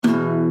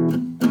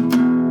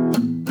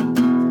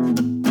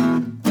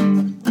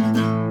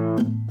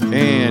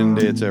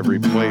hits. Every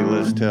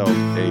playlist tells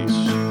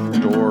a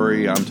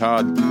story. I'm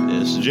Todd.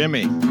 This is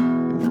Jimmy.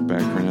 And we're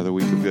back for another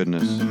week of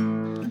goodness.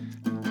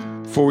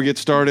 Before we get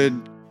started,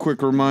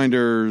 quick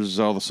reminders,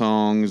 all the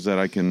songs that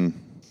I can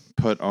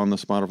put on the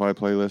Spotify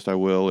playlist, I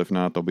will. If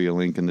not, there'll be a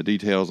link in the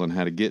details on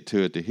how to get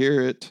to it to hear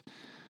it.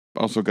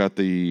 Also got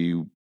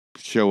the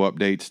show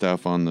update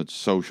stuff on the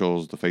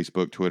socials, the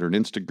Facebook, Twitter, and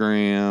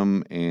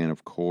Instagram. And,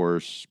 of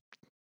course,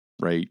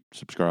 rate,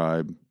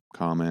 subscribe,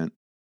 comment,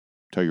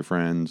 tell your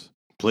friends.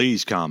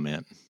 Please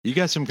comment. You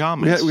got some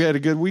comments. We had a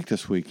good week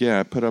this week. Yeah,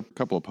 I put up a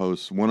couple of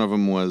posts. One of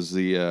them was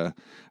I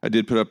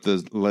did put up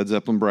the Led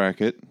Zeppelin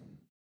bracket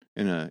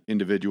in an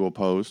individual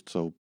post,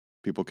 so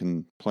people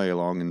can play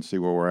along and see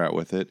where we're at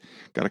with it.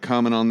 Got a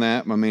comment on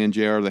that. My man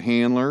JR the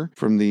Handler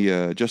from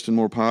the Justin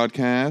Moore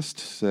podcast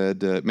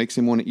said it makes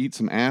him want to eat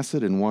some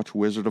acid and watch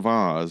Wizard of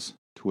Oz,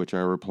 to which I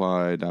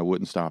replied I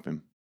wouldn't stop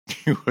him.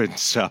 You wouldn't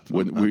stop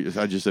him.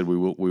 I just said we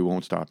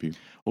won't stop you.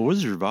 Well,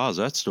 Wizard of Oz,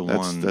 that's the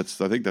one. I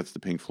think that's the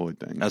Pink Floyd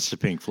thing. That's the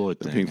Pink Floyd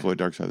thing. The Pink Floyd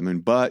Dark Side of the Moon.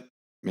 But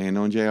man,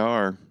 knowing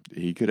JR,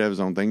 he could have his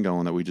own thing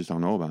going that we just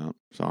don't know about.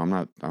 So I'm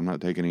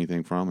not taking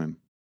anything from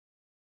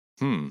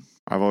him.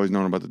 I've always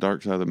known about the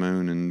Dark Side of the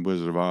Moon and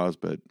Wizard of Oz,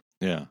 but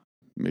yeah,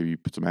 maybe you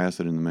put some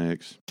acid in the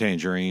mix.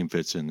 Tangerine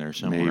fits in there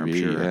somewhere,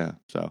 maybe, I'm sure. Yeah.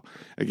 So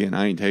again,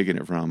 I ain't taking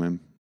it from him.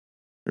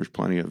 There's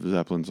plenty of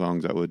Zeppelin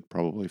songs that would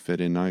probably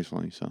fit in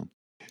nicely. So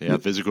yeah,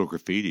 Physical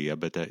Graffiti. I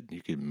bet that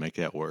you could make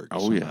that work.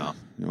 Oh somehow.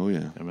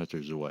 Yeah. I bet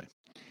there's a way.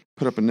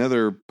 Put up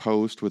another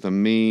post with a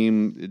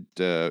meme.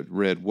 It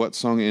read, "What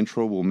song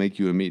intro will make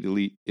you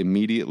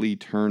immediately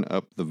turn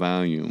up the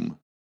volume?"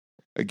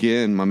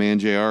 Again, my man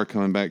JR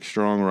coming back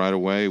strong right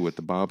away with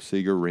the Bob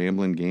Seger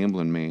Ramblin'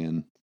 Gamblin'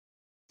 Man.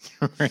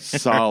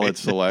 Solid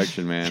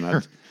selection, man.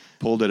 I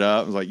pulled it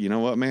up. I was like, you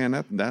know what, man?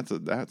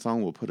 That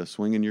song will put a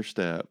swing in your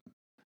step.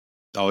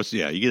 Oh,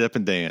 you get up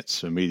and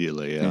dance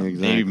immediately. Yeah,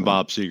 exactly. Even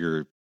Bob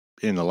Seger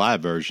in the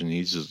live version,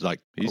 he's just like,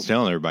 he's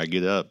telling everybody,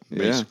 get up,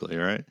 basically,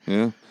 right?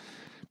 Yeah.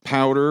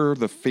 Powder,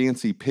 the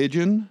Fancy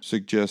Pigeon,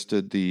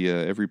 suggested the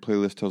Every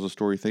Playlist Tells a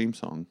Story theme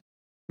song.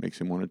 Makes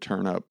him want to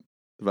turn up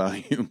the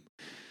volume.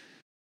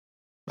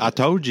 I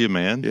told you,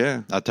 man.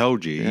 Yeah. I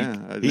told you.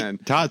 Yeah.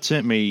 Todd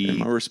sent me. And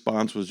my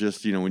response was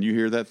just, when you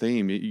hear that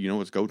theme, you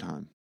know it's go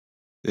time.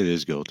 It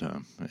is go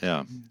time.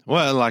 Yeah.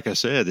 Well, like I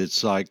said,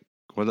 it's like,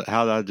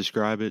 how did I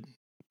describe it?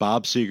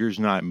 Bob Seger's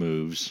Night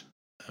Moves,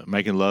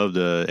 making love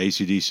to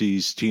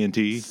AC/DC's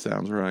TNT.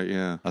 Sounds right,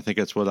 yeah. I think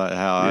that's what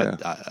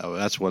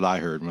that's what I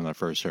heard when I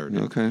first heard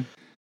it. Okay.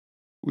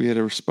 We had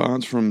a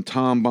response from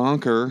Tom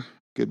Bonker,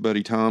 good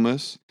buddy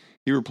Thomas.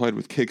 He replied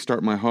with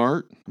Kickstart My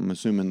Heart. I'm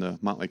assuming the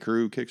Motley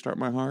Crue Kickstart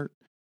My Heart.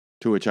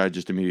 To which I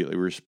just immediately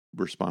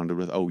responded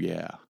with, oh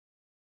yeah.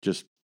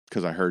 Just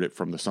because I heard it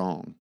from the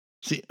song.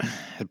 See,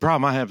 the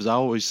problem I have is I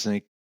always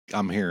think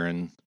I'm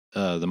hearing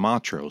the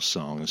Montrose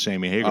song, the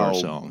Sammy Hagar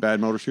song. Bad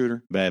Motor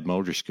Scooter? Bad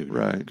Motor Scooter.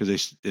 Right.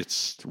 Because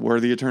it's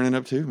worthy of turning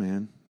up too,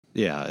 man.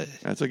 Yeah.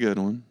 That's a good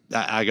one.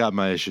 I got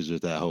my issues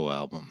with that whole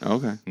album.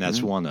 Okay. And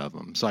that's one of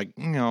them. It's like,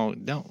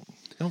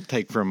 don't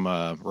take from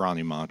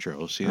Ronnie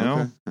Montrose, Okay.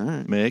 All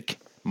right. Mick,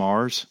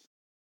 Mars.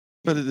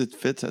 But it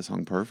fits that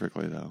song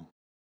perfectly, though.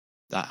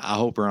 I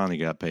hope Ronnie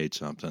got paid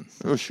something.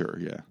 Oh, sure,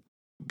 yeah.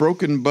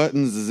 Broken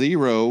Buttons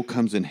Zero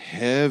comes in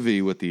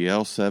heavy with the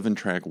L7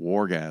 track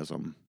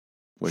Wargasm,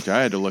 which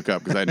I had to look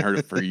up because I hadn't heard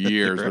it for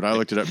years. Right. But I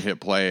looked it up and hit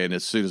play, and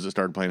as soon as it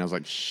started playing, I was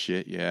like,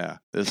 shit, yeah.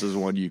 This is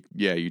one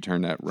you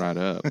turn that right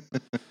up.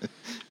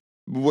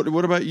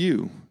 What about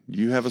you?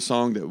 You have a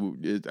song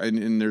that,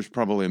 and there's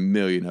probably a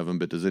million of them,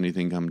 but does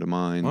anything come to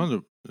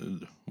mind?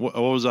 What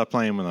was I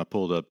playing when I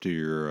pulled up to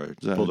your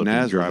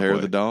Nazareth Hair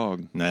of the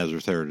Dog?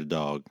 Nazareth Hair of the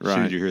Dog. Right. As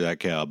soon as you hear that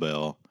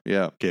cowbell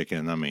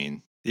kicking,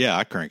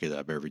 I crank it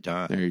up every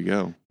time. There you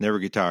go. Never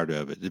get tired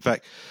of it. In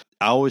fact,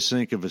 I always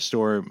think of a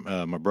story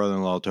my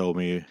brother-in-law told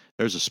me.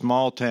 There's a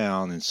small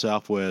town in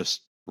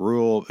southwest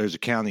rural. There's a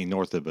county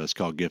north of us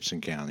called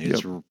Gibson County.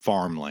 It's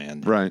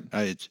farmland. Right.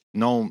 It's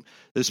known.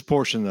 This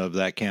portion of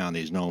that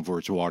county is known for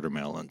its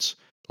watermelons.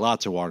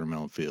 Lots of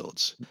watermelon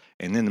fields.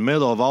 And in the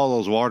middle of all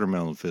those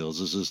watermelon fields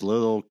is this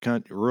little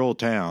rural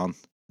town,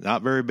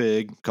 not very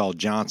big, called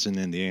Johnson,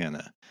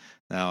 Indiana.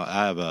 Now,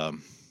 I have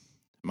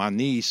my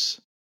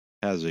niece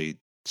has a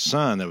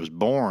son that was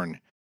born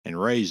and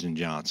raised in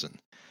Johnson.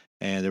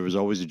 And there was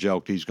always a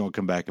joke he's going to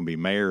come back and be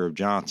mayor of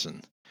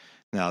Johnson.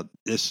 Now,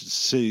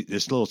 this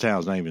little town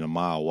is not even a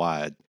mile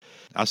wide.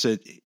 I said,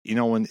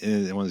 when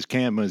it's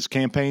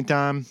campaign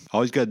time,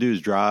 all he's got to do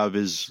is drive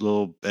his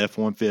little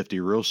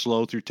F-150 real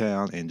slow through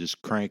town and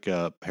just crank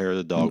up Hair of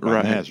the Dog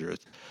by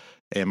Nazareth.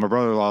 And my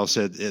brother-in-law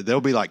said, they'll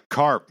be like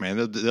carp, man.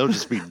 They'll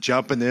just be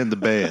jumping in the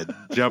bed,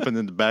 jumping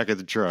in the back of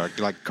the truck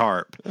like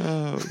carp.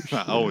 Oh,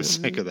 I always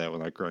think of that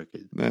when I crank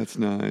it. That's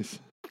nice.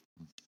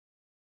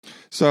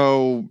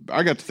 So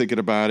I got to thinking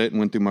about it and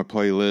went through my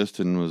playlist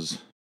and was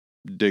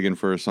digging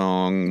for a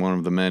song, one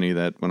of the many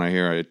that when I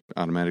hear I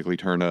automatically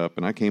turn up.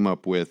 And I came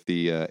up with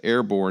the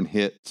Airborne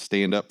hit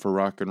Stand Up for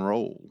Rock and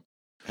Roll.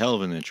 Hell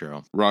of an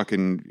intro.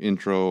 Rocking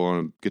intro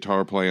on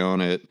guitar play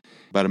on it.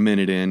 About a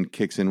minute in,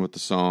 kicks in with the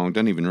song.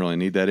 Doesn't even really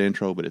need that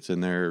intro, but it's in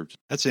there.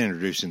 That's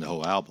introducing the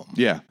whole album.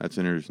 Yeah, that's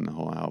introducing the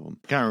whole album.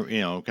 Kind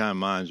of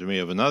reminds me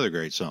of another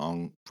great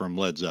song from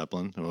Led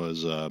Zeppelin. It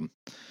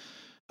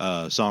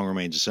was Song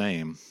Remains the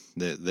Same.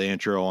 The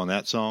intro on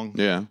that song.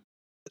 Yeah.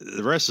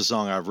 The rest of the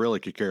song I really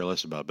could care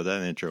less about, but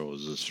that intro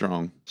was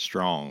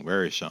strong,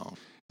 very strong.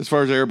 As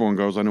far as Airborne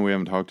goes, I know we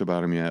haven't talked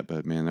about them yet,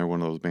 but man, they're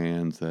one of those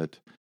bands that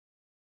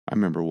I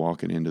remember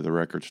walking into the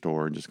record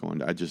store and just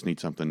going, I just need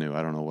something new.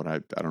 I don't know what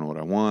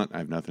I want. I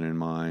have nothing in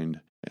mind.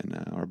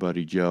 And our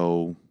buddy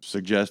Joe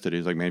suggested,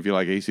 he's like, man, if you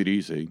like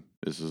AC/DC,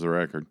 this is the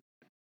record.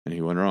 And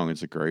he went wrong.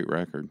 It's a great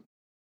record.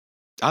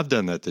 I've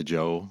done that to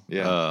Joe.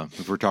 Yeah.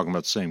 If we're talking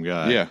about the same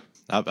guy. Yeah.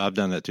 I've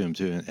done that to him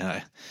too. And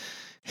I,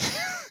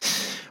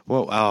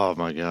 well, oh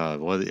my God.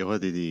 What did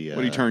he, what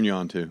did he turn you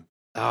on to?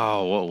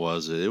 Oh, what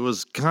was it? It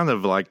was kind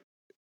of like,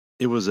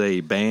 it was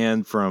a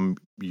band from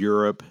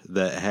Europe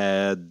that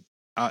had,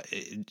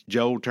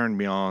 Joe turned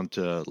me on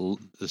to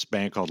this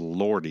band called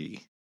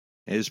Lordy.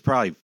 It's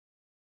probably,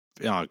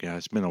 oh God,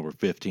 it's been over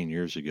 15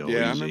 years ago.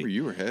 Yeah, I remember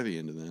you were heavy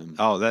into them.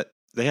 Oh,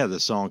 they had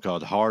this song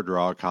called Hard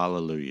Rock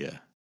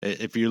Hallelujah.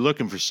 If you're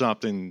looking for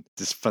something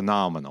that's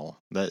phenomenal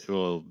that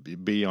will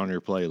be on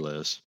your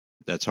playlist,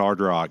 that's hard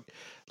rock.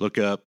 Look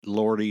up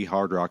Lordy,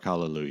 Hard Rock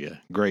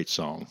Hallelujah. Great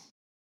song.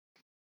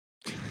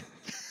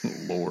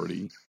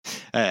 Lordy.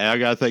 I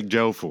got to thank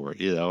Joe for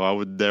it. I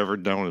would never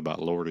have known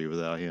about Lordy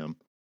without him.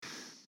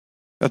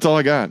 That's all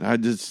I got. I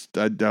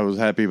was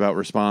happy about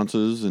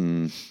responses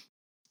and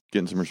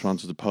getting some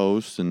responses to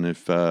posts. And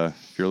if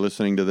you're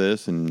listening to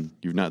this and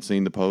you've not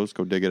seen the post,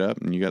 go dig it up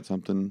and you got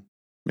something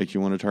makes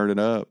you want to turn it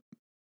up,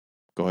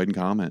 go ahead and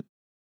comment.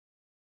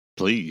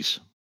 Please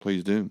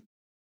do.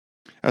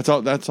 That's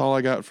all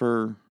I got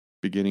for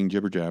beginning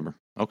jibber jabber.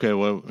 Okay,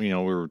 well, we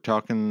were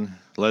talking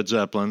Led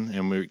Zeppelin,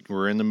 and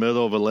we're in the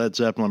middle of a Led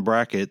Zeppelin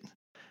bracket.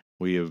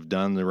 We have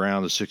done the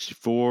round of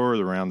 64,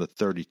 the round of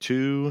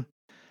 32,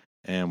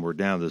 and we're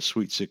down to the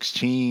Sweet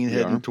 16,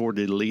 heading toward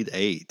the Elite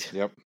 8.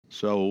 Yep.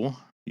 So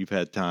you've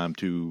had time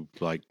to,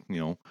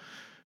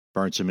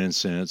 burn some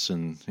incense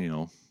and,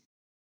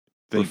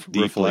 think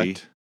deeply.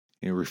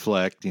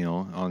 Reflect,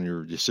 on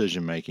your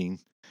decision making.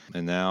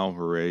 And now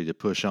we're ready to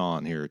push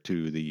on here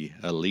to the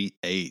Elite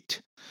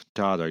 8.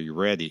 Todd, are you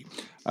ready?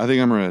 I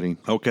think I'm ready.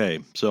 Okay,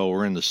 so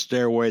we're in the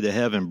Stairway to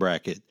Heaven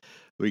bracket.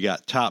 We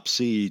got top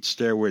seed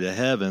Stairway to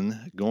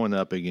Heaven going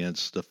up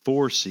against the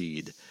 4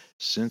 seed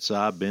Since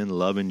I've Been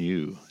Loving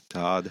You.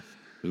 Todd,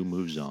 who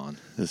moves on?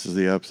 This is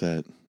the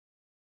upset.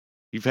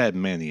 You've had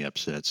many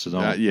upsets, so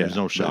there's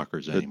no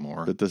shockers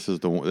anymore. But this is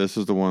the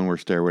one where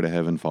Stairway to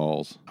Heaven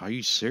falls. Are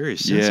you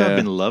serious? Since I've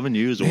Been Loving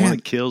You is the one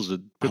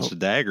that puts the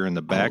dagger in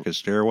the back of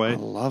Stairway. I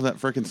love that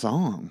freaking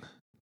song.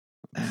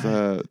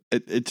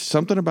 It's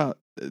something about,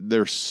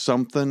 there's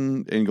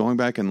something, and going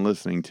back and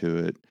listening to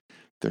it,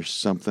 there's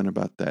something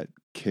about that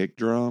kick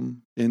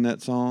drum in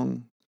that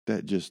song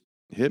that just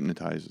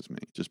hypnotizes me,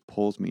 just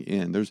pulls me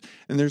in. There's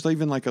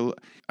even like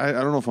I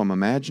don't know if I'm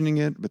imagining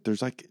it, but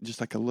there's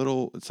just a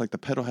little, it's like the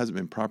pedal hasn't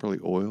been properly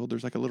oiled.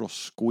 There's like a little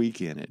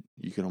squeak in it.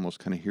 You can almost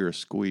kind of hear a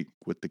squeak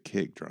with the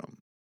kick drum.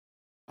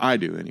 I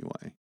do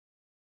anyway.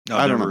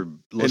 I don't never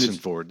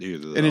listened for it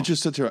either, though. And it's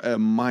just such a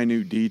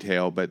minute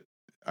detail, but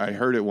I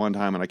heard it one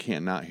time and I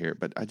can't not hear it,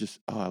 but I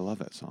love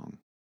that song.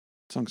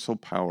 That song's so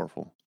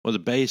powerful. Well, the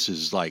bass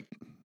is like,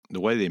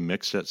 the way they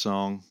mix that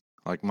song,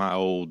 like my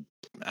old,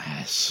 when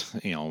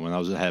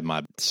I had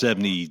my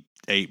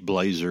 78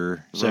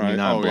 Blazer,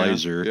 79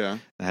 Blazer, yeah.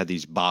 I had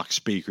these box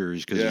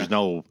speakers because there's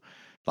no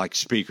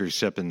speakers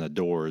except in the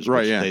doors,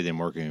 right? Which Yeah, they didn't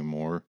work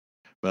anymore.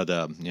 But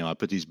I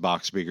put these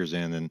box speakers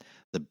in, and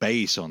the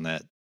bass on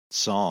that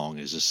song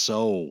is just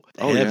so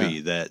heavy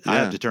that I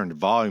have to turn the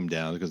volume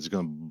down because it's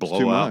going to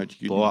blow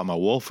out my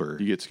woofer.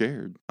 You get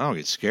scared. I don't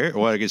get scared.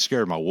 Well, I get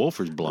scared my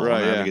woofer's blowing.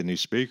 I have to get new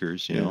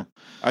speakers. You know.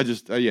 I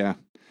just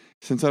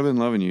Since I've Been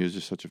Loving You is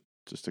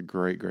just a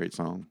great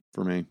song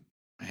for me.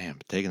 Man,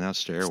 but taking out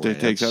Stairway.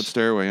 Takes out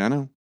Stairway, I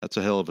know. That's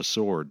a hell of a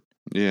sword.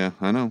 Yeah,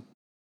 I know.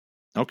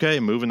 Okay,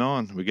 moving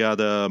on. We got,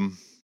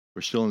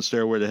 we're still in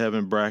Stairway to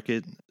Heaven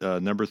bracket.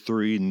 Number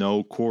 3,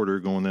 No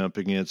Quarter, going up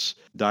against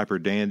Diaper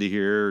Dandy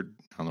here.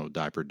 I don't know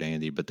Diaper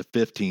Dandy, but the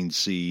 15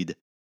 seed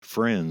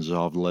Friends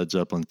of Led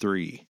Zeppelin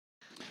 3.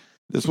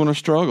 This one I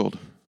struggled.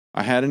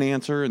 I had an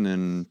answer and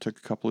then took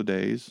a couple of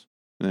days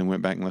and then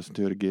went back and listened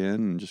to it again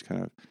and just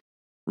kind of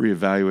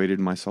reevaluated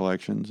my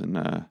selections, and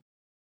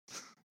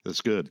that's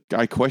good.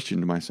 I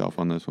questioned myself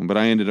on this one, but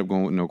I ended up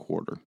going with No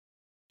Quarter.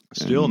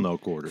 Still No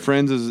Quarter.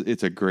 Friends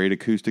it's a great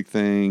acoustic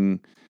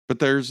thing, but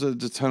there's a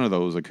ton of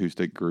those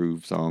acoustic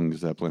groove songs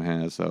Zeppelin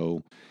has,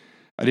 so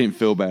I didn't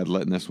feel bad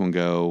letting this one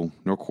go.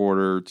 No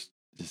Quarter, it's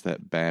just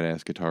that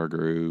badass guitar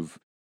groove,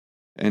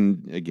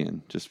 and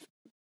again, just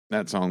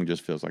that song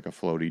just feels like a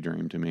floaty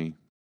dream to me.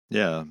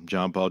 Yeah,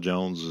 John Paul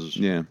Jones is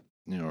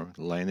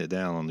laying it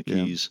down on the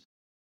keys.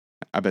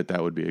 I bet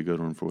that would be a good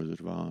one for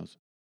Wizard of Oz.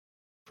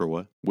 For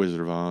what?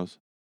 Wizard of Oz.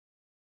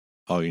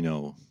 Oh,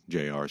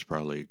 JR's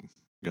probably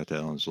got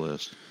that on his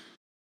list.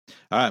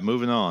 All right,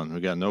 moving on.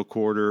 We got No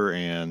Quarter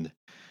and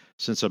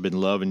Since I've Been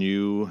Loving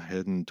You,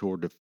 heading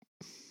toward the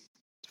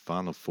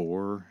final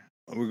four.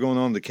 We're going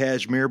on the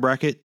Kashmir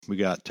bracket. We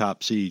got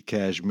top seed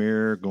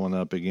Kashmir going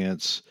up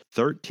against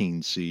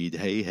 13 seed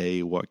Hey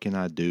Hey, What Can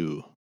I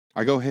Do?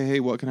 I go, hey,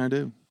 what can I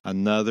do?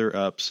 Another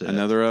upset.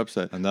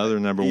 Another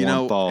number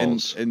one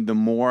falls. And the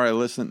more I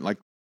listen, like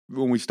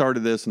when we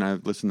started this and I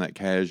listened to that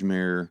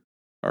Kashmir,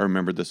 I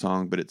remembered the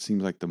song, but it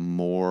seems like the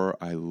more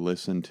I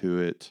listen to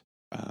it,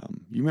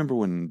 you remember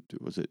when,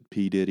 was it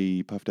P.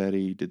 Diddy, Puff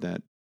Daddy did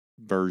that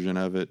version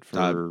of it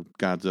for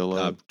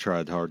Godzilla? I've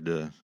tried hard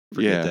to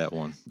forget that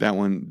one. That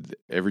one,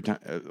 every time,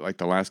 like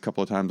the last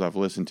couple of times I've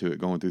listened to it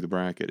going through the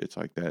bracket, it's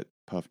like that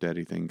Puff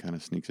Daddy thing kind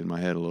of sneaks in my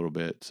head a little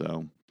bit.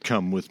 So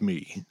Come With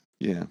Me.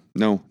 Yeah,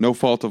 no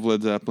fault of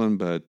Led Zeppelin,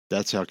 but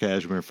that's how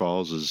Kashmir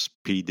falls, is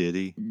P.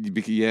 Diddy.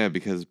 Yeah,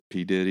 because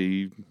P.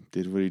 Diddy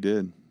did what he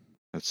did.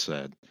 That's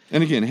sad.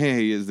 And again,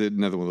 hey, is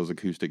another one of those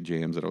acoustic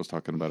jams that I was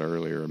talking about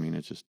earlier. I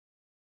mean,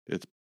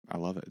 I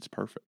love it. It's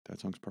perfect. That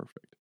song's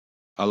perfect.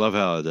 I love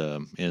how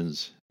it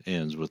ends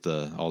with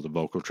all the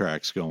vocal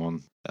tracks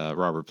going.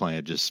 Robert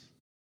Plant just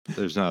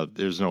there's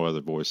no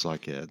other voice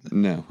like that.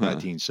 No,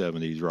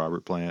 1970s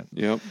Robert Plant.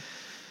 Yep.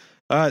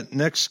 All right,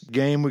 next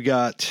game we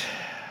got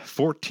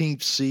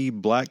 14th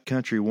seed Black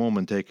Country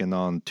Woman taking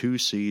on 2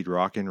 seed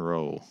Rock and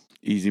Roll.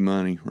 Easy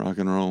money, rock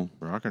and roll.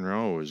 Rock and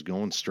roll is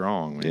going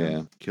strong, man.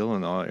 Yeah.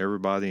 Killing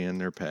everybody in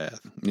their path.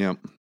 Yep.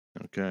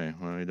 Okay,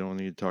 well, you don't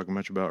need to talk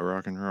much about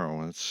rock and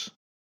roll. It's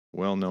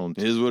well-known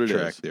is what it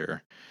track is.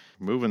 There.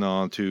 Moving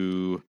on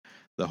to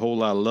the Whole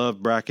Lot of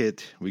Love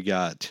bracket, we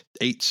got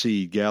 8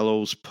 seed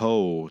Gallows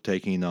Pole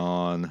taking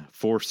on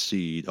 4th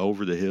seed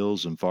Over the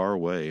Hills and Far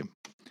Away.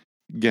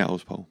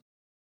 Gallows Pole.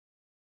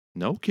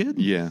 No kidding?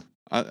 Yeah.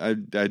 I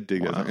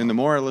dig that. And the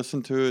more I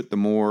listen to it, the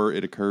more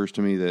it occurs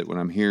to me that when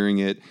I'm hearing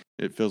it,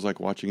 it feels like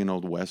watching an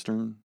old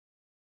Western,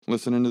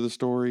 listening to the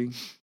story.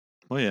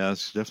 Well, yeah,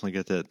 it's definitely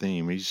got that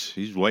theme.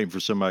 He's waiting for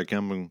somebody to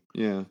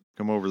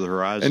come over the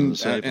horizon.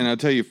 And I'll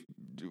tell you,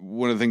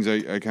 one of the things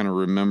I kind of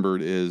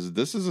remembered is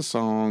this is a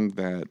song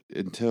that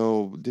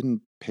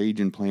didn't Page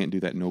and Plant do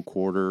that No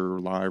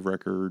Quarter live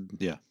record?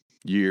 Yeah.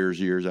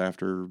 Years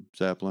after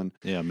Zeppelin.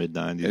 Yeah,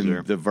 mid-90s and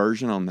there. The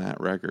version on that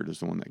record is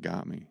the one that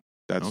got me.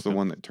 That's the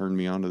one that turned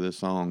me onto this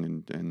song,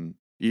 and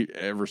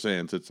ever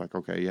since, it's like,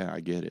 okay, yeah, I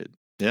get it.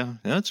 Yeah,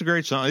 that's a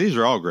great song. These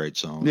are all great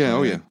songs. Yeah,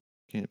 oh yeah.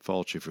 Can't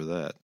fault you for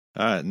that.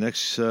 All right,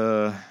 next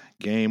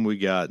game we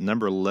got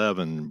number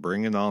 11,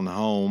 Bring It On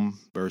Home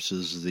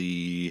versus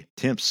the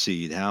 10th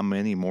seed, How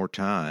Many More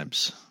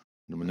Times?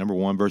 Number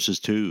 1 versus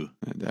 2.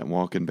 That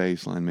walking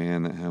bass line,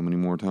 man, how many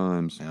more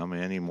times? How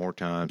many more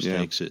times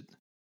takes it?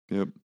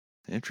 Yep.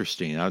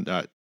 Interesting.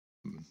 I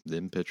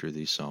didn't picture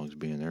these songs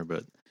being there,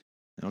 but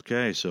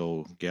okay,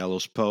 so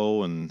Gallows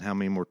Pole and How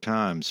Many More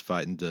Times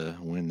fighting to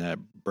win that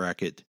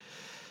bracket.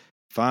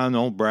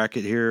 Final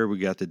bracket here, we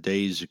got the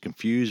Dazed and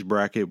Confused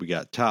bracket. We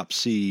got top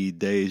seed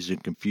Dazed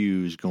and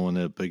Confused going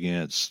up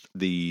against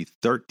the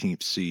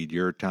 13th seed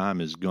Your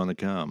Time Is Gonna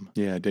Come.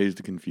 Yeah, Dazed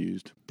and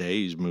Confused.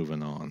 Dazed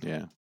moving on.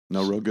 Yeah.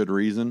 No real good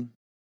reason.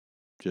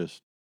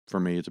 Just, for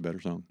me, it's a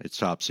better song. It's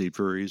top seed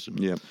for a reason.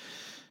 Yep.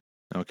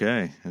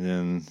 Okay, and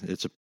then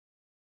it's a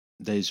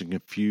Dazed and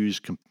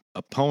Confused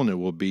opponent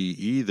will be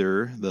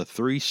either the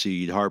 3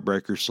 seed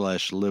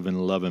Heartbreaker / Livin'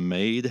 Lovin'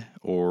 Maid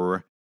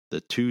or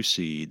the 2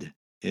 seed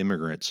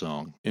Immigrant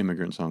Song.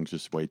 Immigrant Song's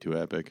just way too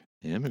epic.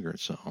 Immigrant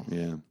Song.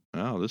 Yeah.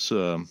 Wow,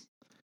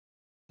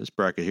 this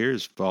bracket here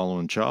is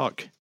following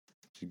chalk.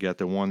 You got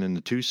the 1 and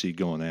the 2 seed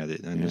going at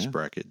it in this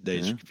bracket.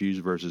 Dazed and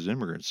Confused versus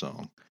Immigrant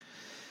Song.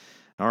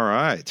 All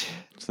right.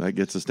 So that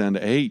gets us down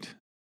to 8.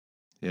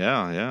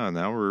 Yeah.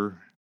 Now we're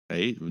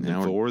 8,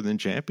 then 4, then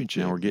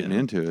championship. Now we're getting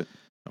into it.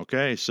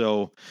 Okay,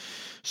 so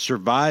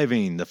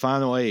surviving the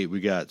final 8, we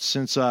got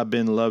Since I've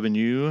Been Loving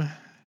You,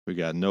 we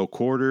got No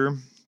Quarter,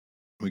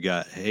 we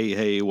got Hey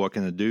Hey What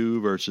Can I Do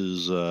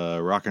versus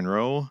Rock and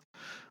Roll,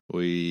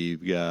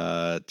 we've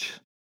got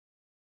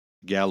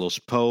Gallows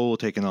Pole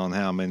taking on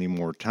How Many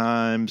More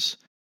Times.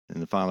 In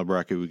the final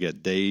bracket, we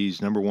got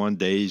number 1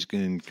 Dazed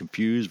and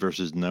Confused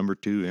versus number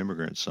 2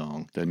 Immigrant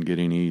Song. Doesn't get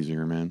any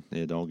easier, man.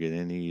 It don't get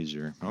any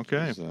easier.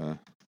 Okay. All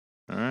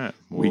right.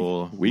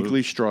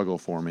 Weekly struggle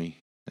for me.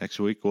 Next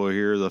week, we'll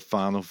hear the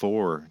final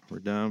 4. We're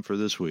done for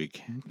this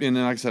week. And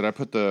then, like I said, I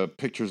put the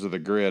pictures of the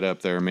grid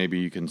up there. Maybe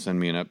you can send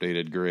me an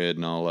updated grid,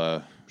 and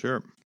I'll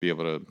be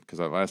able to, because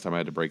last time I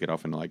had to break it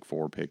off into like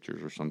 4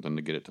 pictures or something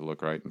to get it to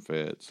look right and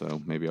fit.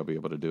 So maybe I'll be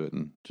able to do it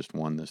in just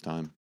 1 this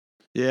time.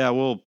 Yeah,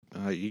 well,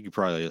 you could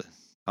probably,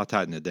 I'll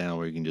tighten it down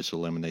where you can just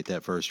eliminate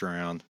that first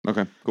round.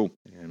 Okay, cool.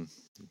 And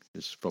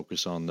just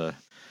focus on the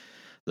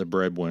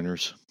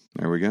breadwinners.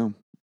 There we go.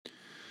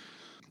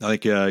 I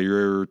think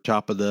you're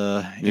top of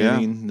the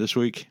inning this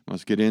week.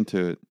 Let's get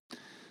into it.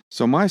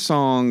 So my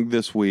song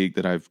this week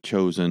that I've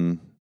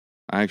chosen,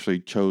 I actually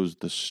chose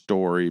the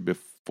story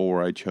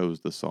before I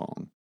chose the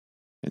song.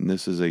 And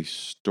this is a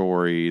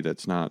story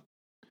that's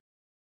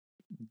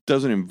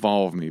doesn't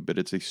involve me, but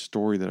it's a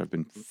story that I've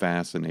been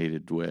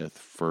fascinated with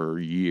for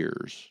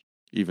years.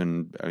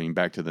 even, I mean,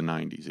 back to the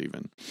 90s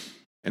even.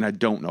 And I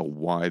don't know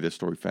why this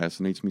story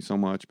fascinates me so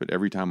much, but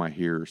every time I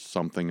hear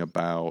something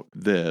about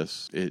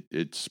this,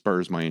 it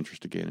spurs my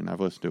interest again. And I've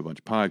listened to a bunch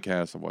of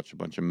podcasts, I've watched a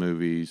bunch of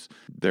movies.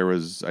 There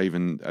was, I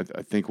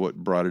think what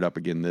brought it up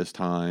again this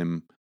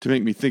time to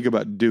make me think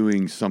about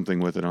doing something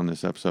with it on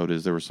this episode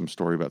is there was some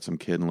story about some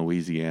kid in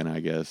Louisiana,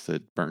 I guess,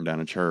 that burnt down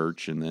a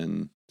church and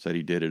then said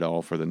he did it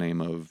all for the name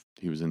of,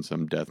 he was in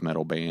some death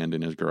metal band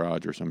in his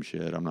garage or some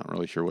shit. I'm not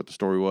really sure what the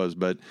story was,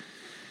 but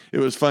it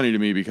was funny to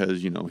me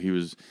because, he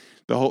was,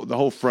 the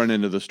whole front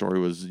end of the story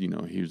was,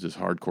 he was this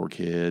hardcore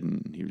kid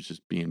and he was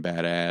just being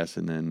badass,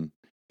 and then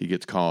he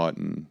gets caught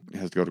and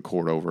has to go to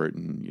court over it,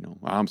 and,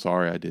 I'm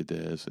sorry I did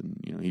this, and,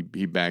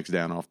 he backs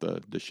down off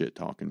the shit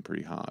talking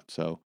pretty hot.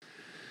 So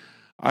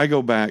I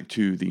go back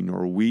to the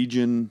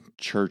Norwegian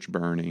church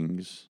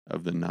burnings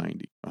of the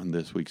 90s on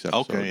this week's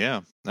episode. Okay,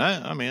 yeah.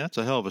 I mean, that's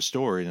a hell of a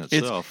story in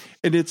itself.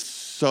 It's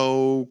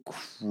so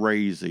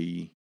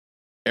crazy,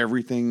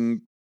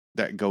 everything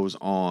that goes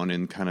on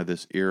in kind of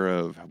this era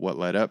of what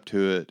led up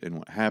to it and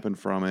what happened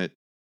from it.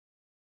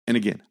 And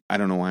again, I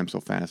don't know why I'm so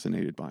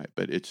fascinated by it,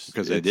 but it's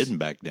because they didn't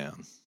back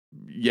down.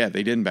 Yeah,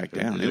 they didn't back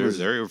down.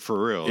 They're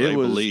for real. They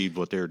believed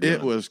what they were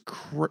doing.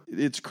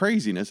 It's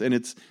craziness,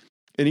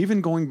 and even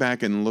going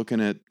back and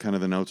looking at kind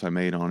of the notes I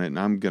made on it, and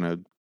I'm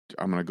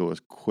gonna go as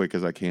quick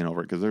as I can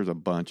over it because there's a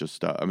bunch of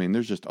stuff. I mean,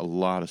 there's just a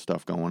lot of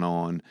stuff going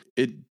on.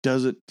 It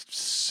doesn't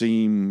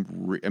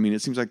seem.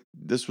 It seems like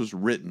this was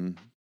written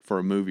for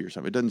a movie or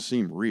something. It doesn't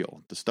seem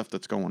real, the stuff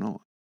that's going on.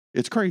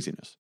 It's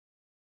craziness.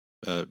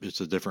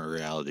 It's a different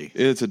reality.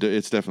 It's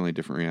definitely a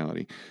different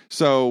reality.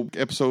 So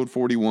episode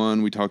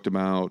 41, we talked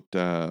about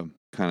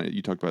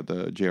you talked about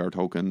the J.R.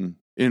 Tolkien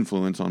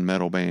influence on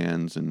metal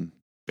bands, and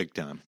big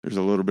time. There's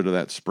a little bit of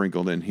that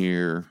sprinkled in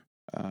here.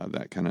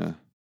 That kind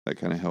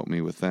of helped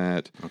me with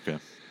that. Okay.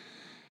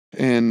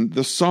 And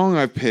the song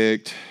I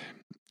picked,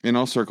 and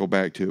I'll circle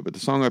back to it, but the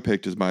song I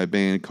picked is by a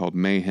band called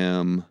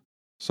Mayhem.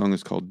 The song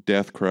is called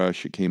Death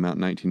Crush. It came out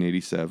in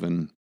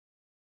 1987.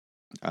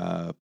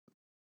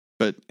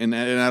 But I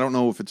don't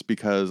know if it's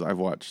because I've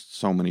watched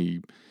so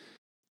many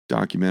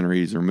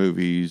documentaries or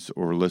movies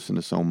or listened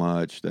to so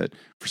much that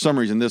for some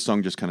reason this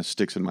song just kind of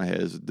sticks in my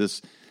head.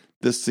 This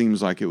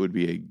seems like it would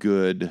be a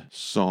good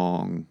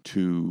song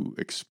to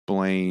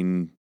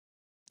explain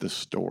the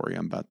story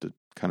I'm about to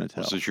kind of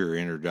tell. Was this your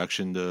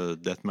introduction to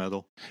death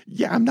metal?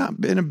 Yeah, I've not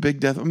been a big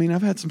death. I mean,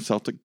 I've had some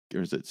Celtic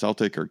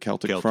or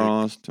Celtic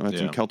Frost? I had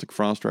some Celtic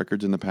Frost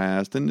records in the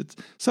past, and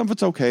some of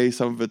it's okay,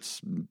 some of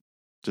it's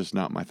just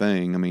not my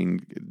thing. I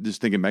mean, just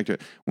thinking back to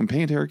it, when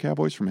Pantera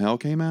Cowboys from Hell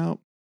came out,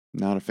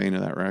 not a fan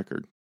of that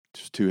record.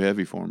 Just too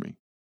heavy for me.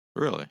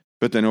 Really?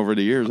 But then over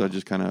the years, I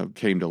just kind of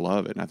came to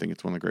love it, and I think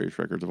it's one of the greatest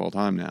records of all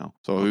time now.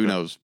 So who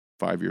knows?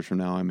 5 years from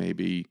now, I may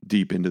be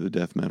deep into the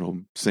death metal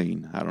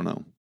scene. I don't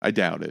know. I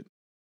doubt it.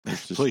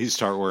 Just, please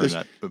start wearing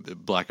that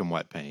black and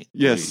white paint.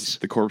 Yes, please.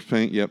 The corpse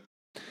paint. Yep.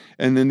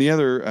 And then the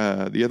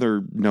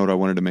other note I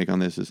wanted to make on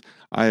this is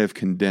I have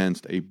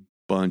condensed a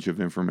bunch of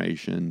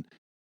information,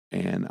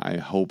 and I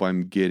hope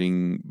I'm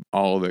getting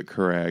all of it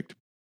correct.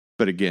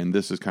 But again,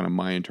 this is kind of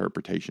my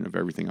interpretation of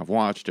everything I've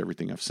watched,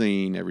 everything I've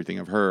seen, everything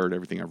I've heard,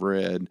 everything I've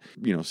read.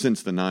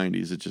 Since the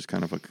 90s, it's just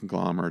kind of a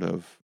conglomerate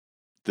of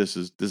this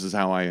is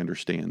how I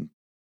understand.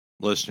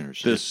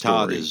 Listeners,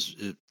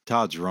 if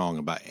Todd's wrong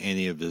about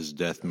any of his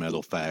death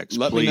metal facts,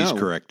 please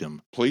correct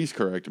him. Please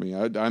correct me.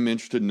 I'm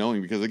interested in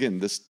knowing because again,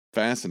 this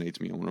fascinates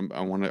me.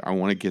 I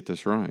want to get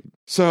this right.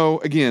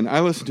 So again, I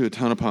listened to a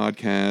ton of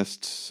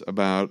podcasts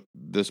about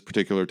this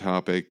particular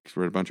topic.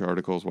 Read a bunch of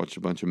articles, watched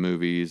a bunch of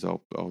movies.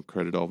 I'll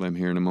credit all of them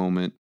here in a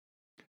moment.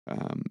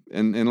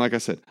 And like I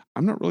said,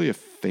 I'm not really a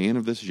fan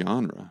of this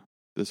genre.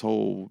 This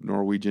whole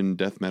Norwegian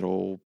death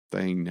metal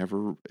thing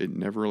never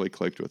really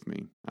clicked with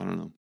me. I don't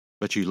know.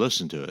 But you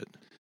listened to it.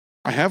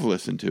 I have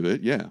listened to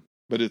it, yeah.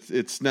 But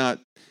it's not...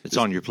 It's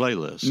on your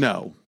playlist.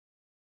 No.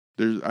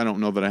 I don't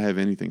know that I have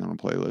anything on a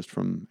playlist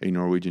from a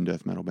Norwegian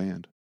death metal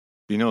band.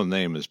 You know the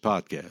name of this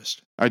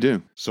podcast. I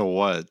do. So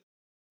what?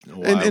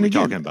 Why are we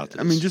talking about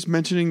this? I mean, just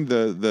mentioning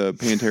the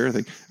Pantera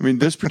thing. I mean,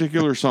 this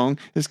particular song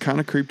has kind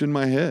of creeped in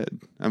my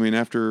head. I mean,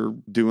 after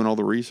doing all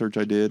the research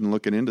I did and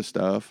looking into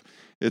stuff,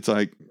 it's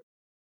like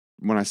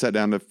when I sat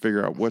down to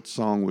figure out what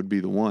song would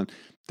be the one,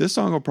 this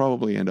song will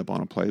probably end up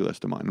on a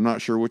playlist of mine. I'm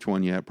not sure which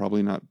one yet.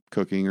 Probably not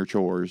cooking or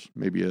chores.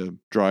 Maybe a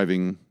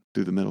driving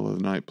through the middle of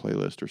the night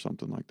playlist or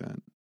something like that.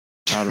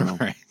 I don't know.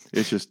 Right.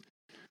 It's just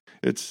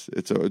it's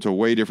a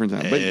way different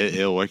sound. But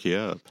it'll wake you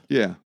up.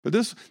 Yeah, but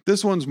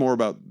this one's more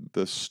about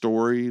the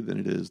story than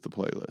it is the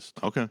playlist.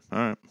 Okay, all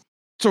right.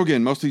 So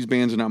again, most of these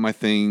bands are not my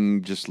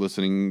thing. Just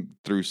listening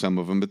through some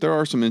of them, but there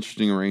are some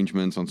interesting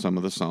arrangements on some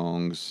of the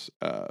songs.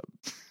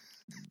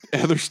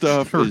 Other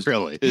stuff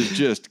is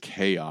just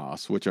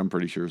chaos, which I'm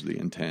pretty sure is the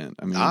intent.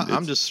 I mean,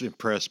 I'm just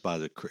impressed by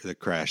the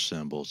crash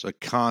cymbals, a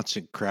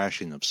constant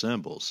crashing of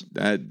cymbals.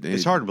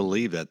 It's hard to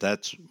believe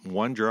that's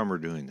one drummer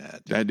doing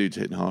that. That dude's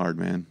hitting hard,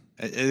 man.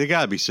 They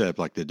got to be set up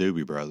like the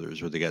Doobie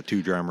Brothers, where they got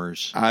two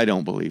drummers. I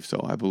don't believe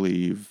so. I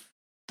believe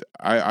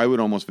I would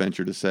almost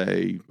venture to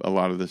say a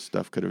lot of this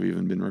stuff could have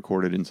even been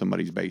recorded in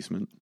somebody's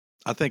basement.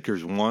 I think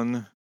there's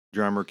one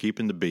drummer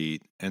keeping the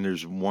beat, and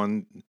there's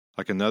one,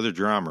 like another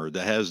drummer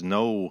that has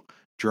no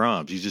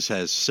drums. He just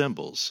has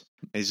cymbals.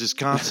 He's just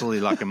constantly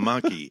like a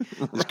monkey.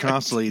 He's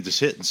constantly just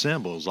hitting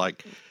cymbals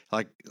like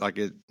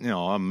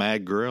a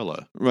mad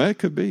gorilla. Right, it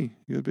could be.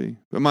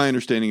 But my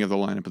understanding of the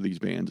lineup of these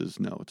bands is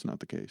no, it's not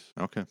the case.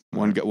 Okay.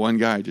 One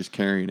guy just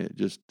carrying it,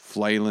 just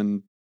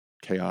flailing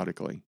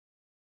chaotically.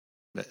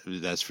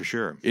 That's for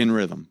sure. In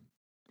rhythm.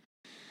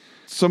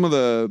 Some of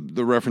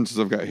the references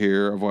I've got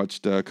here, I've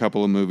watched a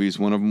couple of movies.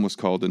 One of them was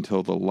called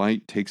Until the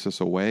Light Takes Us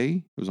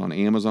Away. It was on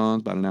Amazon,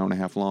 about an hour and a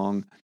half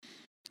long.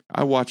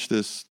 I watched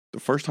this,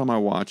 the first time I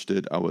watched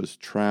it, I was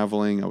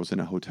traveling. I was in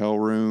a hotel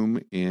room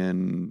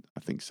in, I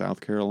think, South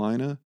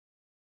Carolina,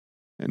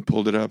 and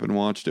pulled it up and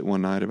watched it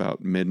one night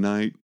about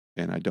midnight,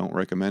 and I don't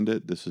recommend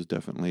it. This is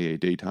definitely a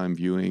daytime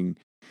viewing.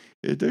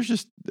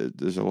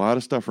 There's a lot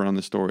of stuff around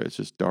the story. It's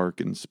just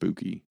dark and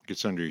spooky.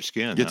 Gets under your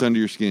skin. Under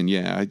your skin,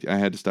 yeah. I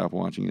had to stop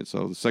watching it.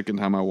 So the second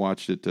time I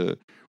watched it to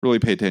really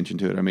pay attention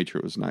to it, I made sure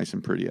it was nice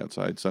and pretty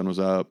outside. Sun was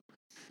up,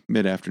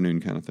 mid-afternoon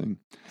kind of thing.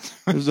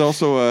 There's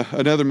also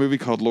another movie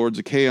called Lords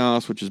of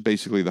Chaos, which is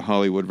basically the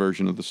Hollywood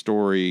version of the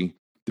story.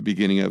 The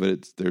beginning of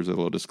it, there's a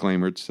little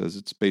disclaimer. It says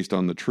it's based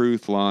on the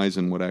truth, lies,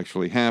 and what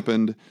actually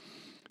happened.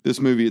 This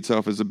movie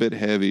itself is a bit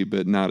heavy,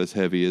 but not as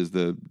heavy as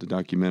the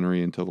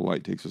documentary Until the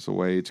Light Takes Us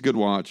Away. It's a good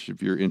watch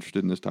if you're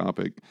interested in this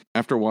topic.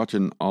 After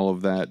watching all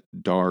of that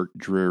dark,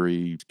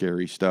 dreary,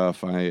 scary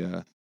stuff,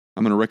 I'm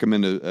going to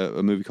recommend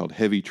a movie called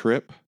Heavy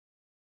Trip.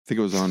 I think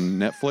it was on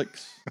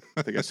Netflix.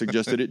 I think I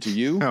suggested it to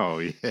you. Oh,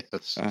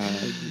 yes.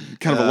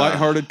 Kind of a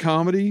lighthearted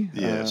comedy.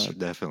 Yes,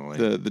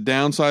 definitely. The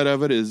downside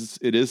of it is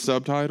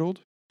subtitled.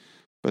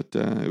 But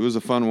it was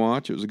a fun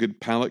watch. It was a good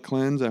palate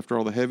cleanse after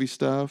all the heavy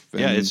stuff.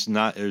 And yeah, it's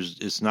not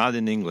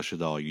in English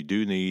at all. You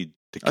do need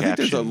the caption. I think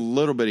there's a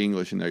little bit of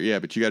English in there. Yeah,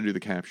 but you got to do the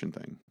caption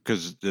thing.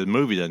 Because the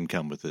movie doesn't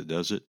come with it,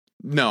 does it?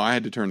 No, I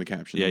had to turn the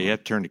captions on. Yeah, you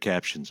have to turn the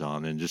captions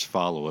on and just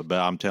follow it. But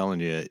I'm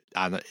telling you,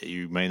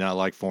 you may not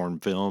like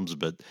foreign films,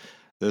 but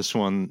this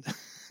one,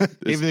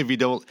 even if you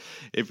don't,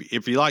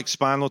 if you like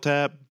Spinal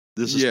Tap,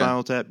 this is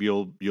Spinal Tap,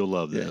 you'll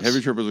love this. Yeah,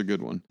 Heavy Trip was a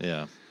good one.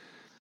 Yeah.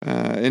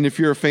 And if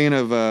you're a fan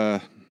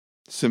of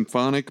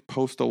symphonic,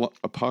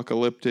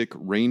 post-apocalyptic,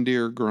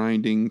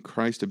 reindeer-grinding,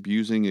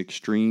 Christ-abusing,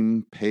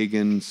 extreme,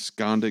 pagan,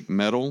 scondic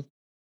metal,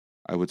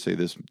 I would say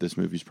this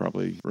movie's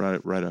probably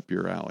right up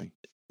your alley.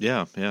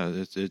 Yeah.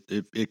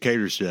 It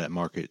caters to that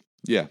market.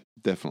 Yeah,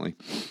 definitely.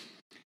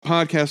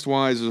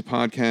 Podcast-wise, there's a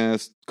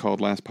podcast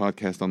called Last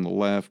Podcast on the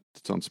Left.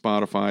 It's on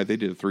Spotify. They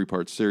did a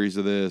 3-part series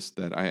of this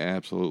that I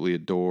absolutely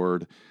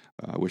adored.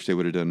 I wish they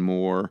would have done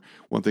more.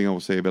 One thing I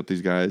will say about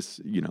these guys,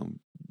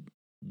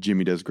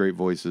 Jimmy does great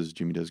voices.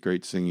 Jimmy does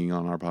great singing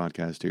on our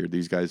podcast here.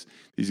 These guys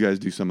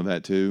do some of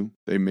that too.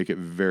 They make it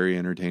very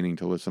entertaining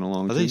to listen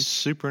along to. Are they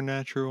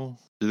supernatural?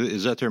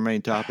 Is that their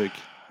main topic?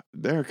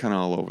 They're kind of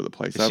all over the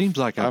place. It seems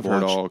like I've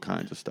heard all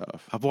kinds of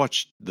stuff. I've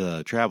watched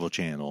the Travel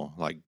Channel,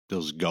 like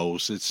those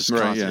ghosts. It's just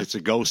It's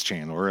a ghost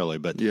channel, really.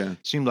 But it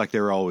seemed like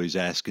they were always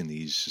asking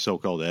these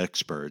so-called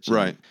experts.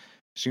 Right.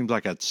 Seems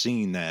like I'd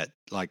seen that,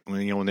 like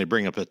when they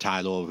bring up the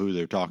title of who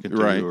they're talking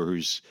to or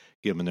who's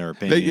giving their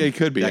opinion. They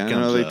could be. I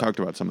know they talked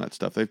about some of that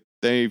stuff.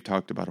 They've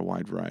talked about a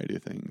wide variety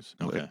of things.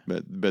 Okay,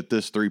 but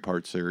this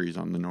 3-part series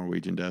on the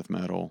Norwegian death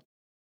metal,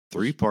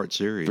 3-part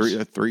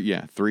series,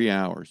 3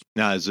 hours.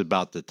 Now, is it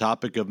about the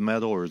topic of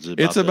metal, or is it?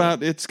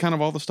 It's kind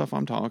of all the stuff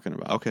I'm talking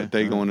about. Okay, but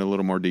they go into a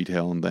little more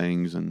detail on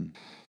things and.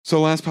 So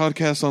Last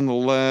Podcast on the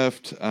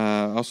Left,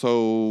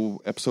 also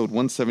episode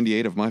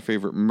 178 of My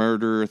Favorite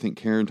Murder. I think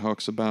Karen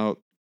talks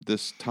about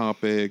this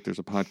topic. There's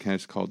a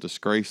podcast called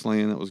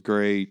Disgraceland that was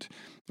great.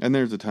 And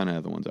there's a ton of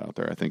other ones out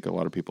there. I think a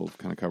lot of people have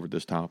kind of covered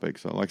this topic.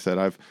 So like I said,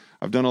 I've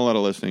done a lot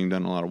of listening,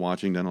 done a lot of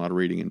watching, done a lot of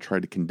reading, and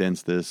tried to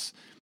condense this,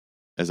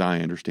 as I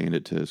understand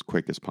it, to as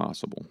quick as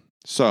possible.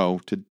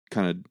 So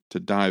to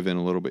dive in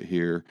a little bit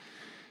here,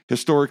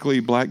 historically,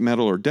 black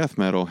metal or death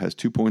metal has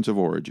 2 points of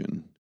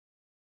origin.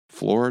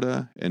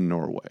 Florida and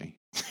Norway.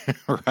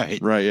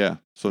 Right, yeah.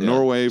 So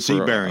Norway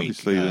for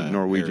obviously the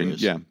Norwegian,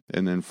 areas. yeah.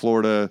 And then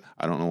Florida,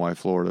 I don't know why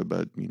Florida,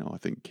 but I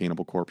think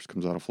Cannibal Corpse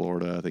comes out of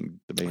Florida. I think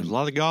the band. There's a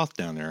lot of goth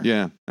down there.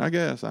 Yeah, I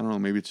guess. I don't know.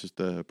 Maybe it's just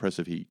the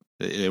oppressive heat.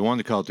 They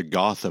wanted to call it the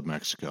Goth of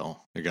Mexico.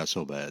 It got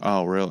so bad.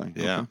 Oh, really?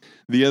 Yeah. Okay.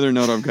 The other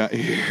note I've got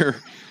here.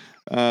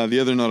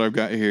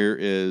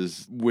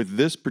 Is with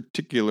this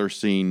particular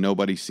scene,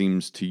 nobody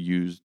seems to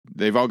use.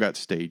 They've all got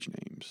stage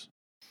names,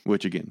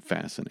 which again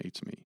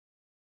fascinates me.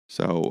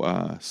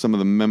 So some of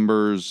the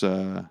members'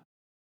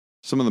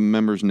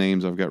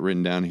 names I've got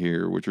written down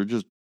here, which are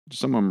just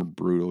some of them are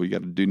brutal. You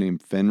got a dude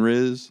named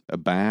Fenriz,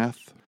 Abath.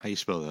 How you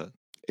spell that?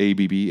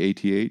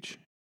 Abbath.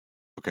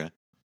 Okay.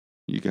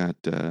 You got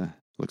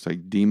looks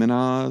like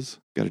Demonaz.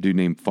 Got a dude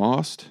named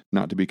Faust,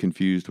 not to be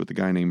confused with the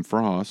guy named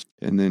Frost.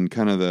 And then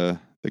kind of the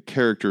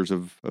characters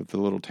of the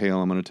little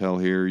tale I'm going to tell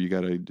here. You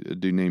got a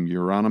dude named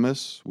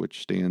Euronymous,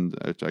 which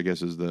I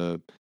guess is the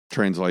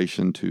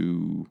translation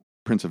to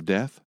Prince of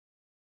Death.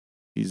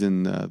 He's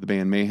in the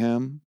band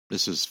Mayhem.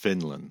 This is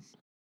Finland.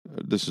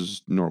 This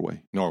is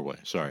Norway. Norway,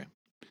 sorry.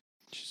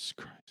 Jesus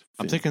Christ.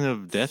 I'm thinking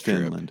of Death Trip.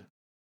 Finland.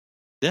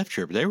 Death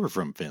Trip, they were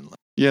from Finland.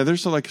 Yeah,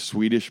 there's like a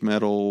Swedish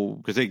metal.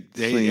 Because they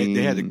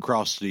had to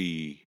cross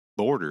the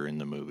border in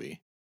the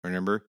movie.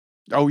 Remember?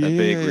 Oh, yeah. That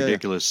big,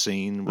 ridiculous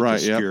scene with the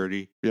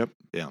security. Yep.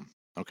 Yeah.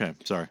 Okay,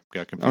 sorry.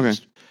 Got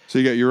confused. Okay. So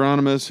you got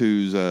Euronymous,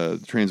 who's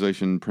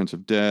translation Prince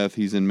of Death.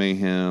 He's in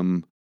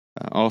Mayhem.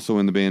 Also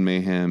in the band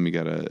Mayhem, you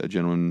got a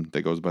gentleman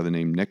that goes by the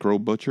name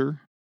Necro Butcher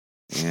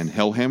and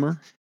Hellhammer.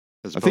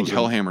 I think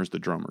Hellhammer's the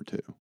drummer,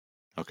 too.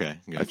 Okay,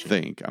 gotcha. I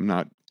think. I'm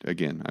not,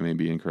 again, I may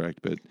be incorrect,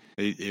 but...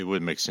 It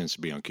would make sense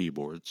to be on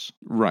keyboards.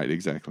 Right,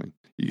 exactly.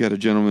 You got a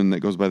gentleman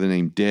that goes by the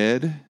name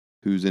Dead,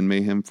 who's in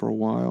Mayhem for a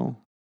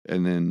while.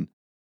 And then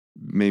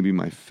maybe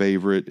my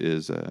favorite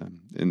is,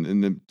 and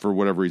then for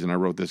whatever reason, I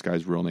wrote this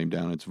guy's real name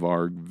down. It's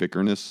Varg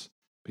Vikernes.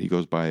 He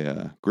goes by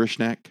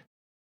Grishnak,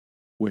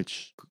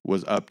 which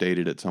was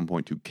updated at some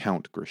point to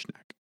Count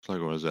Grishnak. It's like,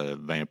 what was that, a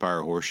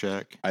vampire horse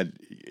shack?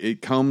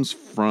 It comes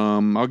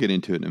from, I'll get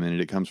into it in a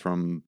minute, it comes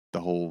from the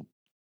whole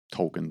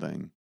Tolkien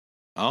thing.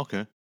 Oh,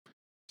 okay.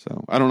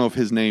 So, I don't know if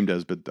his name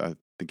does, but I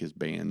think his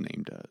band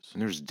name does.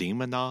 And there's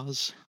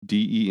Demonaz?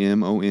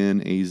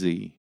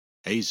 Demonaz.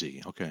 AZ,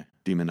 okay.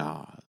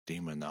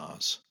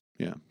 Demonaz.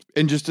 Yeah.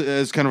 And just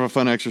as kind of a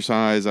fun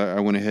exercise, I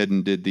went ahead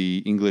and did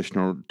the English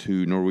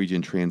to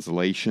Norwegian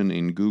translation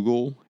in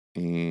Google.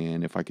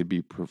 And if I could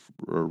be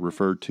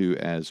referred to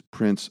as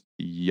Prince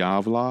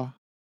Yavla,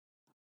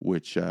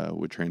 which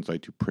would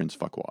translate to Prince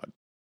Fuckwad.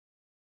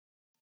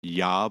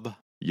 Yavla.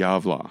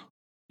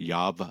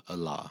 How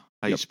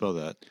do you spell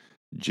that?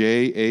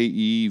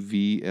 Jaevla.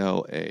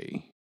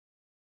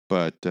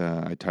 But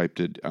I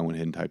went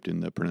ahead and typed in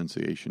the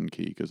pronunciation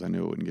key because I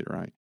knew I wouldn't get it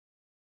right.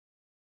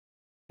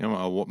 You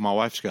know, my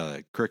wife's got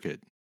a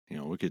cricket. You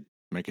know, we could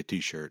make a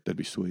T-shirt. That'd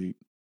be sweet.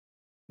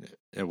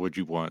 Would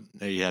you want?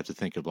 You have to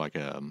think of like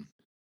a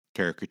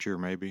caricature,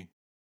 maybe.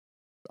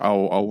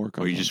 I'll work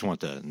on. Or you just want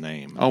the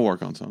name? I'll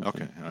work on something.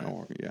 Okay,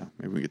 all right. Yeah,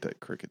 maybe we get that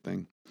cricket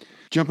thing.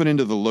 Jumping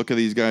into the look of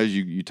these guys,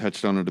 you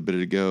touched on it a bit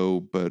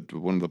ago, but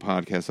one of the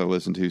podcasts I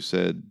listened to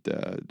said,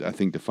 I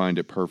think defined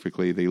it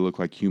perfectly. They look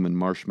like human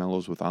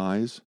marshmallows with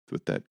eyes,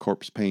 with that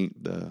corpse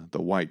paint,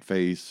 the white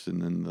face,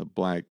 and then the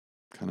black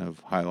kind of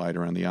highlight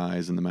around the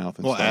eyes and the mouth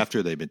and stuff.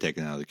 After they've been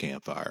taken out of the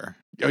campfire.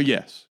 Oh,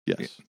 yes. Yeah.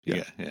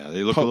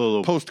 They look a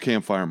little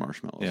post-campfire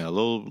marshmallows. Yeah, a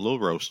little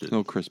roasted. A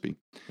little crispy.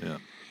 Yeah.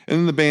 And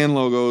then the band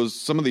logos,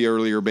 some of the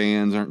earlier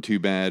bands aren't too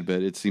bad,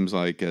 but it seems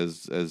like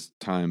as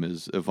time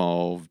has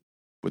evolved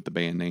with the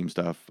band name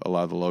stuff, a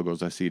lot of the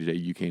logos I see today,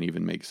 you can't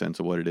even make sense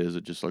of what it is.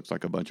 It just looks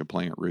like a bunch of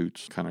plant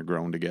roots kind of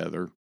grown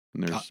together.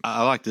 And there's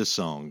I like this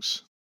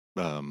song's.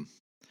 What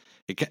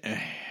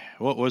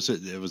was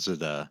it? It was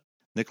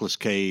Nicolas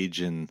Cage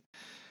and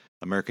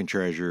American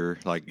Treasure.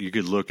 Like you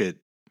could look at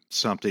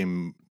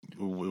something,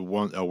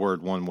 a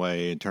word one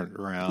way and turn it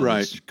around.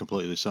 Right. It's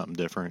completely something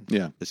different.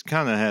 Yeah. It's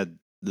kind of had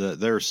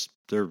there's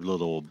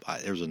little,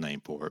 there's a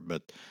name for it,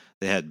 but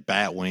they had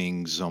bat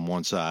wings on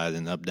one side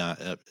and up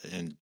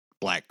and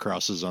black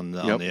crosses on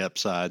the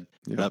upside,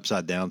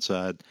 upside down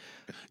side.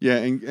 Yeah.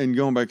 And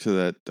going back to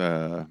that,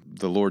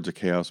 the Lords of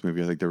Chaos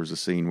movie, I think there was a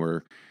scene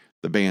where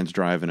the band's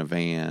driving a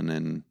van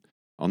and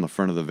on the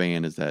front of the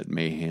van is that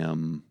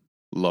Mayhem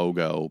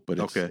logo, but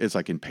it's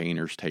like in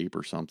painter's tape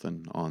or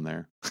something on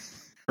there.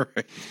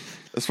 Right.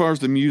 As far as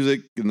the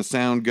music and the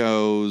sound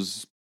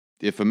goes,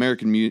 if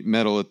American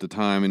metal at the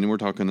time, and we're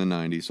talking the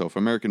 90s, so if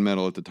American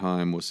metal at the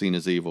time was seen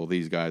as evil,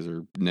 these guys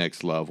are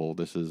next level.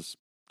 This is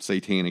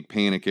Satanic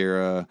Panic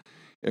era.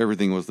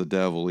 Everything was the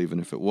devil, even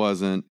if it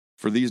wasn't.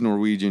 For these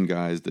Norwegian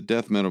guys, the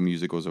death metal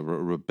music was a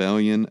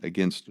rebellion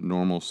against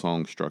normal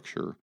song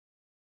structure.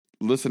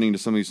 Listening to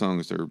some of these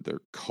songs,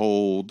 they're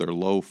cold, they're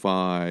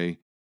lo-fi.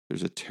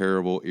 There's a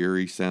terrible,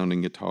 eerie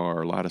sounding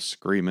guitar, a lot of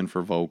screaming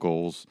for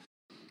vocals.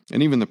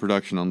 And even the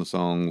production on the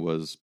song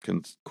was,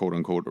 quote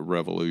unquote, a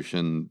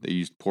revolution. They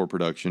used poor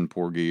production,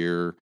 poor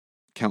gear.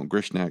 Count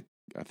Grishnak,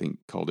 I think,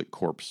 called it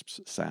corpse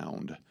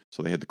sound.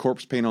 So they had the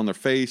corpse paint on their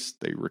face.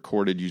 They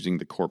recorded using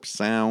the corpse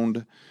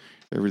sound.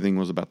 Everything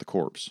was about the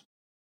corpse.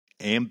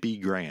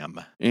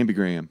 Ambigram.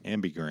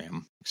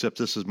 Except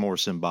this is more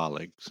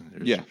symbolic. So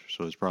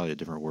it's probably a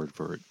different word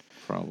for it.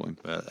 Probably.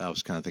 But I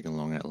was kind of thinking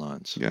along that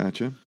lines.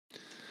 Gotcha.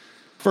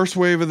 First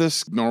wave of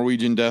this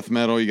Norwegian death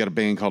metal, you got a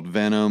band called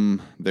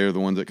Venom. They're the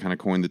ones that kind of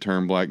coined the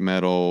term black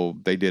metal.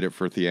 They did it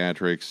for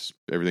theatrics.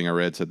 Everything I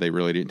read said they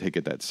really didn't take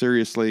it that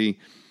seriously.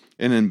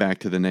 And then back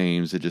to the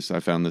names, I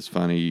found this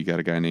funny. You got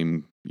a guy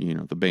named,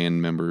 the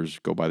band members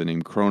go by the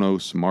name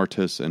Kronos,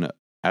 Martus, and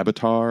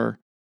Abatar.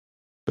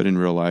 But in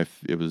real life,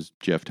 it was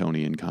Jeff,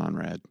 Tony, and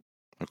Conrad.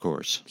 Of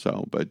course.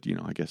 So, but,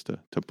 I guess to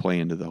play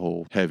into the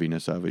whole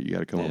heaviness of it, you got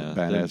to come up with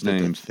badass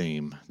names.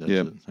 Theme.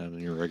 That's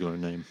having your regular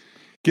name.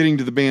 Getting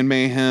to the band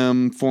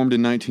Mayhem, formed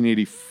in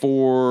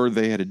 1984.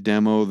 They had a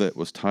demo that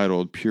was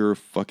titled Pure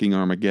Fucking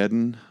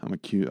Armageddon.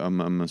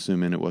 I'm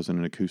assuming it wasn't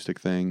an acoustic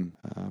thing.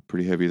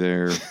 Pretty heavy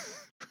there.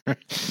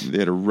 They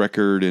had a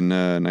record in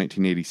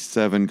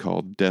 1987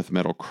 called Death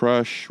Metal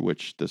Crush,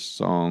 which this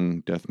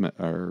song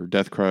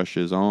Death Crush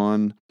is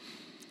on.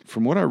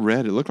 From what I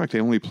read, it looked like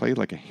they only played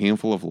like a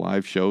handful of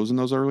live shows in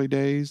those early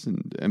days.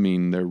 And I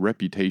mean, their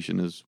reputation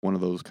is one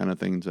of those kind of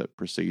things that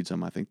precedes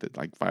them. I think that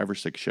like 5 or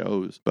 6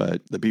 shows,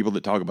 but the people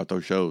that talk about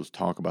those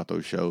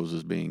shows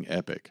as being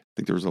epic. I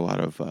think there was a lot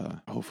of,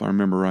 if I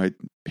remember right,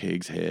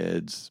 pigs'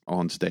 heads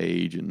on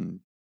stage and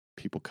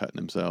people cutting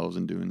themselves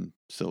and doing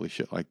silly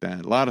shit like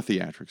that. A lot of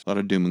theatrics, a lot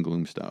of doom and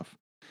gloom stuff.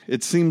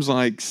 It seems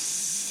like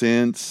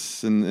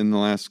since in the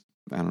last,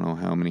 I don't know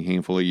how many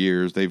handful of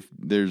years,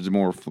 there's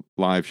more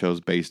live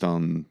shows based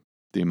on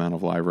the amount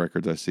of live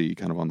records I see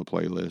kind of on the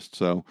playlist.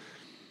 So,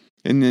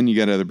 and then you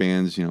got other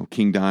bands,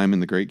 King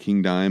Diamond, the Great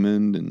King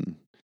Diamond, and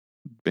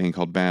a band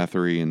called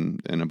Bathory,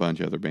 and a bunch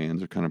of other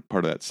bands are kind of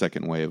part of that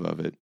second wave of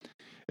it.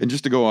 And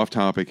just to go off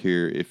topic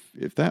here,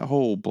 if that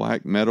whole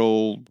black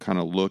metal kind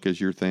of look is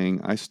your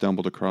thing, I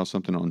stumbled across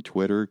something on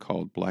Twitter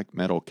called Black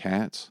Metal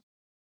Cats.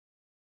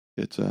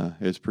 It's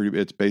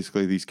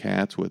basically these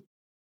cats with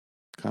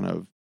kind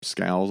of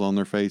scowls on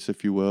their face,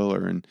 if you will,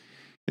 or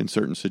in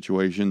certain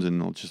situations,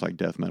 and they'll just like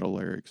death metal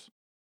lyrics.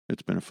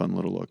 It's been a fun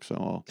little look,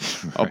 so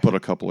I'll put a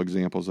couple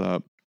examples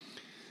up.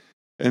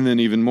 And then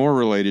even more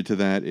related to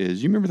that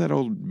is, you remember that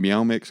old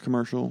Meow Mix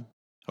commercial?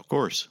 Of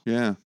course.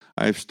 Yeah.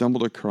 I've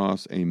stumbled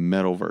across a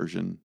metal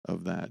version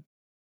of that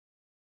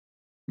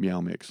Meow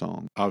Mix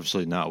song.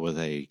 Obviously not with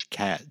a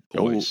cat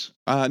voice.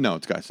 No,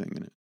 it's a guy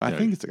singing it. I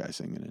think it's a guy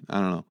singing it. I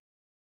don't know.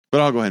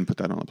 But I'll go ahead and put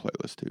that on the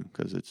playlist too,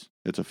 because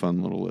it's a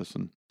fun little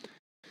listen.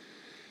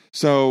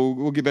 So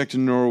we'll get back to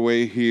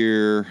Norway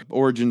here.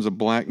 Origins of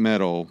black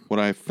metal. What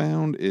I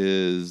found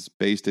is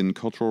based in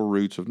cultural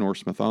roots of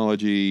Norse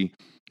mythology.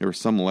 There was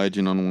some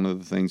legend on one of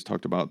the things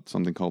talked about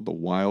something called the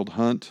Wild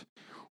Hunt.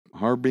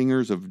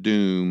 Harbingers of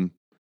doom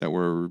that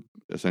were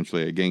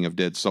essentially a gang of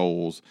dead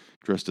souls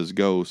dressed as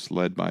ghosts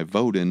led by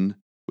Vodin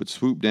would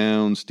swoop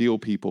down, steal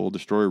people,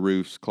 destroy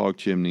roofs, clog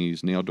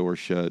chimneys, nail doors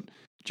shut,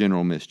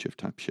 general mischief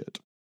type shit.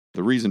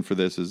 The reason for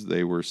this is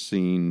they were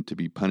seen to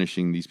be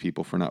punishing these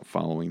people for not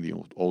following the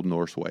old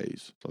Norse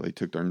ways. So they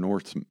took their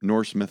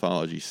Norse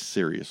mythology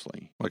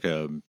seriously. Like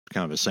a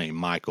kind of a St.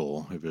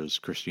 Michael, if it was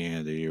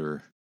Christianity,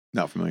 or...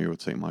 Not familiar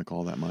with St. Michael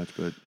all that much,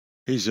 but...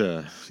 He's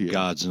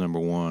God's number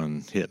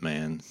one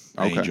hitman,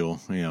 angel.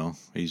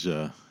 He's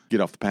get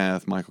off the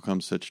path. Michael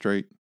comes set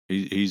straight.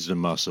 He's the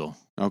muscle.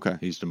 Okay,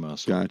 he's the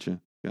muscle. Gotcha.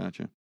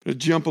 Gonna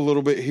jump a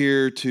little bit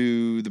here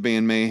to the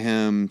band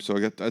Mayhem. So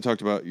I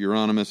talked about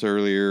Euronymous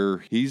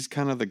earlier. He's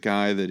kind of the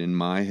guy that in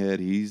my head,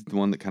 he's the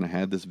one that kind of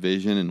had this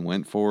vision and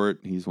went for it.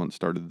 He's the one that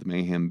started the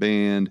Mayhem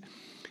band,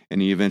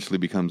 and he eventually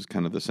becomes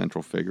kind of the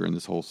central figure in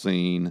this whole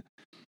scene.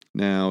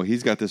 Now,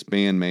 he's got this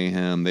band,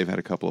 Mayhem. They've had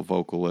a couple of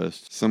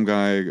vocalists. Some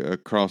guy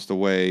across the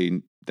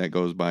way that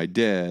goes by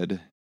Dead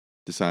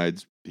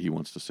decides he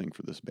wants to sing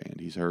for this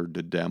band. He's heard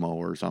the demo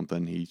or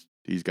something.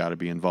 He's got to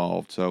be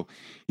involved. So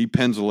he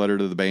pens a letter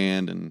to the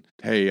band and,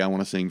 hey, I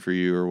want to sing for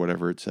you, or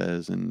whatever it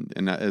says. And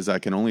as I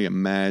can only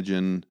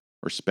imagine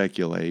or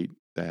speculate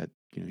that,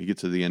 he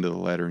gets to the end of the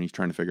letter and he's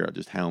trying to figure out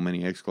just how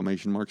many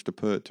exclamation marks to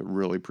put to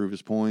really prove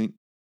his point.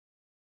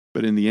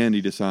 But in the end,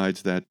 he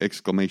decides that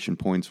exclamation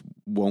points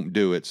won't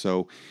do it.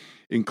 So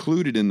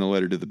included in the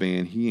letter to the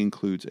band, he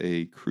includes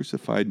a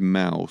crucified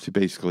mouse to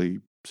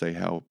basically say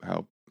how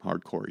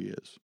hardcore he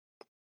is.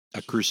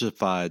 A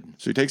crucified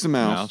So he takes a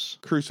mouse,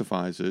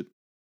 crucifies it,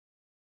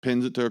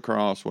 pins it to a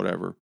cross,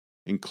 whatever,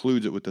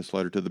 includes it with this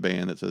letter to the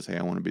band that says, hey,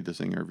 I want to be the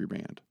singer of your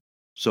band.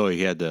 So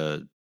he had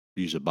to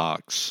use a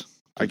box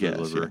to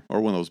deliver. Yeah. Or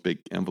one of those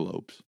big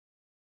envelopes.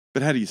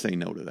 But how do you say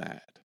no to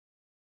that?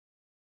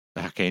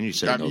 How can you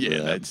say no to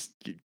that? That's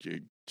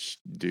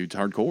dude's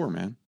hardcore,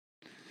 man.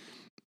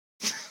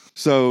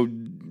 So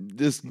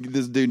this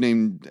dude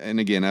named, and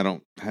again, I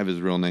don't have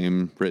his real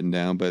name written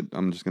down, but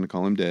I'm just going to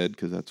call him Dead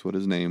because that's what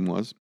his name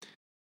was.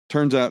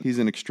 Turns out he's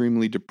an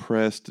extremely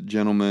depressed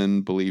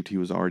gentleman, believed he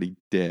was already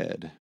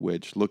dead,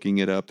 which, looking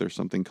it up, there's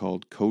something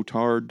called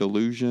Cotard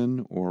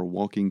delusion or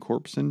walking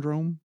corpse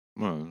syndrome.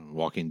 Well,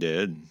 Walking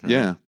Dead. Right?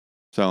 Yeah.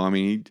 So, I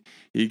mean,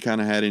 he kind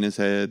of had in his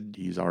head,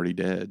 he's already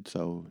dead,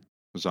 so...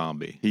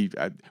 Zombie.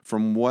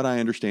 From what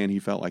I understand, he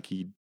felt like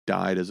he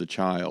died as a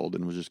child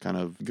and was just kind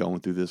of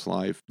going through this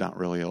life, not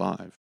really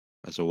alive.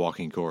 As a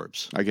walking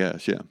corpse. I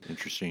guess, yeah.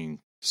 Interesting.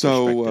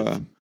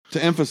 So,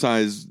 to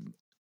emphasize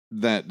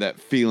that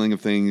feeling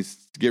of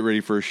things, get ready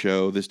for a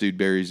show, this dude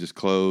buries his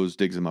clothes,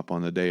 digs them up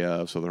on the day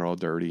of, so they're all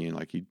dirty and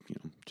like he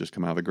just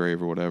come out of the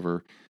grave or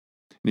whatever.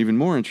 And even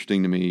more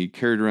interesting to me,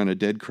 carried around a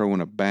dead crow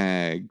in a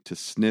bag to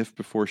sniff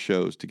before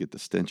shows to get the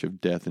stench of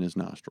death in his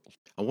nostrils.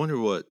 I wonder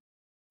what,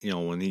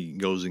 when he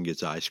goes and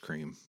gets ice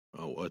cream,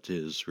 what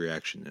his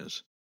reaction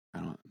is.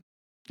 I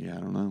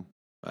don't know.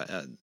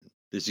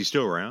 Is he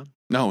still around?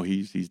 No,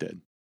 he's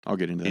dead. I'll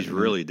get into that. He's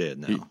really dead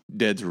now.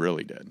 Dead's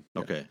really dead.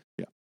 Okay.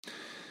 Yeah.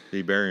 Did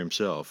he bury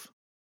himself?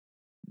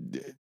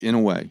 In a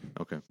way.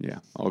 Okay. Yeah,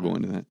 I'll go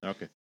into that.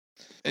 Okay.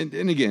 And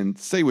again,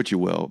 say what you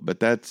will, but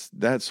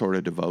that sort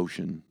of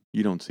devotion,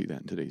 you don't see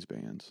that in today's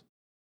bands.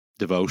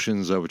 Devotion,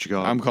 is that what you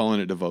call it? I'm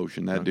calling it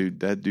devotion.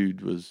 That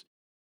dude was,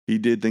 he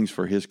did things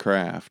for his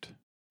craft.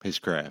 His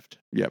craft.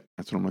 Yep,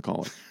 that's what I'm going to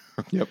call it.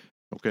 Yep.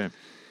 Okay.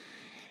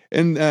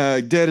 And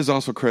Dead is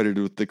also credited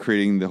with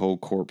creating the whole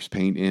corpse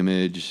paint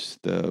image,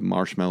 the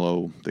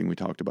marshmallow thing we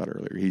talked about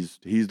earlier.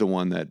 He's the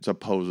one that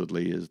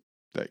supposedly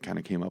that kind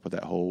of came up with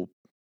that whole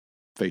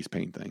face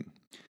paint thing.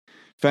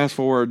 Fast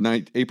forward,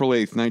 April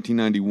 8th,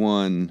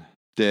 1991,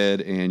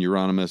 Dead and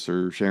Euronymous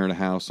are sharing a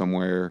house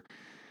somewhere.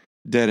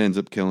 Dead ends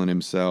up killing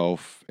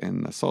himself,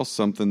 and I saw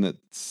something that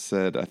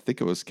said, I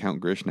think it was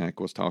Count Grishnak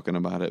was talking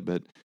about it,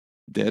 but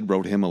Dead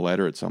wrote him a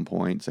letter at some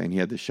point saying he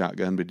had this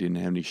shotgun but didn't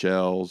have any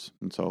shells,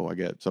 and so I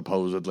guess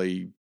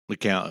supposedly the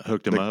Count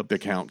hooked him up. The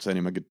Count sent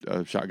him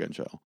a shotgun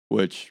shell,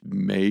 which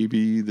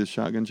maybe the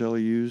shotgun shell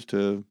he used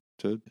to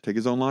take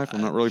his own life.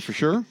 I'm not really for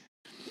sure.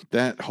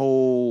 That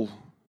whole...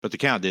 But the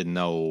Count didn't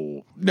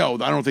know. No,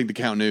 I don't think the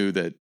Count knew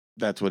that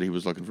that's what he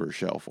was looking for a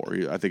shell for.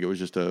 I think it was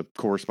just a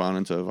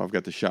correspondence of, I've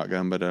got the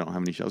shotgun, but I don't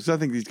have any shells. So I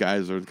think these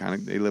guys are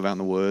they live out in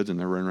the woods and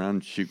they're running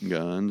around shooting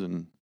guns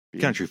and...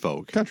 Country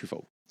folk.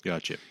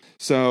 Gotcha.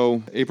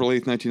 So, April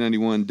 8th,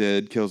 1991,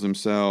 Dead kills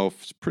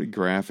himself. It's pretty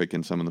graphic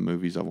in some of the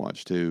movies I've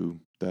watched, too.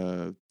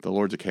 The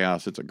Lords of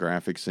Chaos, it's a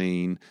graphic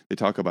scene. They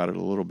talk about it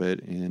a little bit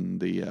in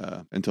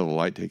the Until the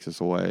Light Takes Us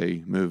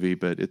Away movie,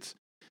 but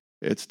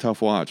it's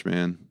tough watch,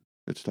 man.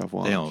 It's tough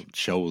watch. They don't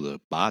show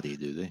the body,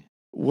 do they?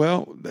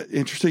 Well,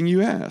 interesting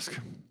you ask.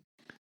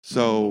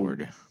 So,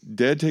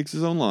 Dead takes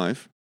his own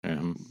life,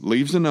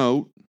 leaves a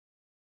note,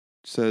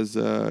 says,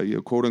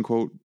 quote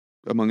unquote,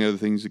 among other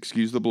things,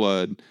 excuse the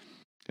blood,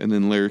 and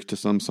then lyrics to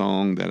some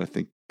song that I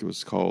think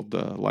was called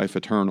Life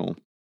Eternal.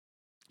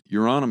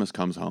 Euronymous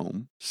comes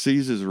home,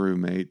 sees his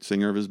roommate,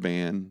 singer of his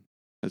band,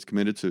 has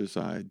committed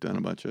suicide, done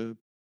a bunch of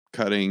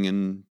cutting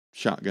and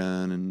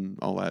shotgun and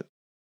all that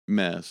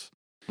mess.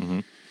 Mm-hmm.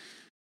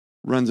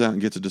 Runs out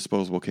and gets a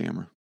disposable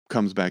camera.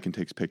 Comes back and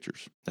takes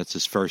pictures. That's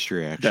his first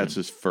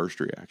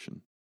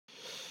reaction.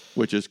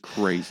 Which is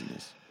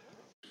craziness.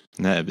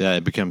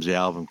 That becomes the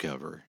album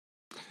cover.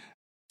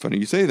 Funny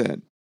you say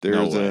that.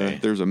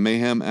 There's a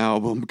Mayhem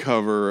album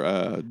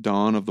cover,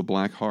 Dawn of the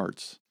Black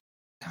Hearts,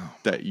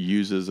 that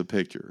uses a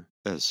picture.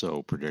 That's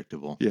so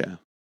predictable. Yeah.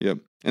 Yep.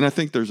 And I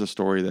think there's a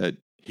story that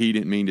he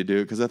didn't mean to do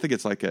it, because I think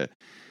it's like a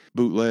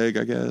bootleg,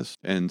 I guess.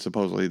 And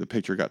supposedly the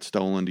picture got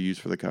stolen to use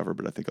for the cover,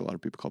 but I think a lot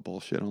of people call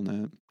bullshit on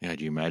that. Yeah,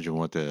 do you imagine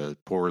what the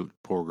poor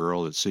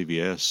girl at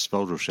CVS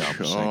Photoshop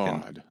was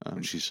thinking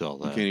when she saw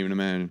that? I can't even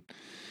imagine.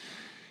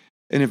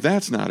 And if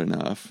that's not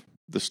enough,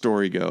 the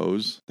story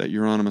goes that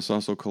Euronymous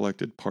also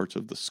collected parts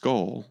of the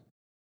skull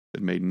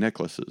and made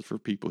necklaces for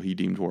people he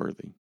deemed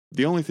worthy.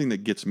 The only thing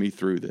that gets me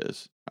through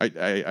this,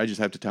 I just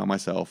have to tell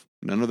myself,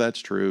 none of that's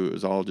true. It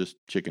was all just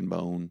chicken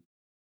bone.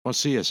 Well,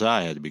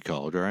 CSI had to be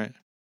called, right?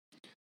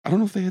 I don't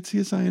know if they had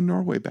CSI in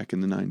Norway back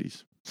in the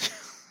 90s.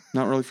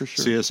 Not really for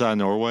sure. CSI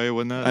Norway,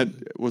 wasn't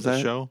that? Was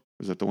that show?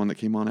 Was that the one that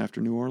came on after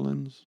New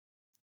Orleans?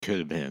 Could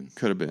have been.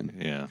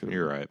 Yeah,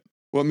 you're right.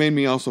 What made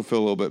me also feel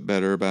a little bit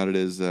better about it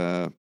is,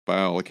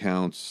 by all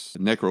accounts,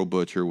 Necro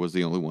Butcher was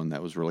the only one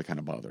that was really kind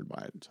of bothered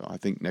by it. So I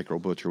think Necro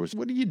Butcher was,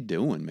 what are you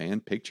doing, man?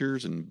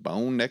 Pictures and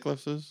bone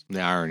necklaces? The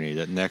irony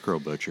that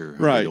Necro Butcher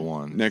right. the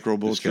one. Necro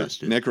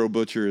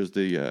Butcher is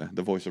the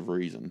voice of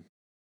reason.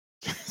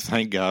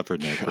 Thank God for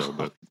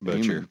Necro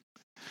Butcher. Amen.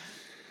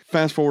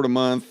 Fast forward a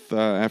month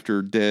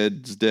after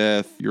Dead's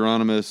death,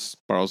 Euronymous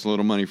borrows a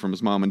little money from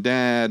his mom and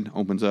dad,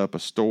 opens up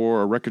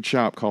a record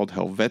shop called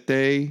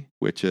Helvete,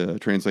 which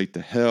translates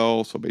to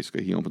hell. So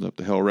basically he opens up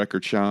the Hell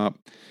record shop.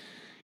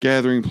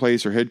 Gathering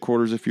place or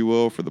headquarters, if you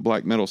will, for the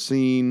black metal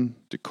scene.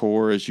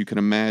 Decor, as you can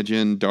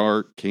imagine,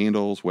 dark,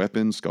 candles,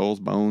 weapons,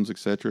 skulls, bones,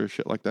 etc.,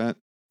 shit like that.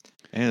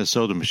 And a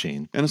soda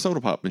machine. And a soda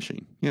pop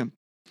machine, yeah.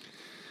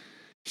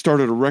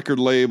 Started a record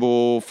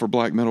label for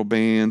black metal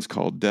bands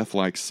called Death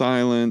Like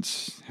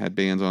Silence. Had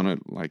bands on it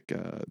like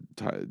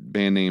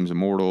band names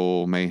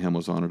Immortal, Mayhem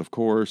was on it, of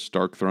course,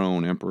 Dark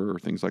Throne, Emperor,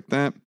 things like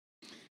that.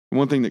 And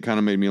one thing that kind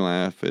of made me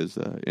laugh is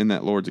in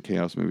that Lords of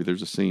Chaos movie,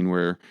 there's a scene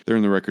where they're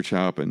in the record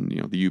shop and,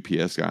 the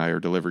UPS guy or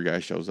delivery guy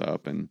shows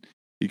up and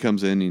he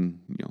comes in and,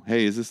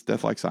 hey, is this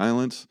Death Like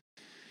Silence?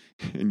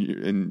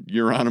 And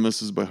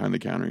Euronymous is behind the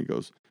counter. He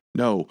goes,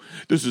 no,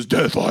 this is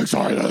Death Like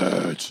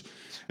Silence.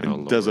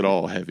 And does it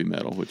all heavy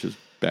metal, which is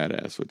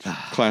badass, which is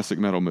classic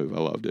metal move. I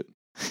loved it.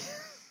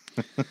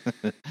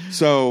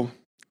 So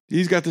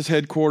he's got this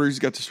headquarters, he's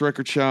got this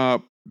record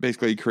shop.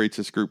 Basically, he creates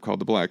this group called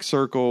the Black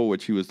Circle,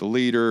 which he was the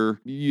leader.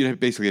 You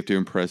basically have to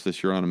impress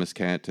this Euronymous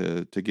cat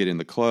to get in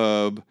the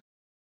club.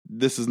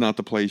 This is not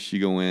the place you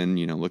go in,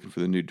 looking for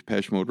the new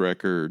Depeche Mode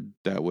record.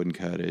 That wouldn't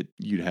cut it.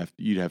 You'd have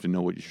to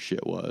know what your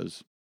shit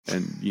was.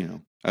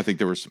 And, I think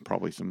there was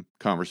probably some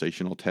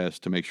conversational tests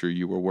to make sure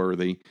you were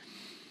worthy.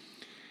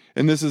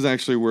 And this is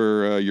actually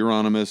where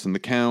Euronymous and the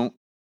Count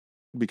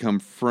become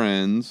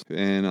friends.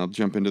 And I'll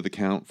jump into the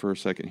Count for a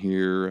second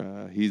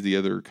here. He's the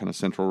other kind of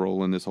central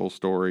role in this whole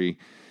story.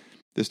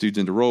 This dude's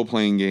into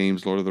role-playing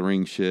games, Lord of the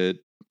Rings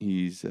shit.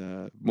 He's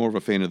more of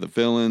a fan of the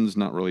villains,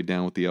 not really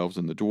down with the elves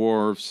and the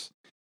dwarves.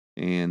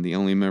 and the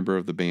only member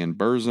of the band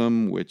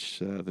Burzum, which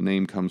the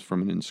name comes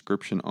from an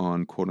inscription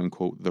on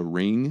quote-unquote the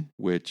ring,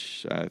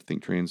 which I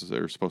think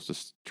are supposed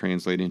to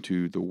translate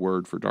into the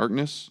word for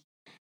darkness.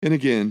 And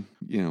again,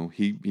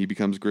 he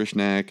becomes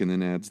Grishnak and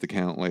then adds the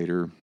count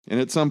later. And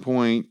at some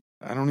point,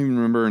 I don't even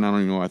remember, and I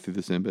don't even know why I threw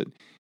this in, but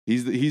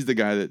he's the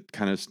guy that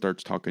kind of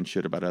starts talking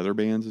shit about other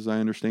bands, as I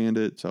understand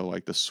it. So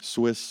like the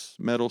Swiss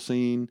metal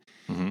scene,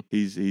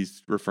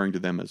 he's referring to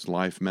them as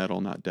life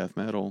metal, not death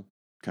metal,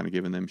 kind of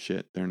giving them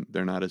shit.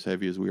 They're not as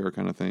heavy as we are,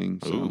 kind of thing.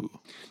 So Ooh.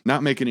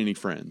 Not making any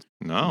friends.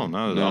 No,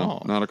 not at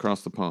all. Not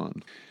across the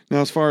pond. Now,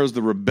 as far as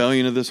the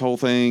rebellion of this whole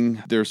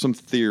thing, there are some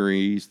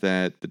theories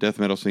that the death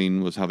metal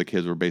scene was how the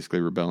kids were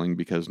basically rebelling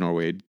because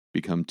Norway had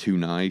become too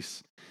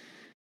nice.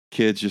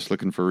 Kids just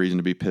looking for a reason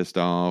to be pissed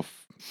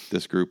off.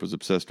 This group was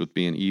obsessed with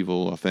being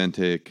evil,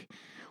 authentic,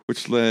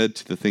 which led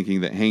to the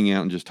thinking that hanging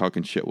out and just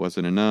talking shit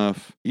wasn't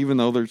enough. Even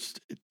though it's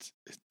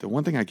the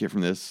one thing I get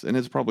from this, and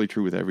it's probably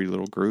true with every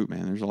little group,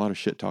 man, there's a lot of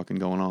shit talking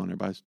going on.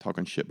 Everybody's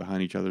talking shit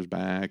behind each other's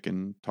back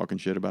and talking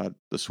shit about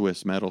the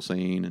Swiss metal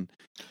scene and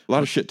a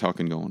lot of shit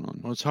talking going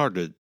on. Well, it's hard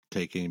to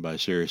take anybody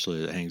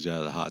seriously that hangs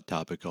out at a hot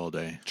topic all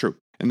day. True.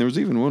 And there was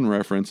even one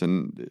reference,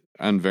 and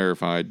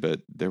unverified,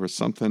 but there was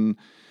something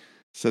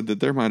said that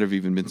there might have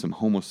even been some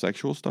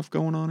homosexual stuff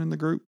going on in the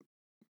group.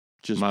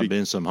 Might have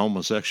been some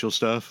homosexual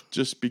stuff?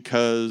 Just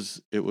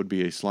because it would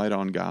be a slight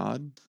on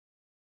God.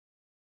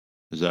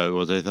 Is that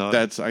what they thought?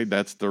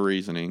 That's the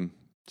reasoning.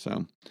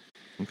 So,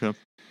 okay.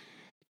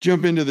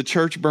 Jump into the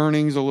church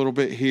burnings a little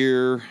bit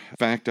here.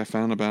 Fact I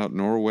found about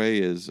Norway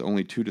is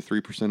only 2 to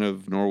 3%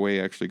 of Norway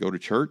actually go to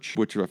church,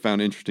 which I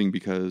found interesting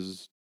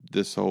because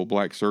this whole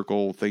black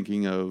circle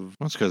thinking of...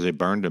 Well, it's because they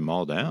burned them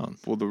all down.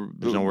 Well,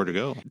 there's nowhere to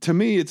go. To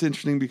me, it's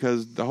interesting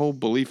because the whole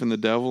belief in the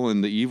devil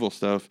and the evil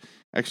stuff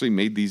actually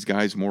made these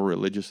guys more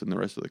religious than the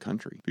rest of the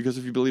country. Because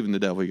if you believe in the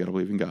devil, you got to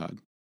believe in God.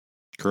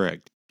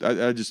 Correct.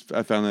 I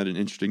found that an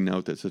interesting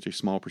note that such a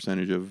small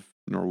percentage of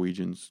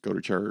Norwegians go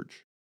to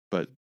church,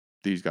 but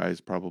these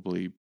guys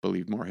probably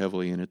believed more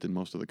heavily in it than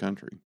most of the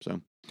country. So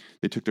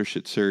they took their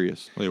shit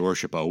serious. They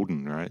worship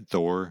Odin, right?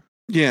 Thor.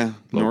 Yeah,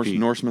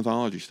 Norse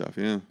mythology stuff,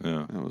 yeah.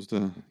 That was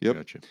yep.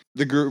 Gotcha.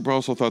 The group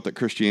also thought that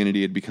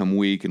Christianity had become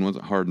weak and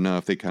wasn't hard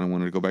enough. They kind of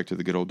wanted to go back to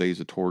the good old days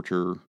of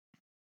torture,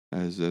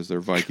 as their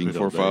Viking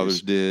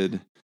forefathers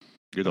did.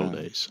 Good old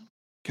days.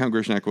 Count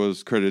Grishnak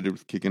was credited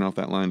with kicking off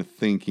that line of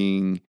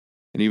thinking,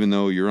 and even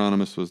though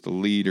Euronymous was the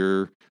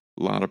leader,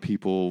 a lot of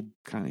people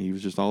he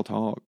was just all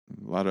talk.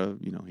 A lot of,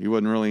 he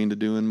wasn't really into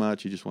doing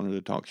much. He just wanted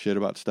to talk shit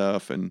about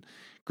stuff, and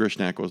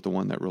Grishnak was the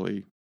one that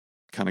really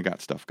kind of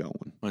got stuff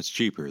going. Well, it's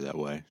cheaper that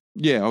way.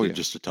 Yeah, oh yeah.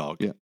 Just to talk.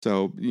 Yeah.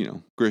 So,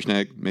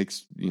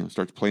 Grishnak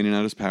starts planning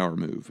out his power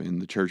move, and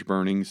the church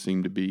burnings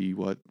seem to be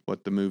what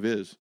the move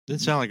is.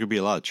 Didn't sound like there'd be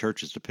a lot of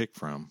churches to pick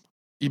from.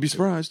 You'd be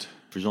surprised.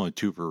 If there's only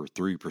 2 or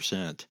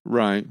 3%.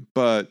 Right.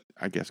 But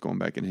I guess going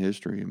back in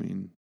history, I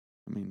mean,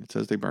 it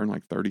says they burned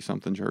like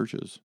 30-something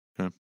churches.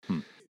 Okay.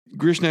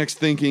 Grishnak's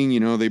thinking,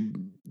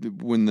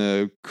 when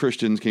the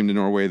Christians came to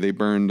Norway, they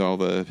burned all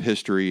the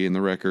history and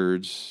the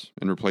records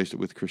and replaced it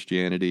with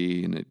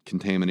Christianity, and it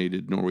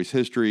contaminated Norway's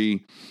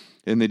history,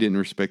 and they didn't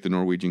respect the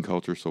Norwegian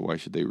culture, so why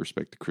should they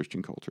respect the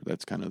Christian culture?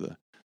 That's kind of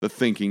the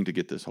thinking to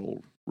get this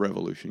whole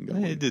revolution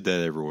going. They did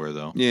that everywhere,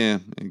 though. Yeah,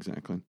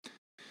 exactly.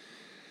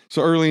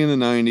 So early in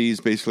the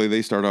 90s, basically,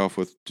 they start off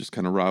with just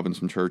kind of robbing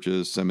some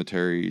churches,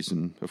 cemeteries,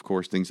 and of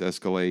course, things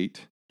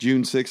escalate.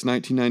 June 6,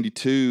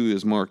 1992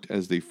 is marked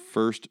as the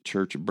first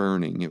church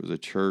burning. It was a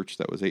church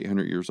that was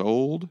 800 years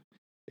old,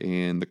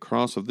 and the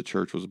cross of the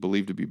church was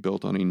believed to be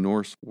built on a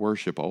Norse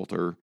worship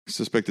altar.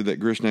 Suspected that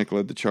Grishnak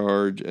led the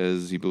charge,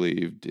 as he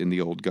believed in the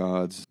old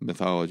gods,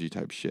 mythology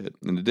type shit.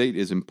 And the date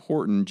is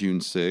important,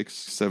 June 6,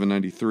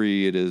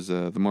 793. It is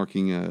the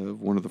marking of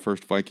one of the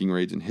first Viking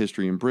raids in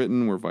history in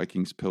Britain, where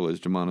Vikings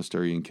pillaged a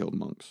monastery and killed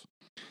monks.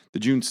 The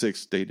June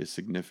 6 date is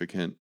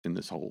significant in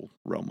this whole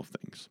realm of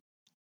things.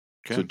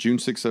 Okay. So June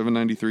 6,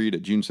 793 to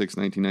June 6,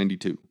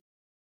 1992.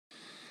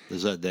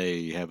 Does that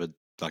day have a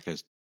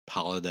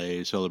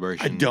holiday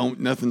celebration?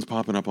 Nothing's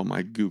popping up on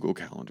my Google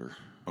Calendar.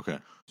 Okay.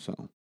 So,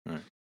 all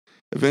right.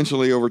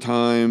 Eventually, over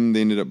time,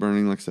 they ended up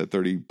burning, like I said,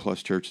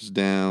 30-plus churches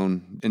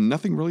down, and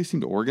nothing really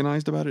seemed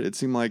organized about it. It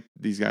seemed like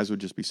these guys would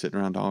just be sitting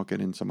around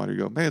talking, and somebody would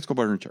go, hey, let's go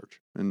burn a church,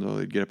 and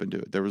they'd get up and do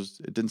it.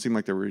 It didn't seem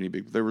like there were any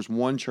big... There was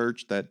one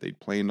church that they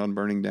planned on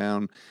burning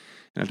down,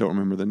 and I don't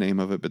remember the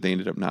name of it, but they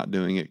ended up not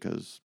doing it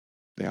because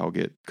they all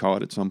get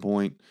caught at some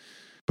point.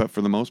 But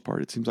for the most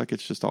part, it seems like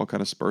it's just all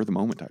kind of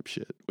spur-of-the-moment type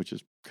shit, which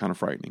is kind of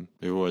frightening.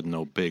 There wasn't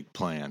no big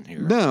plan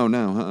here.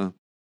 No.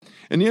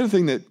 And the other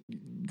thing that,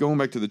 going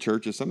back to the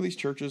churches, some of these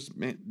churches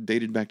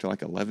dated back to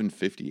like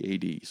 1150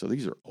 AD. So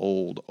these are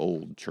old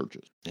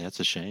churches. Yeah, it's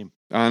a shame.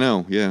 I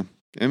know, yeah.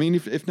 I mean,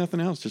 if nothing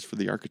else, just for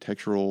the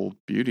architectural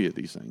beauty of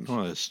these things.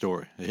 Well,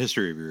 the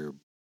history of your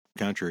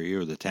country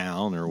or the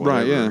town or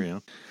whatever. Right, yeah.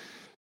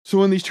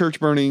 So in these church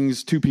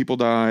burnings, 2 people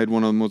died.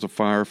 One of them was a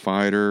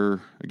firefighter.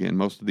 Again,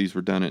 most of these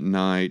were done at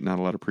night, not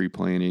a lot of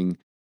pre-planning.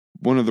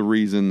 one of the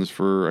reasons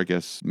for, I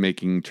guess,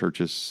 making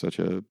churches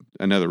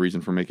another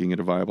reason for making it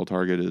a viable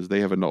target is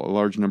they have a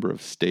large number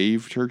of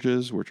stave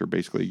churches, which are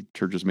basically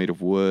churches made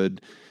of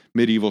wood,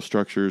 medieval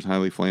structures,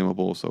 highly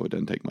flammable, so it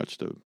doesn't take much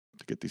to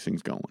get these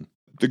things going.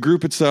 The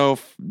group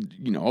itself,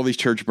 all these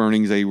church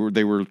burnings, they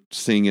were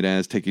seeing it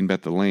as taking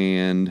back the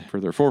land for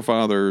their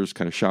forefathers,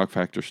 kind of shock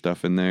factor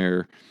stuff in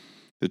there.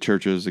 The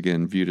churches,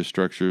 again, viewed as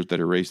structures that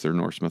erase their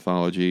Norse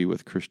mythology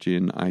with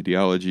Christian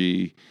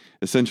ideology,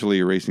 essentially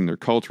erasing their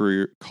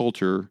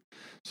culture.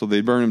 So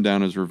they burn them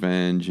down as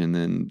revenge, and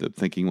then the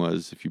thinking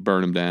was if you burn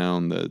them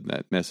down,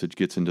 that message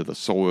gets into the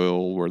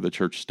soil where the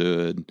church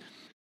stood.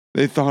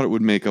 They thought it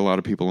would make a lot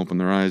of people open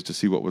their eyes to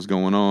see what was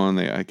going on.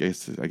 I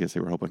guess they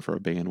were hoping for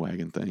a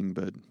bandwagon thing,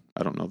 but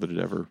I don't know that it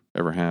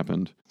ever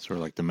happened. Sort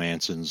of like the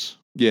Mansons.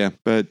 Yeah,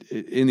 but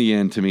in the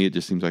end, to me, it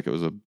just seems like it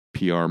was a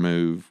PR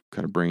move,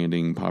 kind of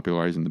branding,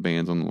 popularizing the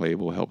bands on the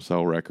label, help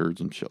sell records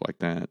and shit like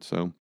that.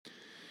 So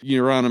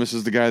Euronymous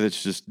is the guy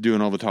that's just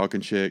doing all the talking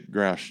shit.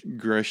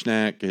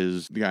 Grishnak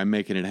is the guy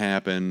making it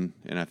happen.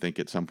 And I think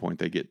at some point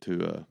they get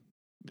to a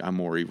I'm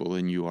more evil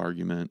than you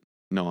argument.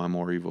 No, I'm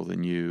more evil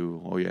than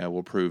you. Oh yeah,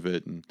 we'll prove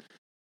it. And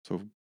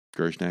so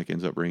Grishnak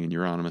ends up bringing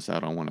Euronymous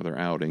out on one of their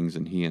outings,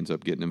 and he ends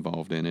up getting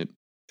involved in it.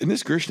 And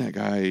this Grishnak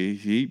guy,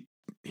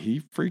 he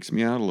freaks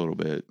me out a little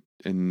bit.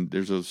 And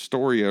there's a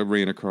story I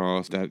ran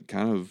across that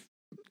kind of,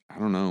 I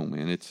don't know,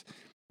 man.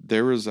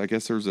 There's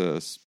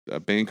a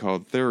band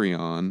called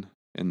Therion,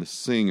 and the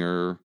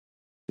singer,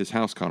 his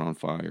house caught on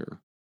fire.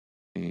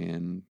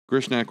 And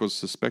Grishnak was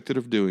suspected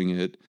of doing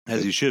it.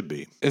 As he should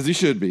be.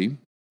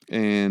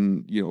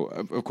 And,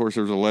 of course,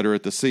 there was a letter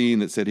at the scene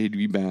that said he'd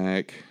be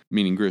back,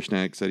 meaning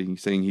Grishnak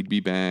saying he'd be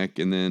back.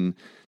 And then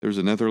there was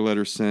another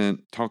letter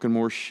sent talking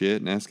more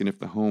shit and asking if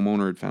the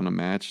homeowner had found a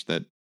match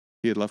that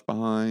he had left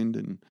behind,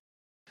 and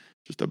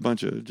just a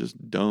bunch of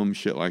just dumb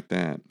shit like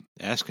that.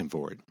 Asking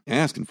for it.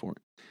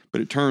 But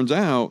it turns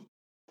out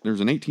there's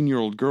an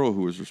 18-year-old girl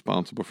who was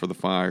responsible for the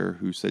fire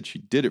who said she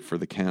did it for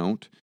the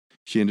count.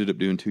 She ended up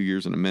doing 2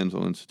 years in a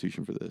mental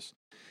institution for this.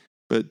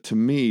 But to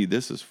me,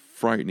 this is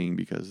frightening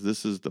because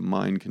this is the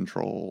mind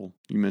control.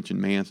 You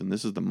mentioned Manson.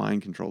 This is the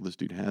mind control this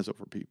dude has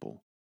over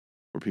people,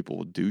 where people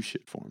will do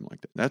shit for him like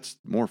that. That's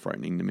more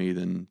frightening to me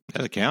than...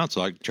 Yeah, the count's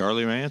like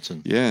Charlie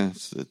Manson. Yeah.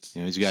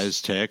 He's got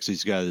his text.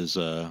 He's got his,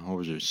 what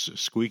was it,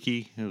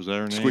 Squeaky? Was that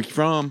her name? Squeaky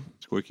Fromm.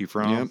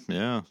 Yep.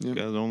 Yeah. He's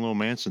got his own little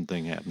Manson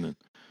thing happening.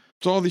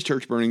 So all these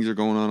church burnings are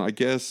going on. I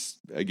guess,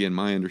 again,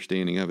 my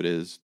understanding of it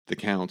is the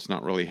count's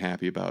not really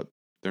happy about...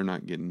 They're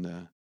not getting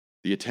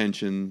the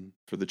attention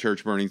for the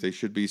church burnings they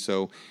should be.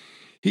 So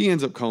he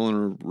ends up calling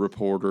a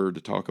reporter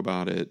to talk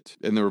about it.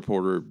 And the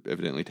reporter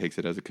evidently takes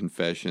it as a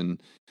confession.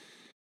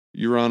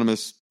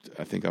 Euronymous,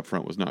 I think up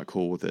front, was not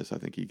cool with this. I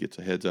think he gets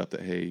a heads up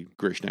that, hey,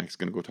 Grishnak's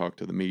going to go talk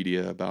to the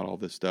media about all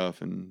this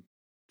stuff and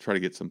try to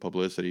get some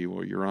publicity.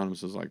 Well,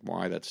 Euronymous is like,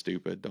 why? That's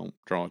stupid. Don't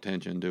draw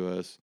attention to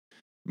us.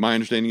 My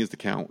understanding is the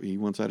count, he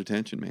wants that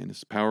attention, man.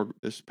 This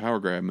power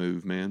grab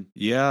move, man.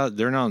 Yeah,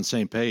 they're not on the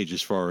same page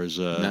as far as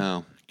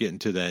no. Getting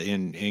to that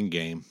end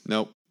game.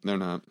 Nope, they're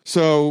not.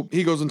 So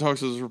he goes and talks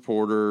to this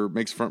reporter,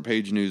 makes front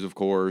page news, of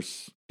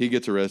course. He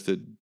gets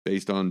arrested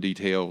based on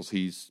details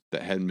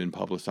that hadn't been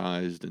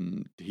publicized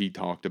and he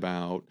talked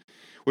about,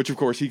 which, of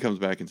course, he comes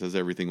back and says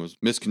everything was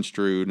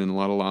misconstrued and a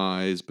lot of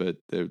lies, but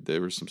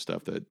there was some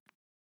stuff that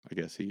I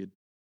guess he had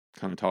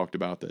kind of talked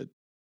about that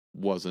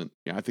wasn't.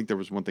 Yeah, I think there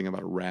was one thing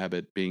about a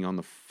rabbit being on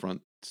the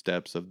front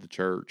steps of the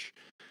church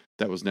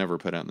that was never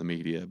put out in the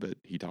media, but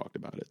he talked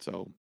about it.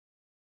 So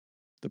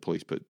the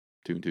police put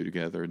 2 and 2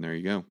 together, and there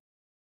you go.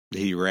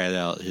 He ratted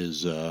out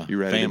his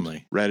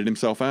family. Ratted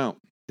himself out.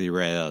 He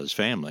ratted out his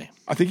family.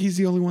 I think he's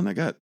the only one that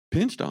got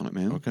pinched on it,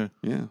 man. Okay.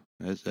 Yeah.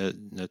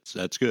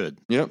 That's good.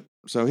 Yep.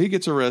 So he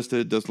gets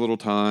arrested, does a little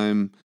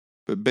time,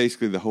 but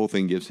basically the whole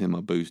thing gives him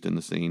a boost in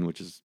the scene, which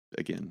is,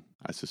 again,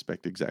 I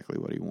suspect exactly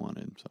what he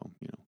wanted. So,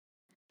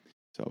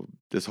 So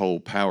this whole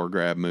power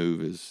grab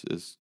move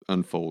is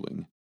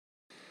unfolding.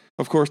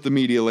 Of course, the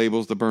media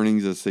labels the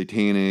burnings as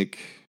satanic,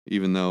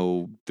 even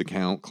though the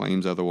count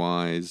claims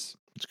otherwise.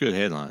 It's good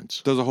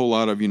headlines. Does a whole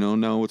lot of,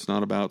 no, it's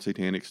not about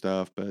satanic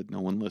stuff, but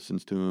no one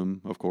listens to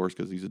him, of course,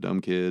 because he's a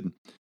dumb kid.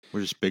 We're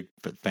just big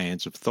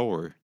fans of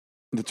Thor.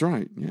 That's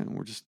right. Yeah,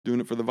 we're just doing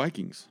it for the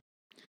Vikings.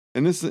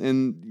 And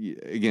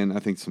again, I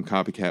think some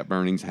copycat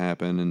burnings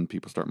happen and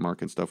people start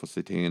marking stuff with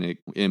satanic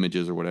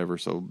images or whatever.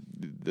 So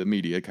the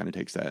media kind of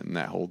takes that and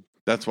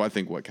that's why I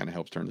think what kind of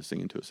helps turn this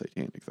thing into a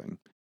satanic thing.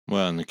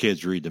 Well, and the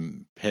kids read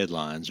the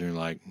headlines and they're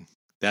like,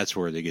 that's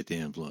where they get the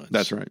influence.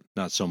 That's right.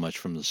 Not so much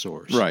from the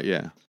source. Right.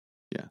 Yeah.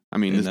 Yeah. I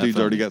mean, this dude's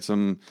already got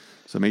some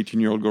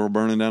 18-year-old girl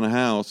burning down a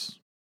house.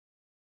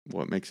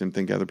 What makes him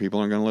think other people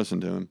aren't going to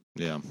listen to him?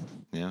 Yeah.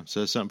 Yeah.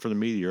 Says something for the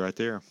media right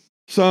there.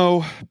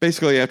 So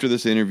basically after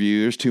this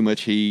interview, there's too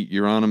much heat.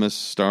 Euronymous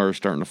stars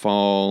starting to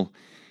fall.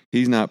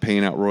 He's not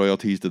paying out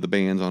royalties to the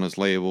bands on his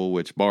label,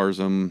 which bars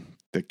him.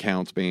 The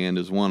Count's band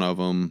is one of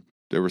them.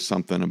 There was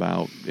something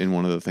about, in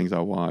one of the things I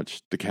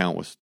watched, the Count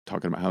was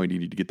talking about how he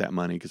needed to get that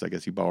money because I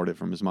guess he borrowed it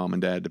from his mom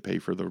and dad to pay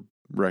for the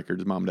record.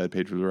 His mom and dad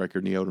paid for the record,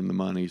 and he owed him the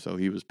money, so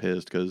he was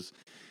pissed because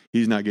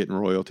he's not getting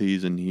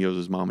royalties, and he owes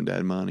his mom and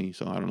dad money.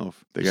 So I don't know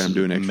if they got him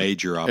doing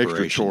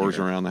extra chores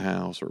around the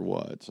house or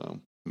what. So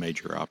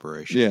major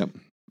operation. Yeah.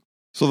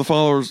 So the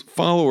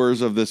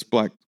followers of this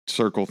Black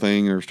Circle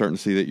thing are starting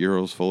to see that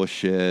Euro's full of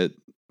shit.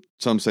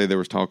 Some say there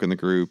was talk in the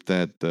group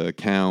that the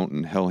Count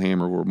and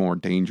Hellhammer were more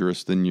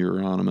dangerous than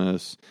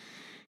Euronymous.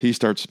 Euronymous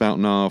starts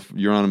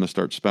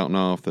spouting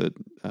off that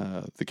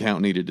the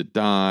Count needed to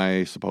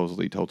die,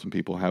 supposedly told some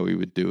people how he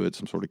would do it,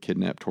 some sort of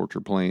kidnap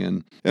torture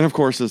plan. And of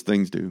course, as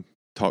things do,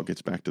 talk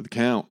gets back to the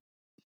Count.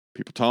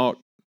 People talk.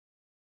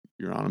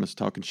 Euronymous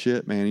talking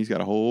shit, man. He's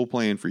got a whole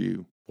plan for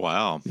you.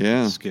 Wow.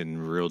 Yeah. It's getting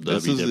real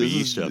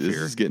WWE stuff here.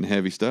 This is getting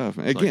heavy stuff.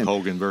 Again, like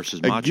Hogan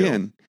versus Macho.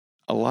 Again,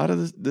 a lot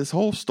of this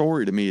whole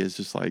story to me is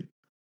just like,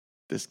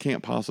 this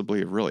can't possibly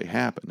have really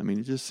happened. I mean,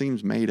 it just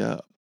seems made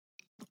up.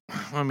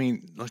 I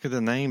mean, look at the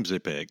names they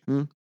picked.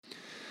 At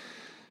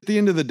the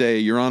end of the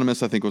day,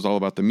 Euronymous, I think, was all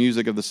about the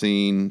music of the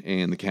scene,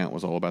 and the Count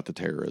was all about the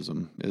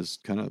terrorism, is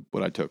kind of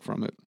what I took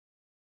from it.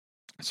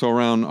 So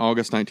around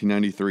August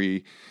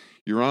 1993,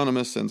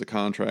 Euronymous sends a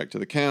contract to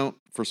the Count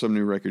for some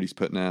new record he's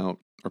putting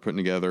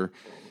together.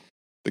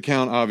 The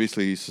Count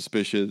obviously is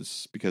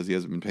suspicious because he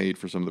hasn't been paid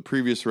for some of the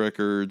previous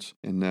records,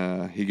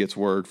 and he gets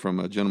word from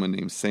a gentleman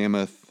named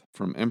Samuth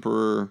from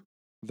Emperor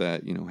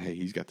that, hey,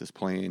 he's got this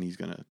plan. He's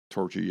going to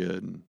torture you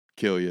and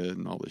kill you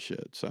and all this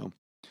shit. So,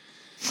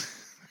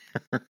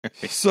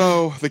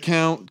 so the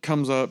Count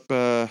comes up.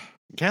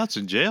 Count's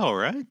in jail,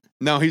 right?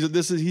 No, he's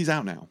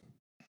out now.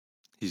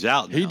 He's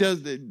out now. He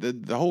does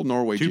the whole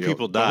Norway Two jail.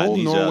 people died. The whole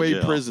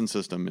Norway prison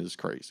system is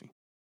crazy.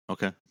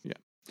 Okay. Yeah.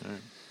 All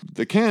right.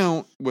 The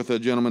Count, with a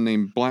gentleman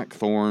named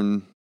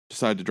Blackthorn,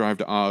 decide to drive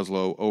to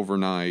Oslo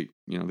overnight.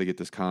 They get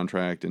this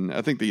contract, and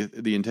I think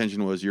the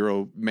intention was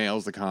Euro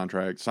mails the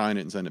contract, sign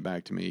it, and send it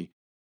back to me.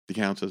 The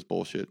Count says,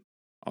 bullshit.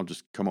 I'll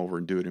just come over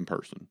and do it in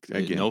person.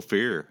 Again, no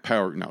fear.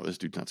 Power. No, this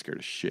dude's not scared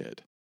of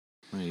shit.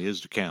 He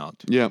is the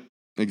Count. Yep,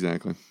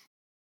 exactly.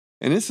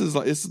 And this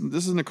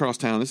isn't across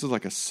town. This is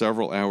like a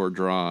several-hour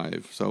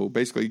drive. So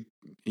basically,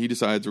 he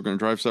decides we're going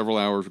to drive several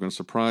hours. We're going to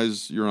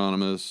surprise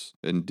Euronymous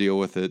and deal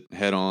with it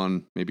head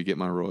on. Maybe get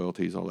my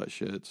royalties, all that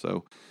shit.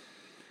 So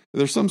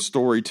there's some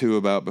story too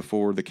about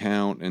before the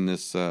Count and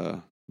this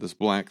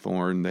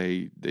Blackthorn,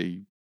 they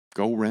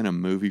go rent a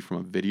movie from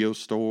a video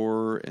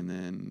store, and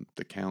then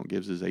the Count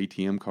gives his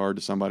ATM card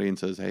to somebody and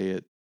says, "Hey,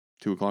 at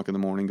 2:00 in the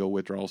morning, go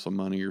withdraw some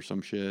money or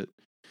some shit."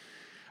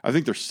 I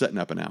think they're setting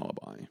up an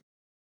alibi,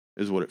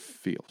 is what it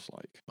feels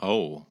like.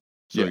 Oh,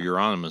 so yeah.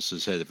 Euronymous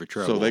is headed for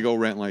trouble. So they go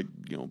rent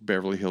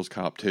Beverly Hills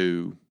Cop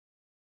 2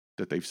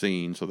 that they've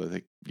seen, so that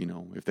they,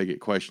 if they get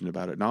questioned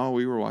about it, no,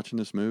 we were watching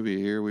this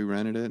movie here, we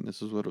rented it, and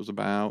this is what it was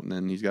about. And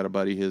then he's got a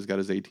buddy, got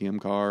his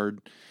ATM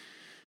card.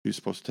 He was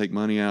supposed to take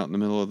money out in the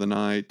middle of the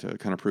night to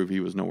kind of prove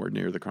he was nowhere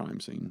near the crime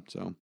scene.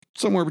 So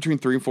somewhere between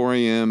 3 and 4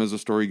 a.m., as the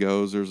story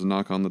goes, there's a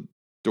knock on the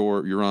door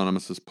at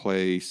Euronymous'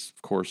 place.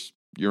 Of course,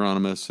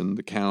 Euronymous and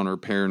the Count are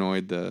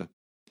paranoid. The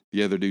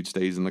other dude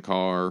stays in the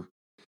car.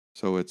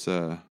 So it's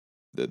the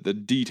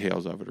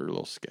details of it are a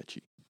little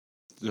sketchy.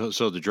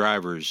 So the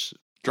driver's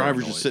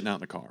just sitting out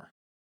in the car.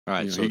 All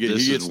right, so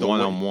this is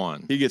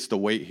one-on-one. He gets to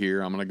wait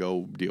here. I'm going to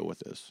go deal with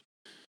this.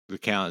 The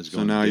Count is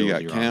going to deal with So now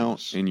you got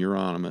Count and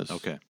Euronymous.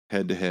 Okay.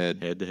 Head to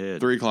head.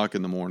 3:00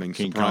 in the morning.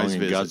 King surprise Kong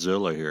and visit.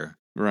 Godzilla here.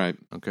 Right.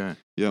 Okay.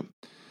 Yep.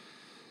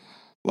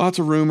 Lots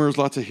of rumors,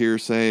 lots of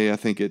hearsay. I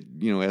think it,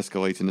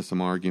 escalates into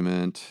some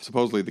argument.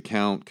 Supposedly the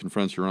Count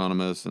confronts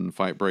Euronymous and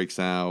fight breaks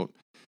out.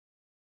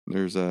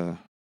 There's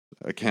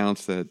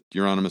accounts that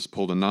Euronymous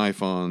pulled a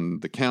knife on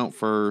the Count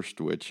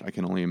first, which I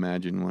can only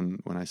imagine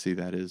when I see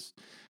that is,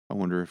 I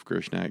wonder if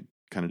Grishnak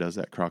kind of does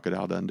that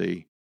Crocodile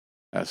Dundee.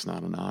 That's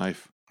not a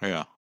knife.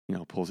 Yeah.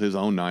 Pulls his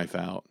own knife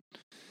out.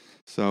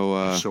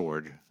 So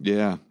sword.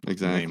 Yeah,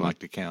 exactly. Name like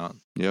the Count.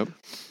 Yep.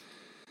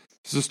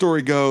 As the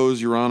story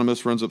goes,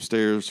 Euronymous runs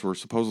upstairs where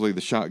supposedly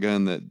the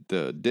shotgun that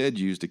the dead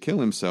used to kill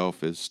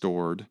himself is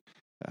stored,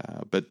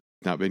 but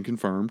not been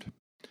confirmed.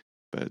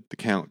 But the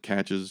Count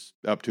catches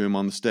up to him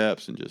on the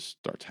steps and just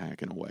starts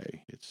hacking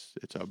away. It's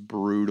a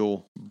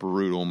brutal,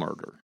 brutal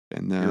murder.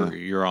 And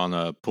you're on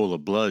a Pool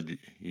of Blood,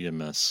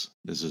 Euronymous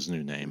is his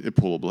new name. A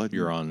Pool of Blood.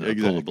 You're on a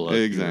Pool of Blood.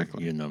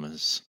 Exactly.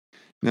 Euronymous.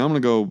 Now I'm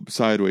going to go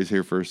sideways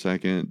here for a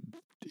second.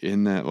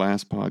 In that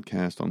last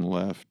podcast on the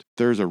left,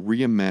 there's a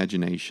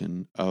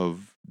reimagination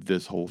of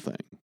this whole thing.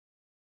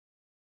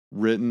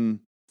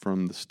 Written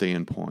from the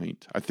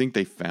standpoint, I think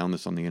they found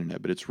this on the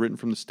internet, but it's written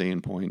from the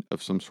standpoint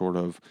of some sort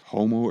of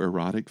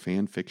homoerotic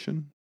fan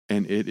fiction.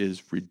 And it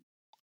is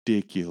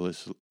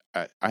ridiculous.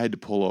 I had to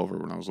pull over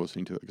when I was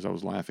listening to it because I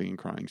was laughing and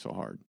crying so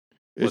hard.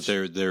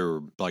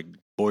 They're like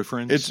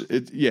boyfriends?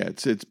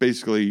 It's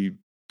basically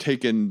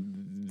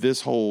taken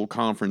this whole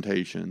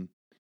confrontation,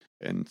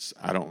 and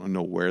I don't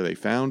know where they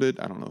found it.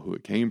 I don't know who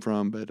it came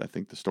from, but I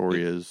think the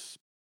story is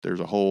there's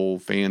a whole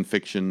fan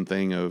fiction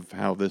thing of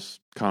how this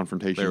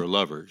confrontation. They were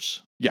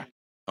lovers. Yeah.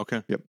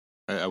 Okay. Yep.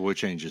 I would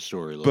change the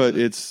story a little But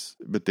bit.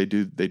 but they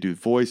do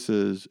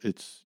voices.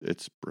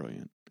 It's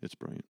brilliant. It's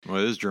brilliant.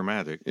 Well, it is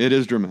dramatic. It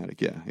is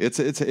dramatic. Yeah.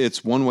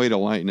 It's one way to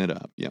lighten it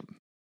up. Yep.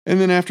 And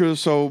then back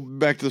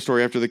to the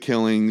story, after the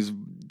killings,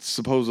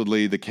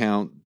 supposedly the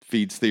Count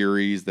feeds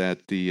theories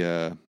that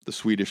the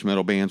Swedish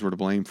metal bands were to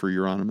blame for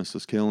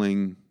Euronymous'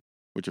 killing,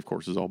 which of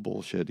course is all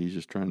bullshit. He's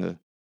just trying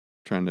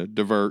to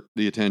divert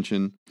the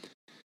attention.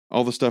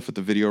 All the stuff at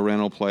the video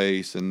rental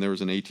place, and there was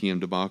an ATM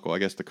debacle. I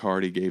guess the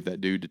card he gave that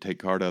dude to take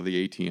card out of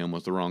the ATM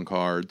was the wrong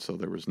card, so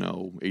there was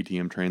no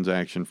ATM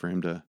transaction for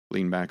him to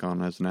lean back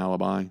on as an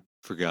alibi.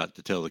 Forgot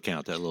to tell the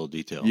Count that little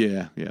detail.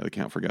 Yeah, the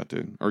Count forgot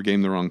to, or gave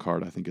him the wrong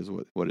card, I think is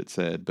what it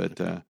said. But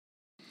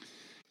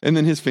and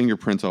then his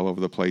fingerprints all over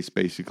the place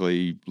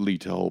basically lead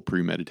to whole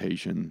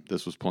premeditation.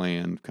 This was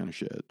planned kind of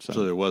shit.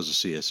 So there was a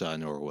CSI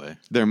Norway.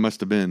 There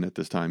must have been at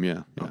this time,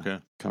 yeah. Okay.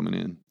 Coming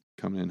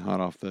in hot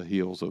off the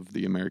heels of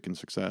the American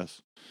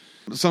success.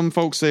 Some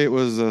folks say it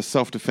was a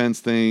self-defense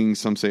thing.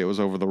 Some say it was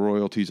over the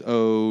royalties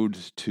owed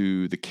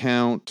to the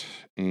Count.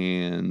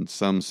 And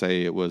some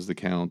say it was the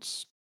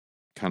Count's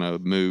kind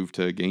of move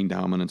to gain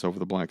dominance over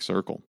the Black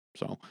Circle.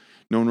 So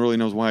no one really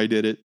knows why he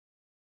did it.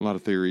 A lot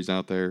of theories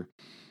out there.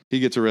 He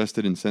gets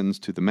arrested and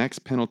sentenced to the max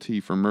penalty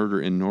for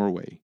murder in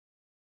Norway.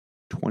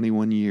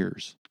 21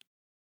 years.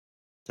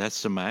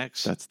 That's the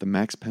max? That's the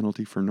max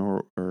penalty for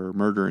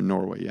murder in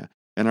Norway, yeah.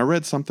 And I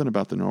read something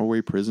about the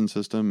Norway prison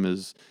system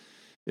is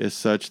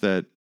such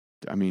that,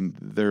 I mean,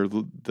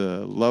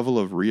 the level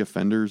of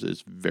reoffenders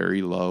is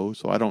very low.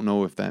 So I don't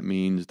know if that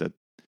means that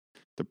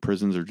the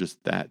prisons are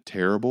just that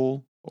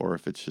terrible, or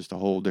if it's just a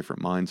whole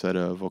different mindset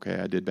of, okay,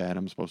 I did bad,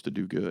 I'm supposed to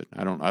do good.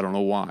 I don't know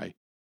why.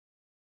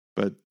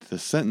 But the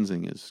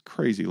sentencing is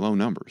crazy low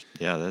numbers.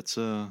 Yeah, that's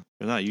they're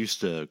not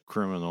used to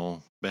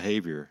criminal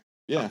behavior.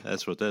 Yeah.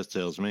 That's what that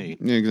tells me.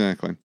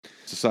 Exactly.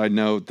 As a side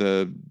note,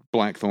 the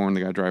Blackthorn,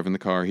 the guy driving the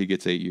car, he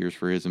gets 8 years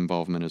for his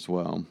involvement as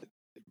well.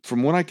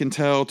 From what I can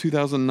tell,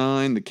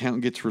 2009, the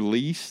Count gets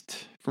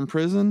released from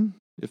prison,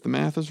 if the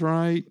math is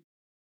right.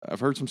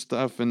 I've heard some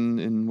stuff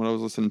in what I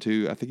was listening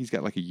to. I think he's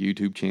got like a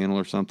YouTube channel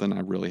or something.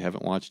 I really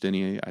haven't watched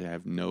any. I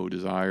have no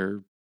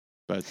desire.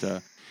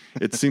 But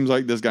it seems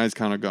like this guy's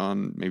kind of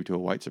gone maybe to a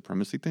white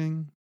supremacy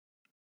thing.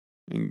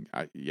 And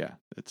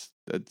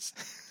that's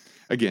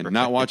again, Right.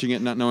 Not watching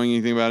it, not knowing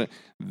anything about it.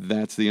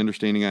 That's the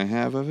understanding I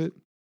have of it.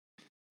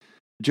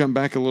 Jump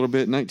back a little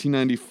bit.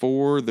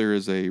 1994, there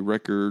is a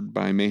record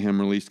by Mayhem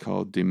released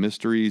called De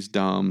Mysteries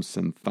Dom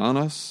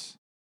Synthanos,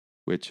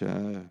 which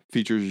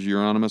features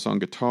Euronymous on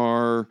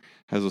guitar,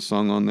 has a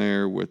song on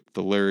there with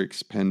the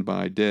lyrics penned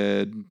by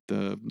Dead,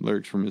 the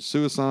lyrics from his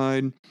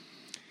suicide,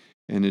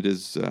 and it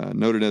is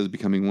noted as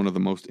becoming one of the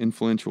most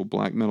influential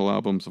black metal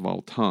albums of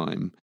all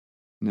time.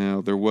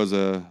 Now, there was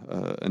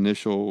a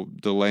initial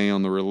delay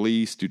on the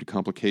release due to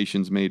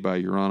complications made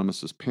by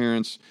Euronymous'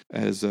 parents,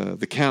 as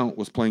the Count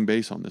was playing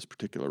bass on this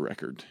particular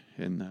record.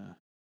 And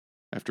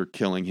after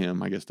killing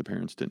him, I guess the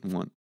parents didn't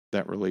want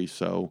that release.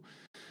 So,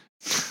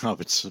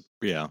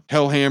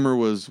 Hellhammer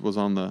was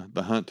on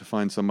the hunt to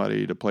find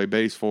somebody to play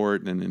bass for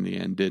it, and in the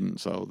end didn't.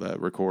 So the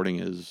recording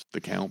is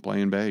the Count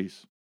playing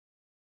bass,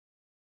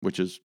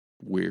 which is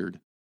weird.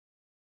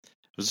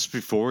 Was this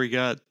before he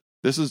got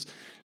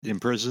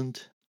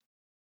imprisoned?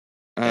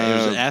 It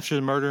was after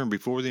the murder and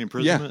before the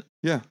imprisonment?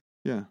 Yeah.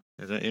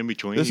 Is that in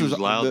between? This is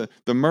loud.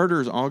 The murder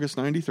is August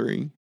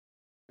 93,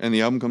 and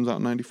the album comes out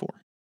in 94.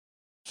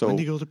 So when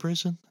did he go to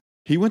prison?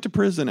 He went to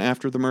prison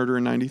after the murder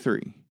in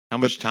 93. How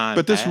much time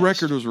But passed? This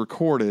record was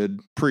recorded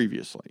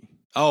previously.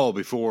 Oh,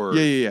 before.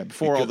 Yeah.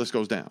 Before all this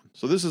goes down.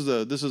 So this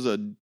is a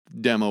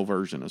demo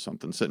version of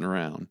something sitting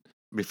around.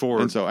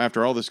 Before. And so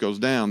after all this goes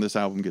down, this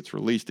album gets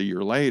released a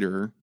year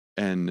later,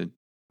 and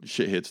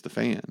shit hits the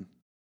fan.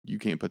 You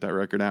can't put that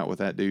record out with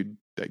that dude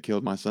that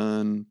killed my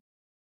son.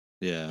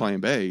 Yeah, playing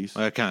bass.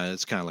 Well,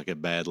 it's kind of like a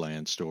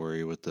Badlands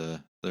story with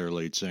their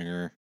lead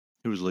singer.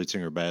 Who was the lead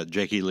singer?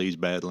 Jakey Lee's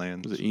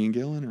Badlands. Was it Ian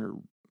Gillan or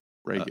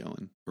Ray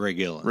Gillan? Ray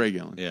Gillan. Ray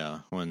Gillan.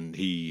 Yeah, when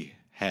he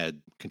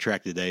had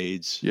contracted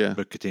AIDS. Yeah,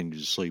 but continued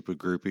to sleep with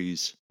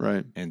groupies.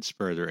 Right, and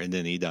and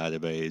then he died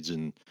of AIDS,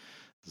 and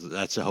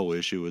that's the whole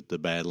issue with the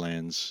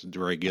Badlands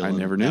Ray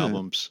Gillan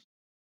albums. That.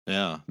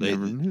 Yeah,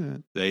 never knew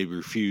that. They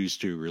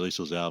refused to release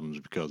those albums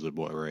because of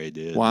what Ray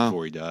did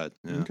before he died.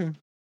 Yeah. Okay,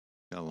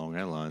 along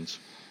that lines.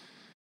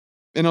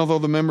 And although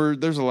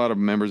there's a lot of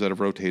members that have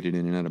rotated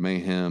in and out of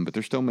Mayhem, but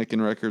they're still making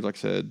records. Like I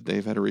said,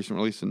 they've had a recent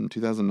release in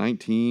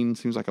 2019.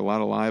 Seems like a lot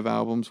of live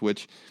albums,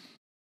 which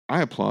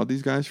I applaud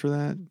these guys for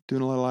that.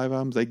 Doing a lot of live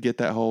albums. They get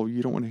that whole,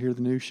 you don't want to hear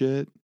the new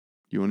shit.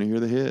 You want to hear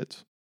the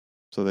hits.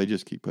 So they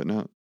just keep putting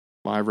out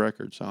live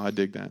records. So I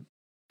dig that.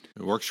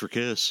 It works for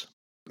Kiss.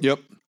 Yep.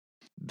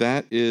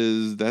 That's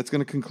going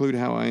to conclude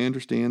how I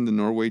understand the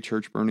Norway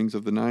church burnings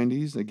of the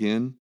 90s.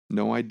 Again,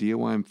 no idea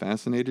why I'm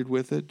fascinated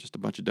with it. Just a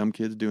bunch of dumb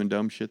kids doing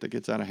dumb shit that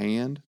gets out of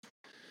hand.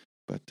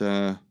 But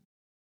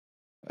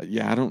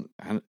yeah, I don't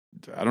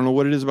know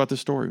what it is about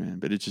this story, man.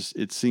 But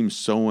it seems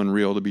so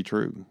unreal to be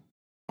true.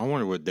 I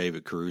wonder what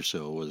David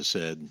Caruso would have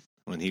said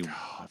when he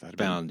that'd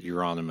found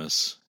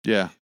Euronymous.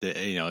 Yeah.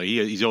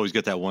 He's always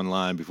got that one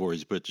line before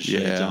he's put the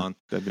shades on.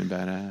 That'd been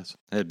badass.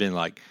 It'd been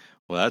like,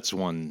 well, that's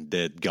one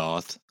dead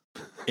goth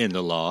in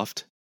the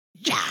loft.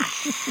 Yeah.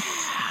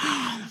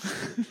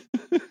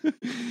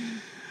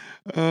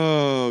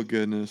 Oh,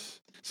 goodness.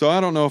 So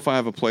I don't know if I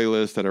have a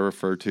playlist that I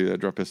refer to that I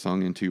drop his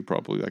song into,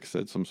 probably, like I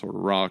said, some sort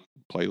of rock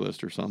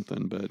playlist or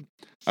something. But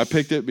I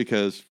picked it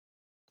because,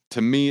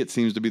 to me, it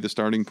seems to be the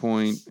starting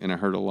point, and I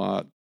heard a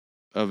lot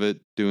of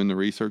it doing the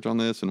research on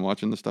this and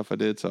watching the stuff I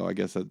did, so I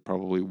guess that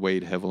probably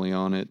weighed heavily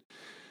on it.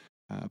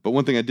 But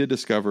one thing I did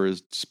discover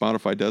is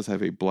Spotify does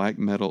have a black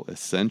metal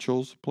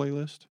essentials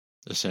playlist.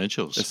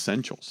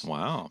 Essentials.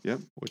 Wow. Yep.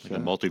 Which like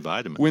a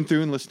multivitamin. Went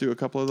through and listened to a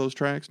couple of those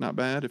tracks. Not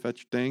bad if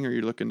that's your thing, or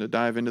you're looking to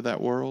dive into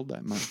that world.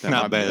 That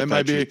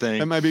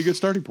might be a good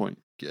starting point.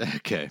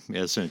 Okay.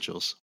 Yeah,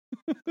 essentials.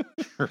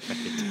 Right.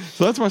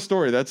 So that's my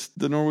story. That's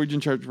the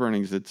Norwegian church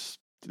burnings. It's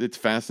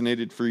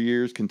fascinated for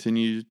years.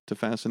 Continued to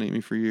fascinate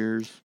me for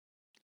years.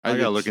 I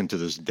gotta look into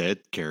this dead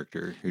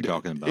character you're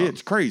talking about.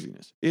 It's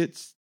craziness.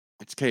 It's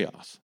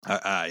chaos.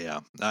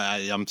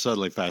 I'm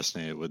suddenly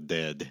fascinated with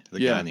Dead, the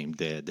guy named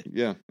Dead.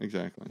 Yeah,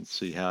 exactly. And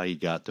see how he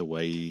got the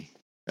way.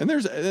 And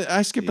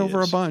I skipped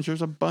over a bunch.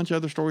 There's a bunch of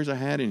other stories I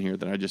had in here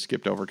that I just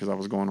skipped over because I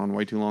was going on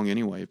way too long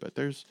anyway. But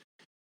there's.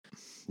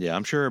 Yeah,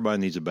 I'm sure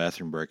everybody needs a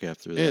bathroom break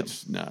after that.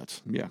 It's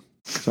nuts. Yeah.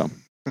 So,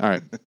 all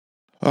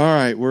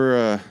right,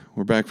 we're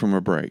back from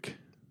a break.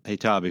 Hey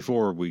Todd,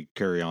 before we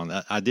carry on,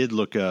 I did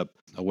look up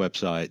a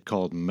website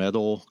called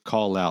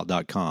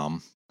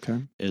metalcallout.com.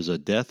 Okay. Is a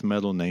death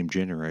metal name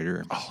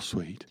generator. Oh,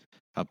 sweet.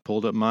 I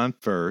pulled up mine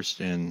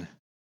first, and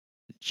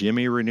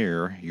Jimmy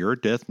Rainier, your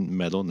death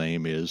metal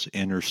name is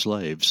Inner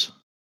Slaves.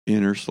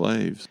 Inner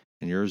Slaves.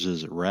 And yours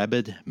is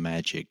Rabid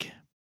Magic.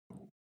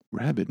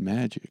 Rabid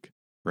Magic.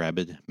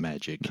 Rabid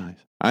Magic. Nice.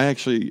 I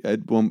actually,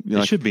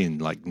 it should be in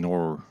like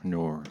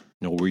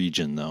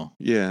Norwegian, though.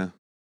 Yeah.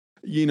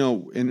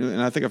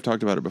 And I think I've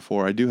talked about it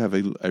before. I do have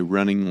a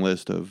running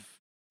list of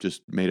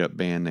just made up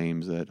band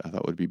names that I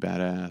thought would be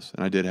badass.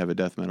 And I did have a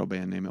death metal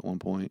band name at one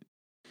point.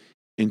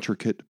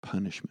 Intricate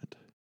Punishment.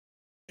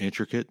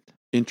 Intricate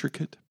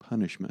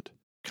Punishment.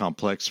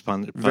 Complex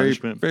punishment. Very,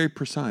 very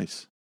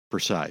precise.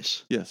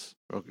 Precise. Yes.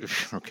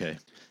 Okay.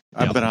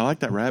 But I like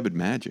that Rabid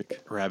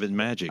Magic. Rabid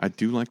Magic. I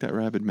do like that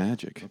Rabid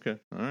Magic. Okay.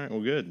 All right. Well,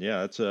 good.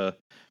 Yeah. That's if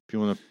you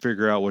want to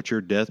figure out what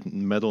your death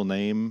metal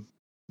name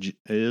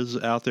is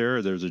out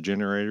there, there's a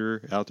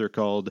generator out there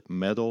called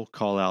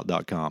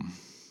metalcallout.com.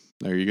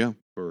 There you go.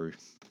 For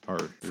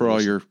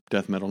all your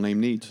death metal name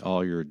needs.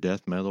 All your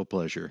death metal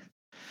pleasure.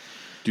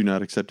 Do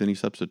not accept any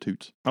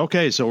substitutes.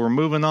 Okay, so we're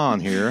moving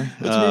on here.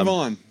 Let's move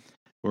on.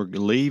 We're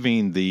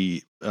leaving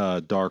the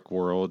dark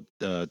world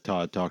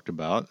Todd talked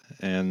about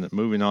and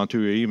moving on to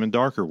an even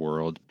darker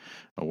world,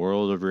 a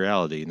world of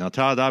reality. Now,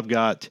 Todd, I've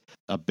got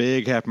a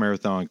big half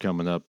marathon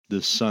coming up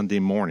this Sunday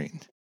morning.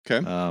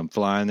 Okay.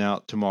 Flying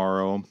out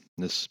tomorrow.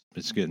 This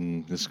is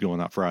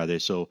going out Friday.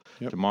 So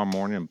Tomorrow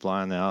morning I'm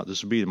flying out.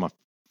 This will be my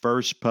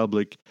first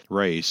public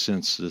race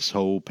since this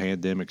whole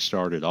pandemic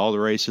started. All the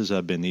races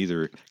have been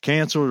either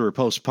canceled or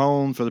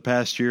postponed for the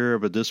past year,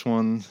 but this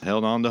one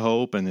held on to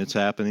hope, and it's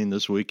happening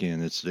this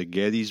weekend. It's the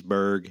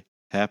Gettysburg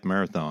Half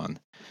Marathon.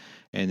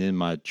 And in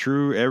my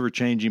true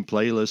ever-changing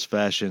playlist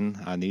fashion,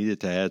 I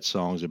needed to add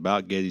songs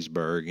about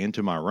Gettysburg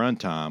into my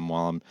runtime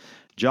while I'm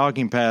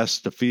jogging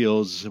past the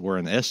fields where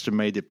an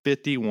estimated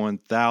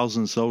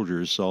 51,000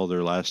 soldiers saw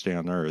their last day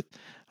on Earth.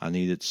 I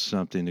needed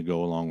something to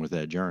go along with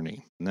that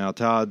journey. Now,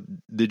 Todd,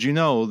 did you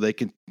know they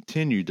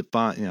continued to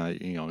find,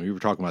 you were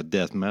talking about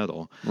death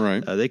metal.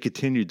 Right. They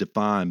continued to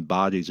find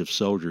bodies of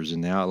soldiers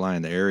in the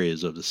outlying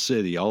areas of the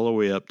city all the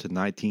way up to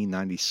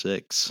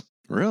 1996.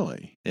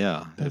 Really?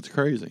 Yeah. That's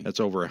crazy.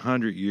 That's over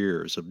 100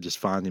 years of just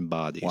finding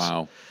bodies.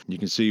 Wow. You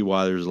can see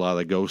why there's a lot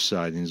of ghost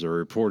sightings are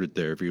reported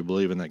there if you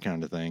believe in that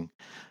kind of thing.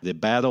 The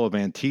Battle of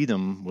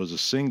Antietam was the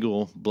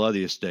single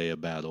bloodiest day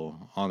of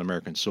battle on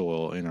American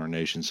soil in our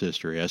nation's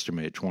history.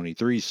 Estimated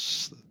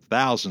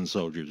 23,000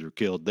 soldiers were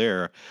killed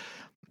there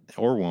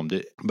or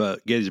wounded,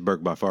 but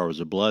Gettysburg by far was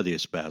the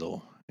bloodiest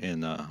battle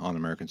on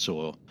American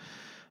soil.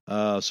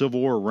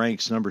 Civil War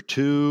ranks number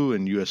 2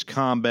 in U.S.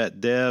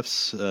 combat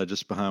deaths,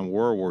 just behind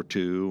World War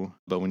II.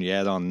 But when you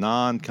add on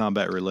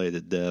non-combat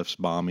related deaths,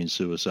 bombing,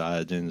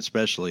 suicides, and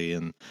especially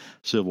in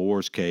Civil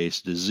War's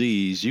case,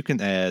 disease, you can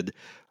add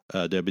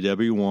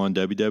WW1,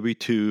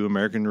 WW2,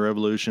 American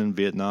Revolution,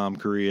 Vietnam,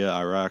 Korea,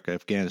 Iraq,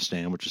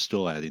 Afghanistan, which is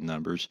still adding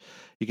numbers.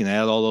 You can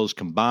add all those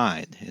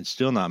combined and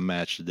still not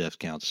match the death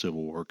count the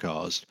Civil War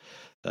caused.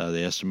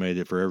 They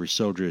estimated for every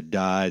soldier that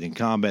died in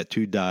combat,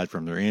 2 died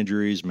from their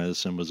injuries.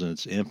 Medicine was in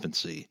its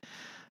infancy.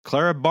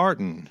 Clara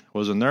Barton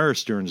was a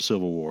nurse during the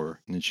Civil War,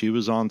 and she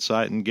was on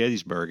site in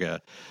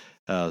Gettysburg.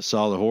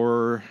 Saw the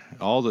horror,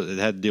 it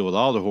had to deal with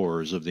all the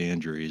horrors of the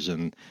injuries,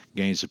 and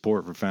gained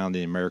support for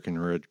founding the American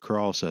Red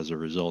Cross as a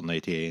result in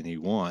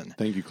 1881.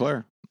 Thank you,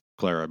 Clara.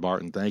 Clara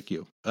Barton, thank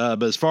you.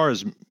 But as far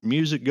as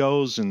music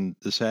goes and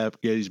this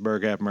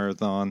Gettysburg Half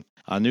Marathon,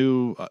 I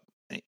knew I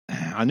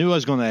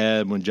was going to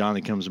add When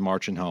Johnny Comes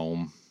Marching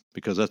Home.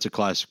 because that's a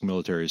classic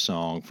military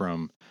song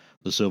from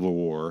the Civil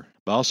War.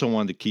 But I also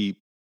wanted to keep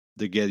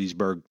the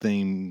Gettysburg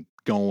theme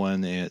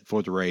going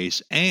for the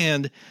race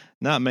and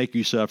not make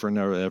you suffer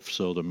another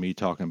episode of me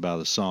talking about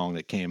a song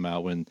that came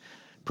out when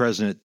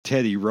President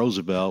Teddy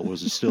Roosevelt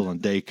was still in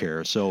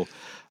daycare. So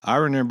I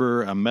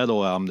remember a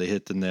metal album that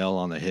hit the nail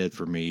on the head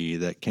for me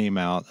that came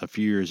out a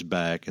few years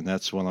back, and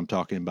that's what I'm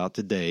talking about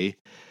today.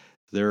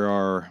 There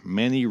are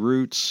many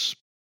roots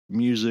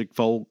music,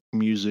 folk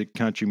music,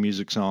 country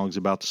music songs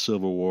about the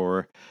Civil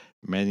War.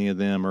 Many of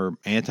them are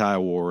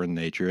anti-war in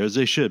nature, as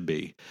they should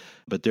be.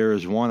 But there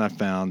is one I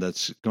found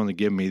that's going to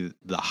give me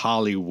the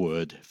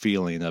Hollywood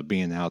feeling of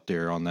being out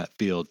there on that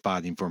field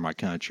fighting for my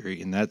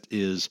country, and that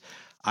is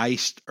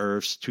Iced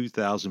Earth's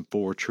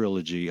 2004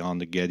 trilogy on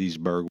the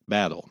Gettysburg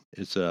Battle.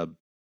 It's a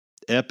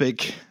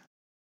epic,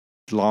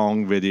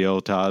 long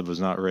video. Todd was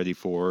not ready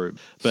for it,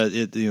 but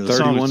it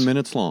 31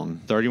 minutes long.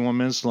 31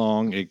 minutes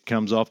long. It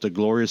comes off the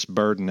Glorious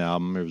Burden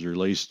album. It was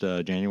released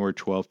January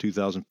 12,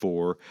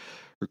 2004.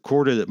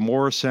 Recorded at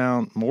Morris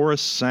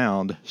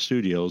Sound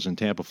Studios in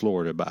Tampa,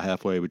 Florida, about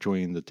halfway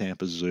between the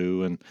Tampa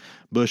Zoo and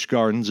Busch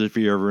Gardens, if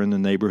you're ever in the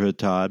neighborhood,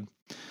 Todd.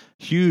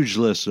 Huge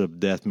list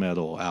of death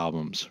metal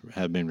albums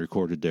have been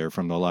recorded there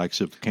from the likes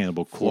of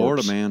Cannibal Corpse.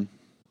 Florida, man.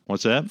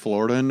 What's that?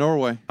 Florida and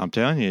Norway. I'm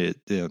telling you,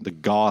 the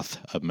goth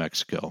of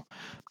Mexico.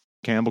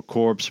 Cannibal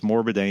Corpse,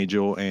 Morbid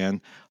Angel, and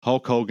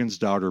Hulk Hogan's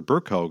daughter,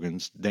 Brooke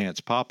Hogan's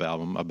dance pop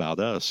album, About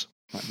Us.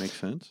 That makes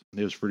sense.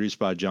 It was produced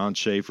by John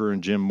Schaefer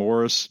and Jim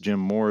Morris. Jim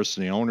Morris,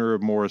 the owner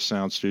of Morris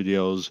Sound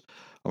Studios,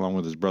 along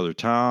with his brother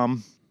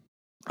Tom.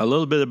 A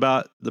little bit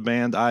about the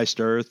band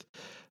Iced Earth,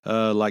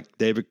 like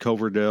David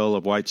Coverdale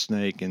of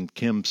Whitesnake and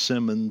Kim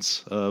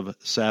Simmons of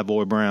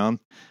Savoy Brown.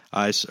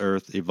 Iced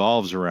Earth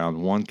evolves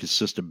around one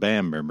consistent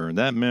band member, and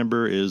that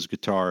member is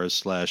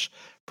guitarist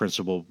 /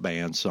 principal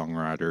band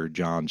songwriter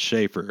John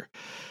Schaefer.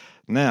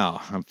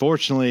 Now,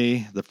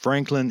 unfortunately, the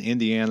Franklin,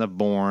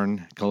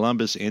 Indiana-born,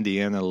 Columbus,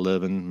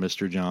 Indiana-living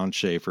Mr. John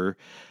Schaefer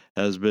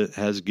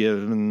has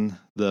given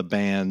the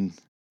band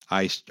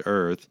Iced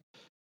Earth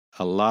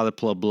a lot of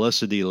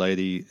publicity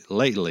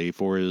lately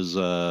for his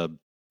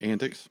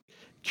antics.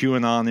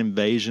 QAnon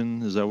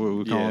invasion, is that what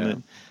we're calling it?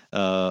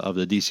 Of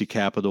the D.C.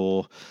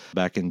 Capitol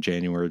back in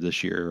January of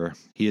this year.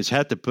 He has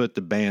had to put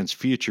the band's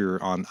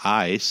future on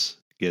ice.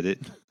 Get it?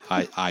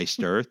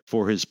 Iced Earth,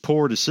 for his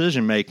poor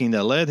decision-making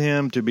that led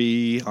him to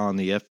be on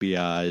the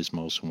FBI's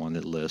most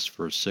wanted list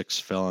for 6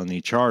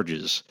 felony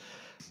charges.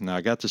 Now,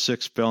 I got the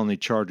 6 felony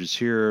charges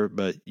here,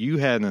 but you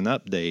had an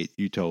update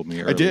you told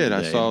me earlier I did. today.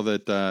 I saw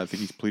that I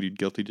think he's pleaded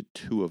guilty to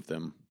 2 of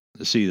them.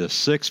 See, the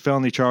 6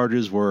 felony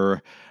charges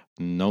were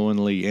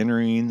knowingly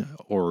entering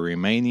or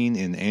remaining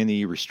in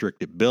any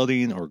restricted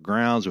building or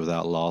grounds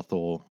without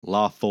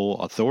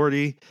lawful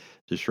authority,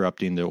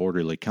 disrupting the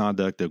orderly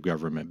conduct of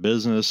government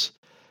business,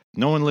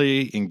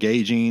 knowingly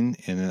engaging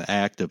in an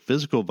act of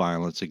physical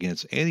violence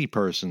against any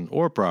person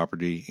or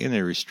property in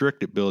a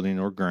restricted building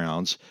or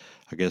grounds.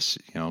 I guess,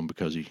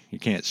 because you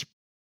can't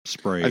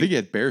spray. I think he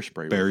had bear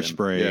spray.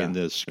 In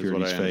the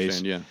security's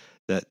face. Yeah.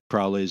 That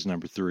probably is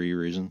number 3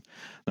 reason.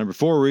 Number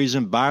 4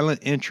 reason,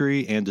 violent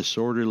entry and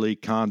disorderly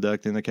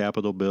conduct in the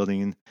Capitol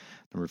building.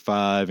 Number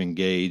 5,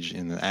 engage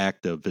in an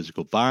act of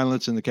physical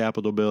violence in the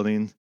Capitol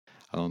building.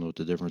 I don't know what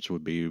the difference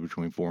would be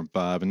between 4 and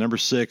 5. And number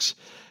 6,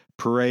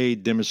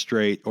 parade,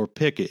 demonstrate, or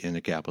picket in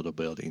the Capitol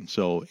building.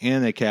 So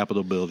in a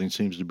Capitol building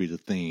seems to be the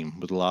theme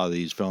with a lot of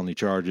these felony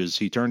charges.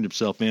 He turned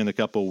himself in a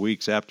couple of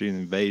weeks after the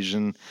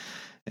invasion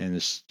and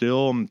is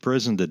still in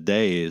prison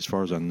today, as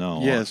far as I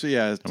know.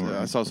 Yeah,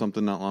 I saw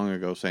something not long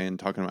ago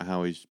talking about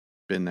how he's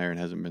been there and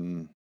hasn't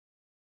been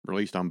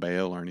released on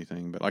bail or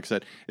anything. But like I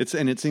said,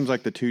 it seems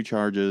like the 2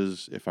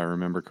 charges, if I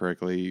remember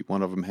correctly,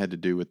 one of them had to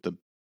do with the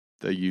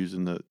use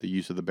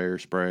of the bear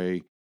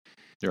spray.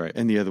 Right.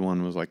 And the other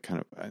one was like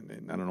kind of, I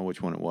don't know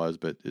which one it was,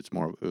 but it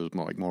was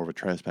more of a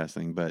trespass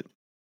thing. But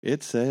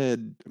it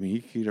said,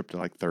 he could get up to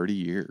like 30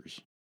 years.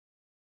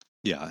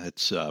 Yeah,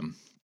 it's,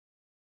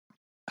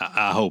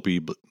 I hope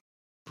he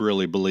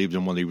really believed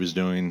in what he was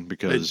doing,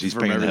 because he's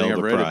paying a hell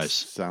of a price.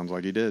 Sounds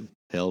like he did.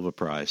 Hell of a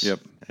price. Yep.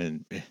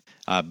 And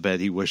I bet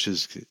he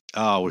wishes,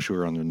 I wish we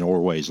were under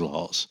Norway's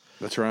laws.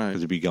 That's right.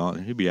 Because he'd be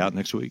gone. He'd be out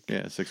next week.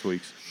 Yeah, 6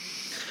 weeks.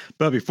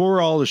 But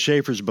before all the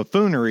Schaefer's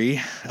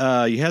buffoonery,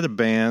 you had a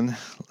band,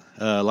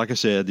 like I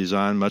said,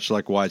 designed much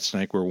like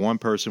Whitesnake, where one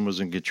person was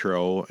in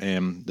control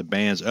and the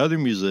band's other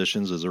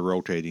musicians as a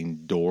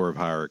rotating door of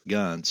hired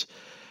guns.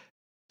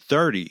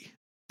 30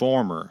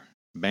 former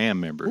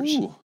band members,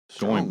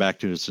 going back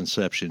to its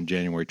inception,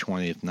 January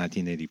 20th,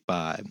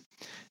 1985,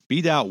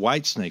 beat out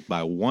Whitesnake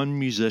by 1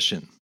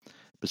 musician,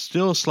 but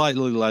still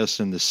slightly less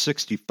than the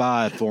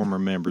 65 former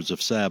members of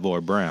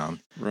Savoy Brown.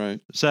 Right.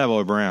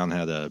 Savoy Brown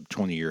had a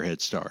 20-year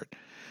head start.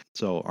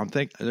 So I'm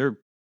thinking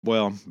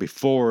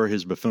before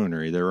his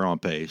buffoonery, they were on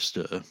pace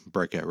to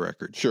break that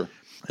record. Sure.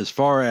 As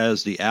far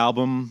as the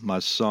album, my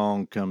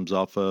song comes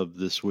off of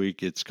this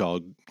week. It's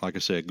called, like I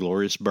said,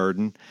 Glorious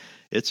Burden.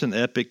 It's an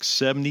epic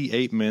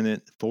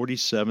 78-minute,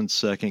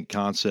 47-second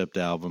concept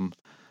album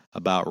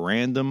about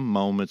random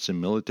moments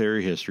in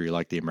military history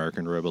like the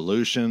American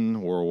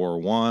Revolution, World War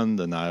I,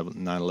 the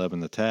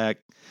 9/11 attack,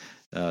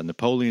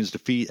 Napoleon's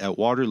defeat at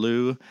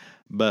Waterloo.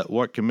 But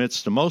what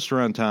commits the most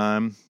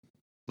runtime,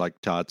 like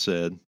Todd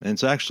said, and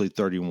it's actually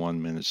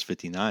 31 minutes,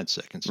 59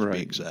 seconds to be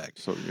exact,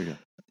 So, yeah.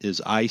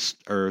 is Iced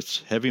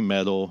Earth's heavy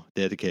metal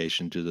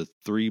dedication to the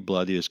three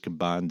bloodiest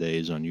combined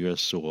days on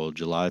U.S. soil,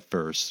 July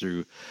 1st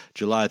through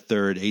July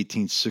 3rd,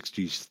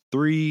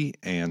 1863,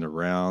 and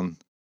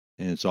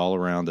it's all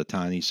around the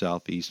tiny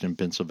southeastern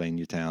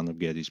Pennsylvania town of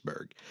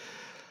Gettysburg.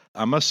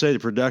 I must say the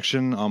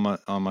production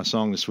on my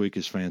song this week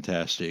is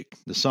fantastic.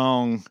 The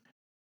song,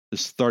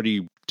 this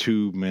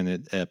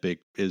 32-minute epic,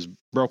 is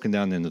broken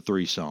down into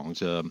three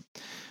songs.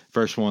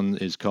 First one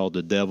is called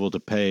The Devil to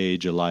Pay,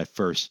 July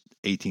 1st,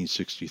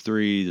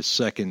 1863. The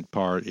second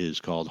part is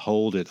called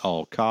Hold at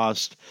All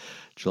Cost,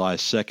 July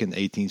 2nd,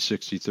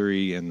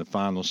 1863. And the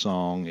final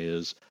song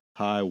is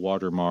High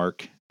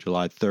Watermark,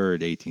 July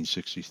 3rd,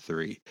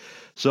 1863.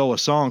 So a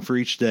song for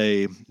each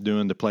day,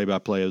 doing the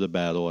play-by-play of the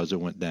battle as it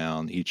went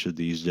down each of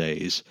these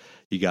days.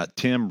 You got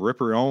Tim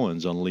Ripper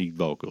Owens on lead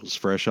vocals,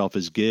 fresh off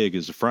his gig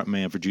as the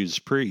frontman for Judas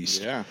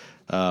Priest. Yeah.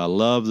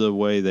 Love the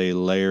way they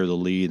layer the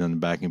lead and the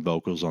backing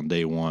vocals on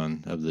day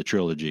one of the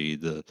trilogy,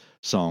 the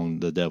song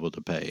The Devil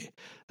to Pay.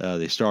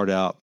 They start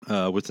out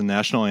with the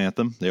national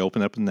anthem. They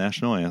open up with the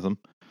national anthem.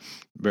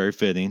 Very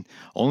fitting,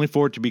 only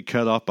for it to be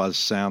cut off by the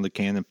sound of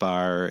cannon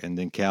fire and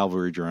then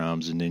cavalry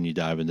drums, and then you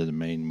dive into the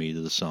main meat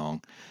of the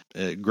song.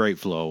 Great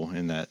flow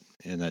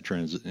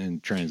in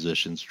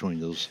transitions between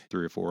those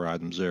three or four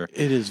items there.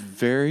 It is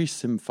very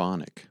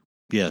symphonic.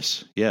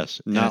 Yes.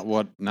 Not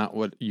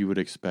what you would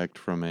expect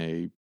from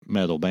a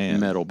metal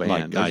band.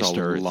 Like There's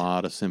a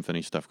lot of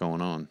symphony stuff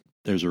going on.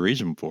 There's a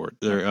reason for it.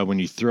 There, when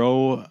you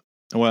throw,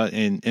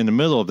 in the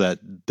middle of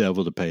that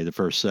Devil to Pay, the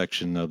first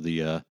section of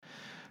the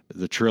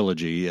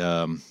trilogy,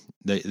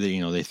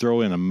 they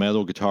throw in a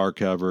metal guitar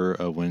cover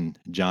of When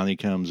Johnny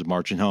Comes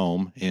Marching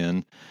Home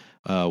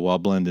while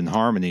blending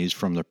harmonies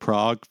from the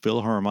Prague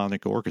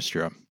Philharmonic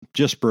Orchestra.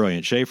 Just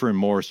brilliant. Schaefer and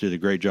Morris did a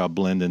great job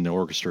blending the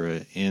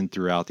orchestra in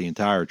throughout the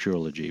entire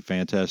trilogy.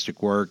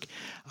 Fantastic work.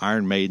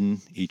 Iron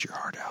Maiden, eat your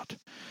heart out.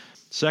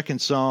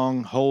 Second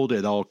song, Hold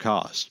at All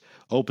Costs,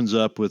 opens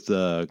up with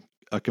a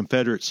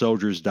Confederate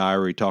soldier's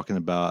diary talking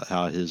about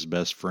how his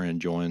best friend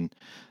joined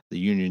the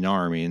Union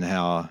Army and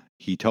how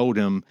he told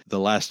him the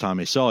last time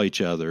they saw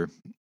each other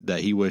that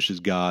he wishes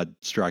God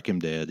strike him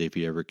dead if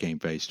he ever came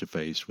face to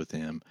face with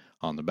him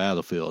on the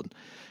battlefield.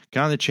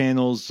 Kind of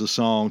channels the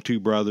song Two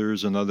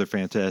Brothers, another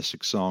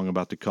fantastic song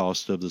about the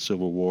cost of the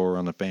Civil War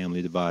on a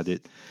family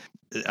divided.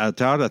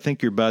 Todd, I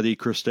think your buddy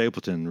Chris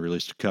Stapleton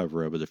released a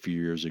cover of it a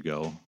few years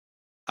ago.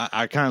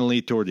 I kind of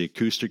lean toward the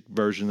acoustic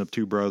version of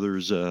Two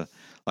Brothers,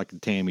 like the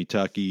Tammy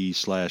Tuckey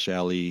 /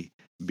 Allie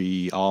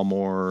B.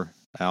 Almo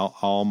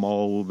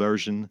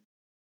version.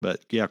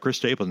 But yeah, Chris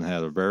Stapleton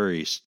had a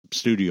very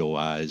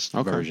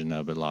studioized version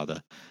of it. A lot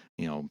of,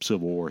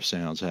 Civil War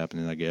sounds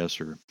happening, I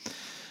guess. Or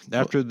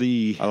after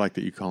I like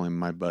that you call him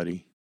my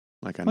buddy.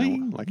 I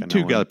know.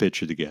 Two got a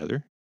picture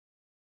together.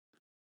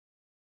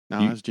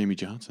 No, that's Jamie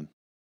Johnson.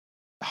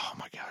 Oh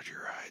my God,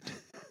 you're right.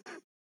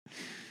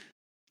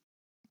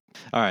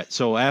 All right,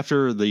 so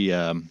after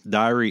the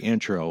diary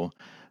intro,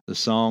 the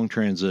song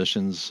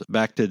transitions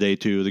back to day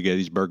two of the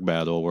Gettysburg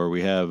Battle, where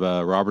we have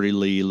Robert E.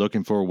 Lee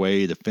looking for a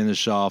way to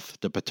finish off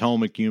the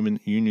Potomac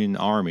Union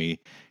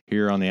Army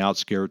here on the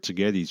outskirts of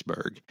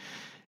Gettysburg.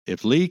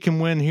 If Lee can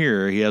win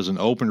here, he has an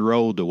open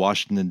road to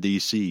Washington,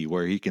 D.C.,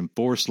 where he can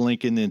force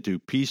Lincoln into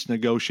peace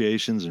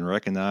negotiations and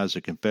recognize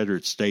the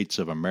Confederate States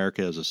of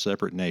America as a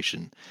separate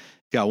nation.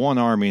 Got one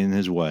army in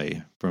his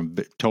way from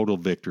total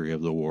victory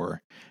of the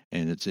war,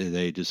 and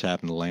they just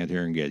happen to land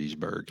here in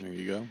Gettysburg. There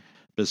you go.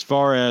 As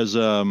far as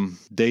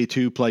day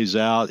two plays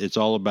out, it's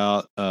all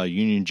about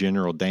Union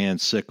General Dan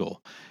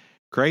Sickle.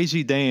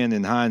 Crazy Dan,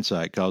 in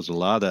hindsight, caused a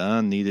lot of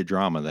unneeded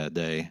drama that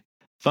day.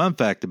 Fun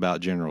fact about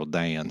General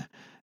Dan.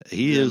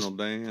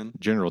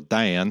 General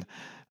Dan.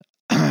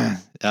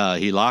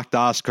 He locked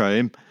ice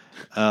cream,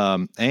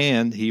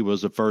 and he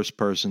was the first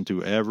person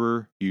to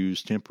ever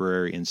use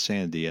temporary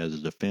insanity as a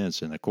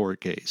defense in a court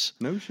case.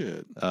 No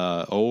shit.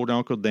 Old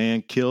Uncle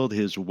Dan killed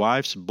his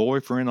wife's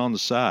boyfriend on the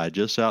side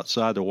just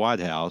outside the White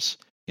House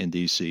in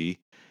D.C.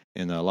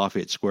 in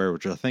Lafayette Square,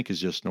 which I think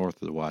is just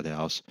north of the White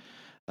House,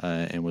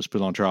 and was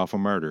put on trial for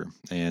murder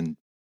and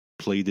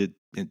pleaded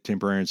in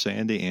temporary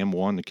insanity and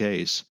won the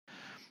case.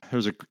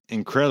 There's an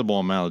incredible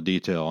amount of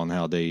detail on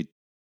how day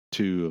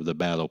two of the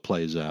battle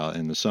plays out,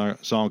 and the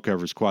song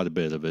covers quite a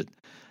bit of it.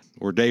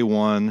 Where day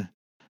one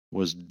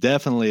was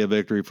definitely a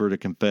victory for the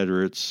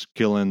Confederates,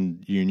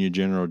 killing Union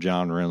General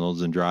John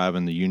Reynolds and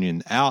driving the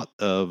Union out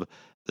of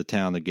the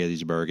town of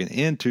Gettysburg and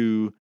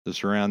into the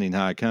surrounding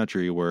high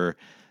country where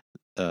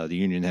the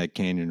Union had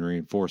cannon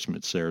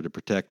reinforcements there to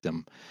protect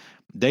them.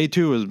 Day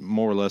two was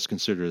more or less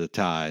considered a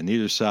tie.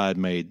 Neither side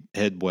made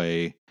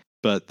headway,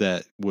 but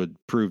that would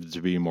prove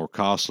to be more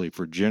costly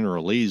for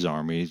General Lee's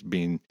army,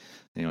 being,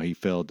 he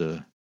failed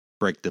to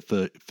break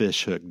the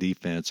fish hook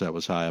defense that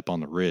was high up on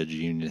the ridge the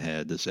Union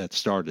had this at the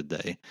start of the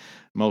day.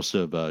 Most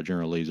of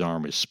General Lee's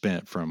army is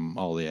spent from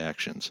all the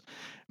actions.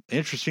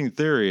 Interesting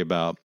theory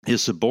about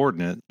his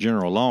subordinate,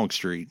 General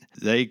Longstreet.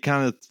 They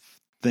kind of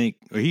think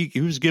he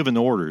was given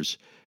orders.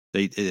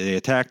 They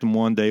attacked him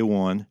on day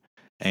one,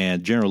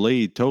 and General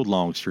Lee told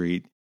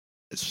Longstreet,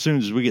 as soon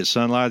as we get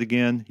sunlight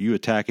again, you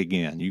attack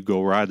again. You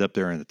go right up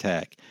there and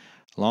attack.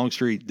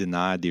 Longstreet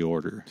denied the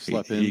order.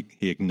 He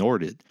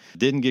ignored it.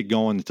 Didn't get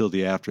going until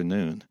the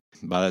afternoon.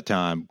 By that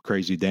time,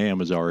 Crazy Dan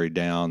was already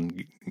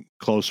down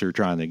closer,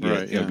 trying to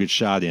get a good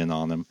shot in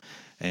on them.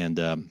 And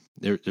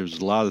there's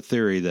a lot of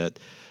theory that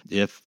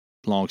if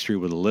Longstreet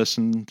would have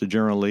listened to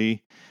General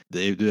Lee,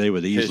 they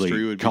would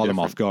easily caught him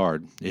off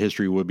guard. The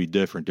history would be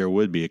different. There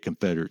would be a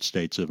Confederate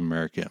States of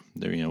America.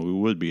 There, we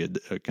would be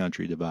a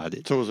country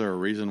divided. So was there a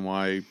reason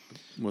why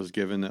was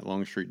given that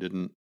Longstreet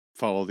didn't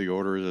follow the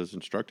orders as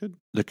instructed?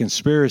 The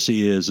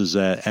conspiracy is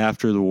that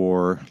after the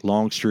war,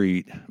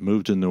 Longstreet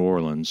moved to New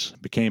Orleans,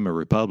 became a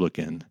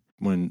Republican.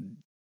 When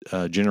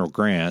General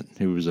Grant,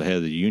 who was the head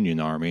of the Union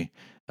Army,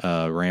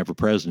 ran for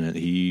president,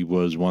 he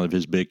was one of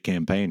his big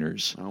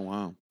campaigners. Oh,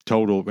 wow.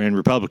 And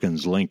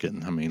Republicans,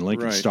 Lincoln. I mean,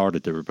 Lincoln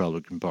started the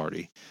Republican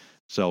Party.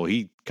 So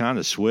he kind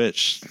of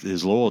switched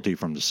his loyalty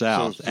from the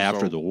South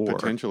after the war.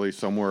 Potentially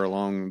somewhere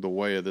along the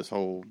way of this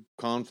whole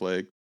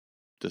conflict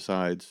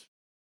decides.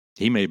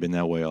 He may have been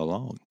that way all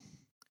along.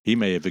 He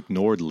may have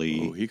ignored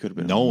Lee, he could have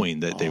been knowing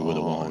that they would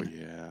have won. Oh,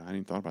 yeah. I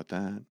didn't thought about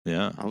that.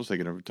 Yeah. I was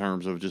thinking in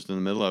terms of just in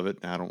the middle of it,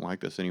 I don't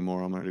like this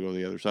anymore. I'm going to go to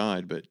the other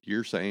side. But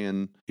you're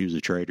saying. He was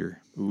a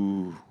traitor.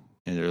 Ooh.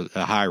 And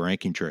a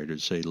high-ranking traitor,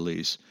 to say the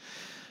least.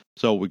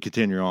 So we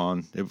continue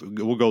on.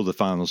 We'll go to the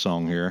final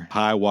song here.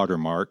 High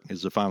Watermark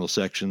is the final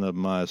section of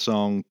my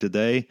song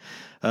today.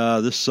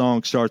 This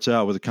song starts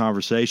out with a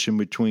conversation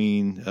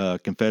between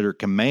Confederate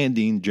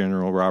commanding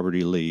General Robert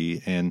E.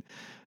 Lee and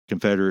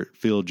Confederate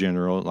Field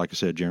General, like I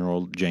said,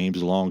 General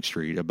James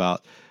Longstreet,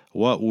 about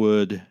what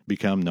would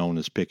become known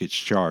as Pickett's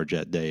Charge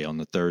that day on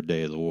the third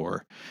day of the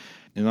war.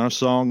 In our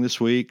song this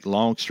week,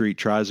 Longstreet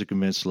tries to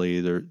convince Lee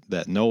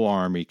that no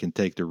army can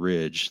take the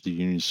ridge the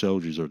Union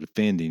soldiers are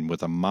defending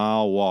with a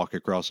mile walk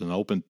across an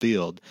open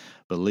field,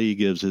 but Lee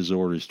gives his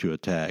orders to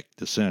attack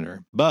the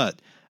center.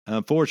 But,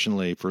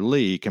 unfortunately for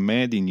Lee,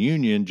 commanding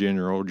Union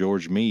General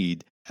George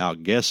Meade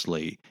outguessed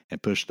Lee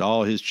and pushed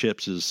all his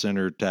chips to the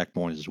center attack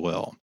point as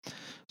well.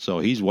 So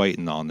he's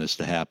waiting on this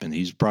to happen.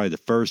 He's probably the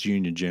first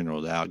Union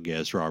general to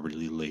outguess Robert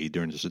E. Lee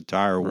during this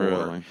entire war.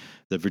 Really?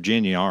 The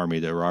Virginia Army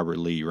that Robert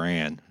Lee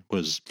ran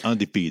was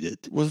undefeated.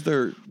 Was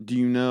there, do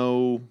you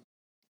know,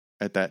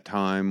 at that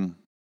time,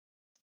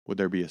 would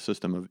there be a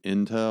system of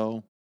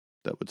intel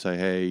that would say,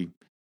 hey,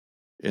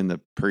 in the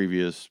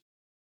previous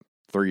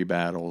 3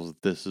 battles,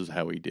 this is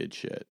how he did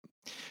shit?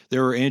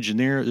 There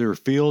were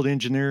field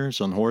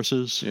engineers on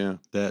horses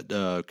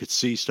that could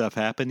see stuff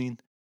happening,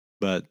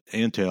 but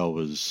intel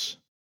was...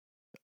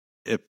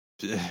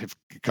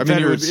 I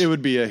mean, it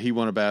would be he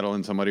won a battle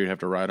and somebody would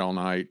have to ride all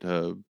night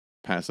to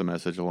pass the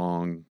message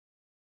along,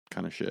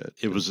 kind of shit.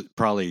 It was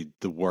probably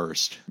the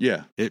worst.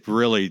 Yeah, it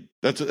really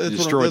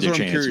destroyed their chances.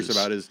 What I'm curious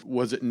about is,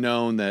 was it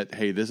known that,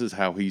 hey, this is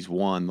how he's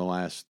won the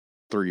last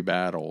 3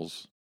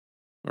 battles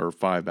or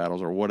 5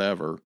 battles or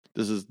whatever?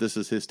 This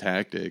is his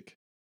tactic,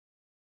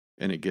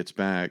 and it gets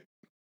back,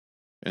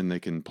 and they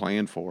can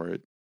plan for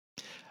it.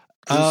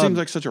 It seems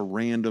like such a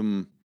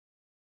random.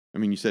 I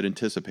mean, you said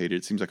anticipated.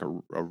 It seems like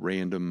a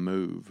random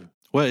move.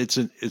 Well,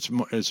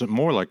 it's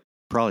more like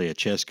probably a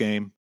chess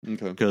game.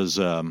 Okay. Because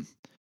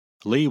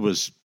Lee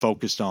was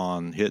focused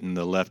on hitting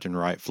the left and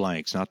right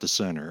flanks, not the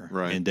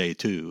center, in day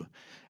 2.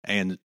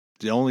 And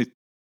the only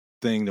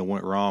thing that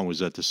went wrong was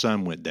that the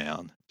sun went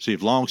down. See,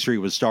 if Longstreet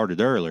was started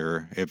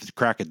earlier, if the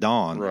crack of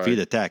dawn, if he'd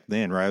attacked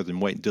then rather than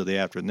wait until the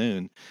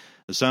afternoon,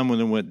 the sun would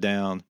have went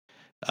down.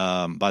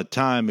 By the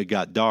time it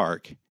got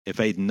dark, if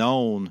they'd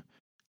known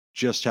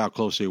just how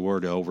close they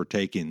were to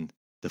overtaking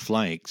the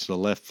flanks, the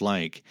left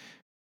flank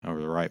or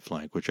the right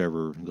flank,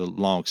 whichever, the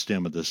long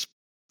stem of this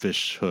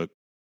fish hook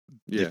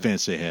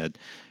defense they had.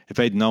 If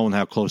they'd known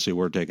how close they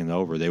were taking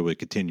over, they would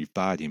continue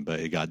fighting,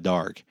 but it got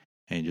dark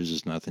and there's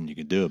just nothing you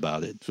could do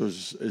about it. So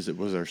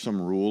was there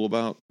some rule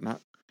about not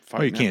fighting?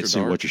 Well, you can't see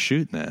dark? what you're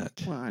shooting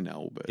at. Well, I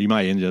know, but you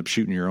might end up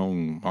shooting your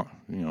own,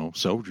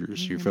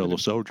 soldiers, your fellow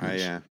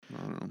soldiers. I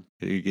don't know.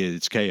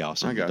 It's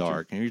chaos in the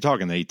dark. And you're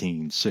talking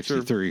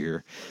 1863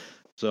 here.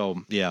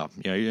 So you're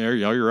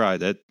right.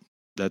 That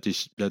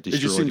destroyed. It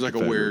just seems like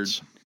a weird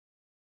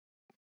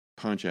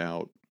punch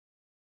out.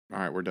 All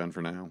right, we're done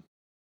for now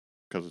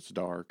because it's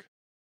dark.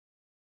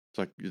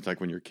 It's like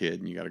when you're a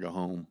kid and you got to go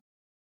home.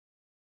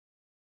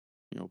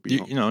 Be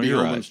home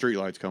when the street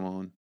lights come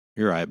on.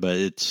 You're right, but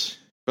it's.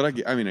 But I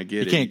get it.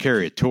 You can't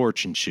carry a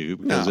torch and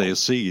shoot because they'll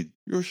see.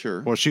 You're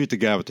sure. Well, shoot the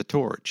guy with the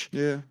torch.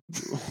 Yeah.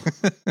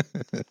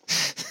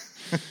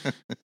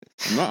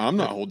 I'm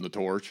not holding the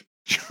torch.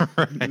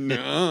 Right.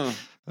 No.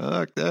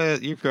 Fuck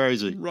that. You're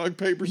crazy. Rock,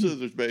 paper,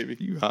 scissors,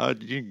 baby.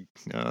 Not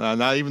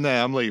even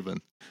that. I'm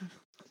leaving.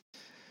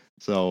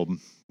 So,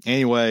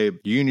 anyway,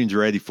 Union's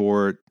ready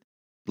for it.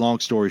 Long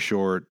story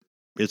short,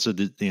 it's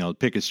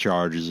Pickett's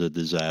charge is a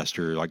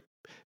disaster. Like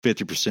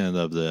 50%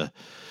 of the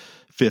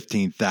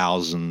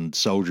 15,000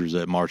 soldiers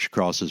that march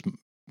across this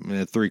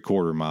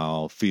 3/4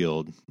 mile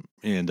field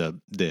end up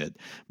dead.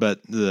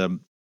 But the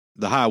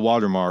high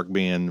water mark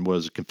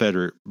was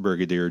Confederate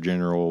Brigadier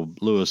General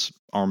Lewis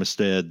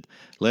Armistead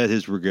led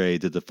his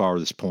brigade to the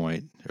farthest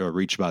point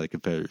reached by the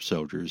Confederate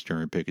soldiers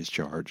during Pickett's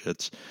charge.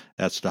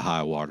 That's the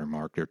high water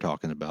mark they're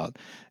talking about,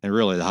 and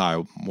really the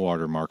high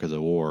water mark of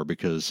the war,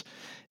 because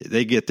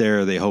they get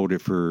there, they hold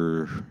it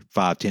for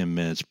 5-10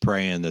 minutes,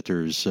 praying that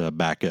there's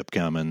backup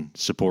coming,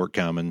 support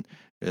coming.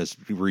 As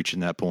reaching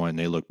that point, and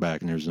they look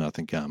back and there's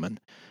nothing coming.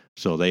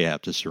 So they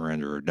have to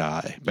surrender or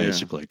die,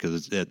 basically,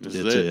 because it's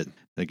it.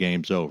 The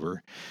game's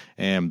over.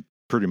 And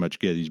pretty much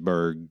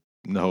Gettysburg,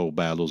 the whole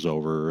battle's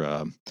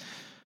over.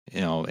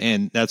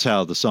 And that's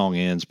how the song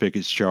ends.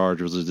 Pickett's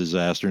charge was a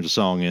disaster. And the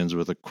song ends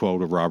with a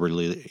quote of Robert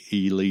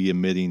E. Lee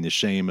admitting the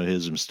shame of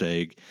his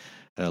mistake.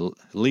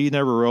 Lee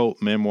never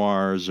wrote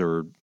memoirs,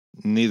 or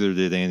neither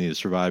did any of the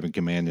surviving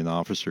commanding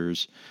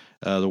officers.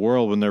 The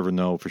world will never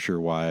know for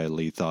sure why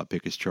Lee thought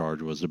Pickett's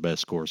charge was the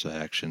best course of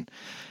action.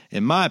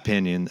 In my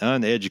opinion,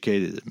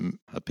 uneducated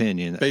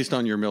opinion. Based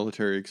on your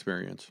military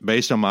experience.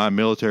 Based on my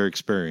military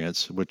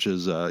experience, which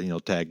is,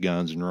 tag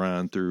guns and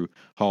run through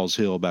Halls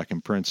Hill back in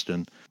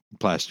Princeton,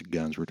 plastic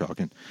guns we're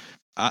talking.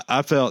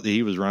 I felt that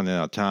he was running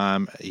out of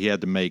time. He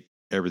had to make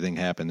everything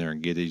happen there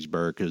in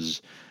Gettysburg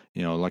because,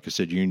 like I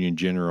said, Union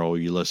General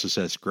Ulysses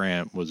S.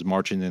 Grant was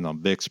marching in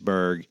on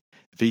Vicksburg.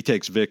 If he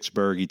takes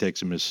Vicksburg, he takes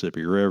the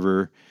Mississippi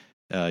River.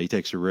 He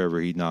takes the river.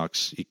 He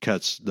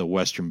cuts the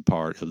western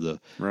part of the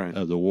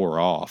war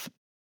off.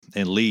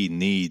 And Lee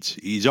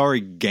he's already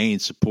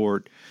gained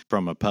support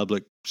from a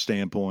public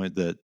standpoint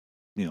that,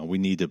 we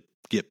need to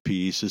get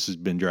peace. This has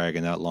been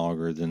dragging out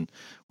longer than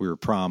we were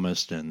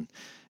promised. And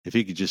if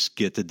he could just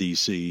get to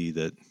D.C.,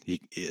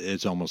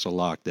 it's almost a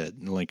lock that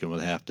Lincoln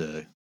would have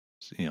to,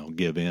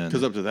 give in.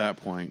 Because up to that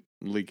point,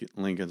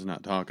 Lincoln's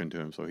not talking to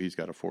him, so he's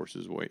got to force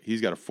his way. He's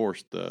got to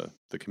force the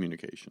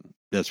communication.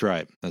 That's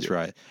right.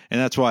 Right. And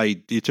that's why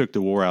he took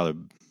the war out of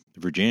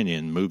Virginia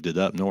and moved it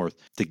up north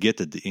to get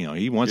to,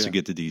 he wants to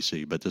get to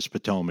D.C., but this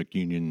Potomac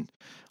Union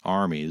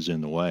Army is in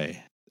the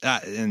way.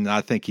 And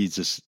I think he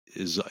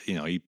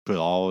put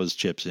all his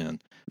chips in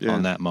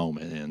on that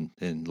moment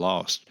and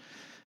lost.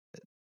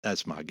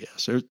 That's my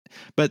guess.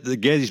 But the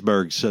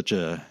Gettysburg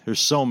there's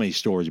so many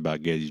stories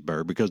about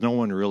Gettysburg because no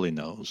one really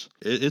knows.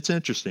 It's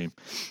interesting.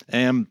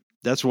 And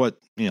that's what,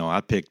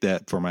 I picked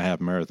that for my half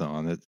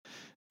marathon.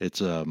 There's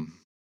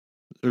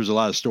a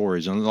lot of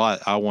stories and a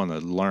lot I want to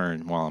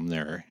learn while I'm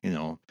there,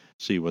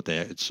 see what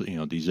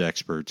these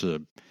experts,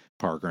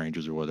 park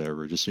rangers or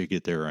whatever, just to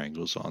get their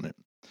angles on it.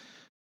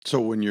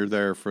 So when you're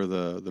there for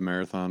the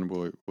marathon,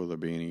 will there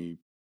be any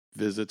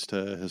visits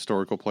to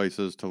historical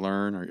places to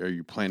learn? Or are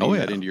you planning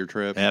that into your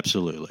trip?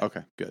 Absolutely.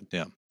 Okay, good.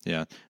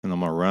 Yeah. And I'm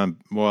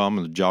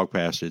going to jog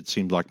past it. It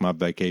seems like my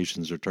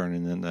vacations are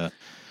turning into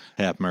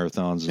half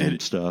marathons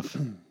and stuff.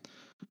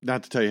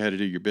 Not to tell you how to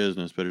do your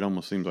business, but it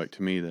almost seems like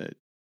to me that,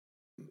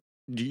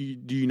 do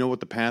you know what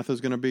the path is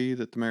going to be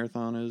that the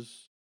marathon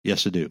is?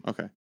 Yes, I do.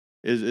 Okay.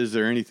 Is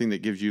there anything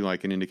that gives you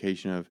like an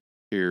indication of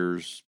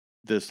here's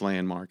this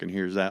landmark and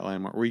here's that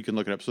landmark where you can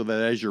look it up so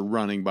that as you're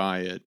running by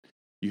it,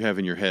 you have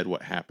in your head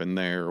what happened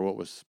there or what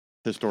was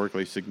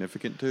historically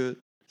significant to it?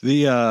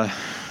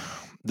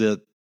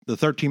 The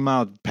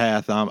 13-mile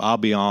path I'll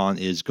be on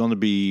is going to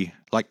be,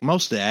 like,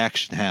 most of the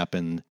action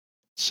happened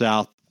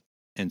south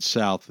and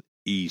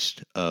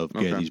southeast of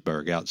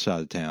Gettysburg,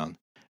 outside of town.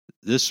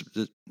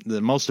 The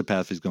most of the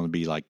path is going to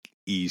be like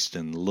east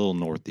and a little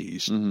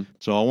northeast. Mm-hmm.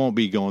 So I won't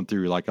be going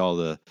through like all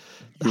the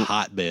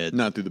hotbed,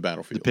 not through the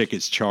battlefield, the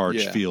Pickett's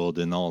charge field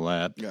and all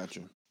that.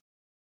 Gotcha.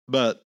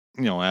 But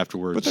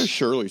afterwards, but there's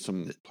surely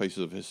some places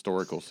of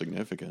historical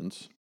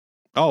significance.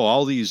 Oh,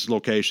 all these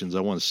locations,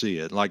 I want to see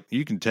it. Like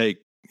you can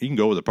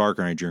go with a park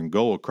ranger and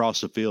go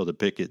across the field to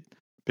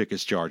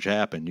Pickett's charge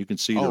happened. You can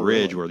see the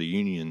ridge where the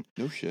Union.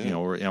 No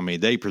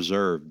shit. They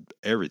preserved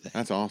everything.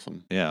 That's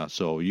awesome. Yeah,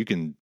 so you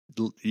can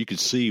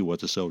see what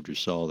the soldiers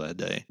saw that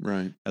day.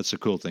 Right. That's the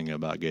cool thing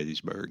about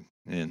Gettysburg,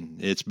 and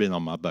it's been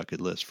on my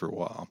bucket list for a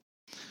while.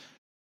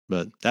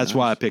 But that's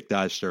why I picked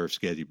Ice Surf's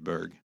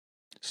Gettysburg.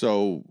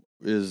 So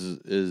is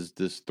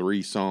this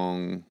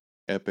 3-song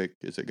epic?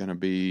 Is it going to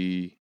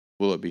be?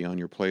 Will it be on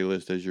your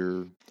playlist as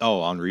you're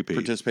on repeat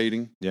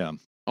participating? Yeah.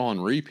 On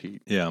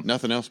repeat. Yeah.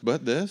 Nothing else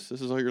but this.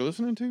 This is all you're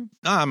listening to.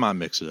 I might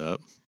mix it up.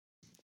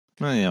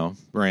 Well,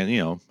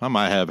 I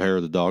might have Hair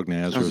of the Dog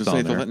Nazareth. I was going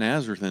to say, throw that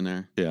Nazareth in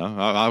there. Yeah,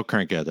 I'll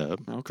crank that up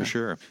for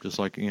sure. Just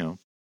like you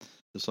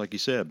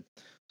said.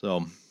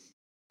 So,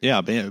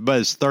 yeah, but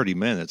it's 30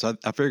 minutes.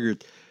 I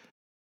figured,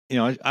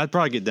 I'd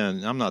probably get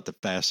done. I'm not the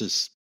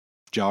fastest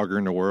jogger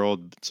in the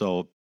world,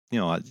 so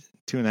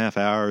 2.5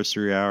 hours,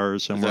 3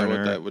 hours, somewhere. Is that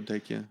what that would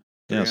take you?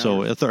 Yeah,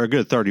 so a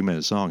good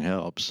 30-minute song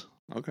helps.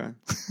 Okay.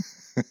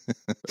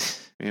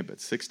 Man,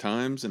 but 6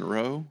 times in a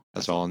row?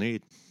 That's all I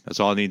need. That's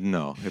all I need to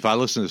know. If I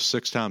listen to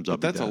 6 times, I'll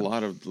be done. That's a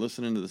lot of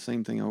listening to the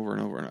same thing over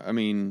and over. I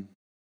mean,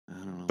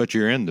 I don't know. But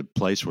you're in the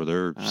place where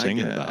they're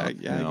singing about. I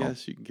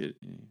guess you can get.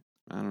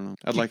 I don't know.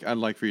 I'd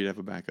like for you to have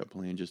a backup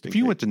plan just in If case.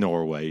 you went to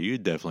Norway,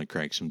 you'd definitely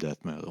crank some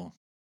death metal.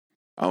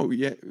 Oh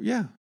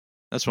yeah.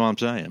 That's what I'm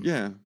saying.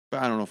 Yeah,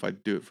 but I don't know if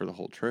I'd do it for the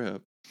whole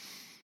trip.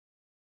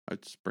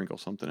 I'd sprinkle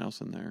something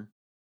else in there.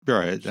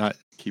 Right.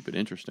 Keep it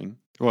interesting.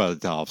 Well,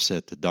 to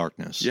offset the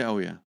darkness. Yeah. Oh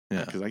yeah.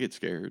 Yeah. Because I get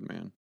scared,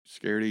 man.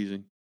 Scared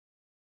easy.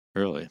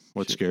 Really?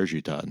 What scares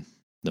you, Todd,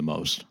 the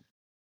most?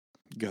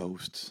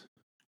 Ghosts.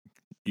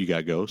 You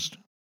got ghosts?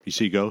 You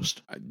see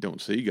ghosts? I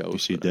don't see ghosts. You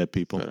see dead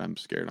people? But I'm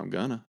scared I'm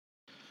gonna.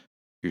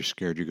 You're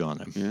scared you're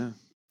gonna. Yeah.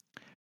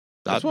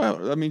 That's why,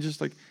 I mean,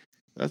 just like,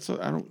 I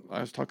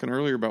was talking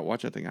earlier about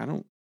watching that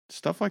thing.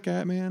 Stuff like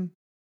that, man.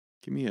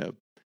 Give me a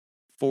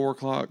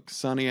 4:00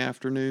 sunny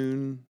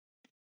afternoon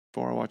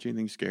before I watch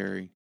anything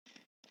scary.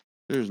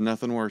 There's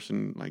nothing worse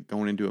than like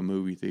going into a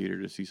movie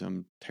theater to see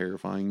some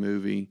terrifying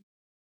movie.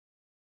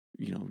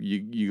 You know,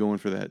 you go in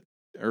for that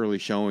early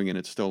showing and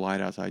it's still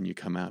light outside and you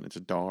come out and it's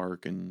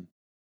dark and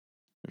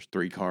there's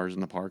 3 cars in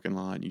the parking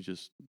lot and you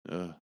just,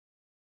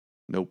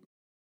 nope.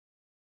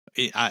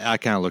 I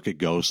kind of look at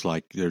ghosts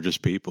like they're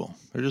just people.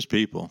 They're just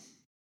people.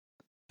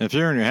 If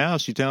they're in your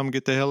house, you tell them to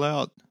get the hell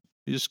out.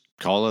 You just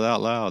call it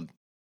out loud.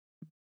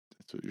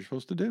 That's what you're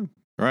supposed to do.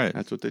 Right.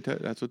 That's what they tell.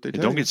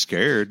 Don't get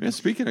scared. And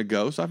speaking of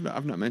ghosts, I've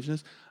not mentioned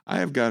this. I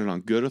have got it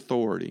on good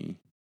authority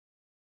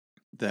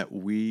that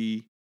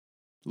we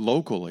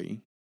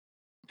locally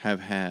have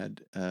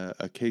had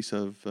a case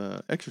of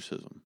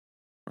exorcism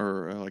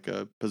or like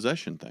a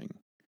possession thing.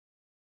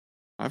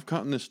 I've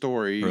caught in this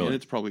story, and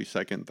it's probably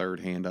second,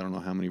 third hand. I don't know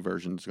how many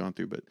versions it's gone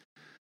through, but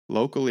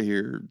locally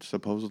here,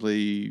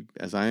 supposedly,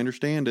 as I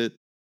understand it,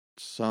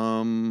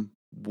 some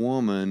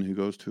woman who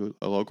goes to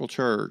a local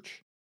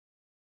church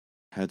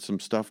had some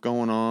stuff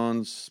going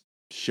on,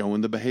 showing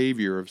the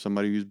behavior of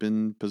somebody who's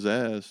been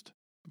possessed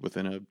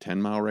within a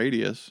 10-mile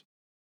radius.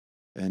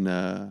 And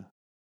the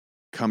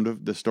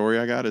story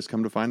I got is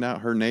come to find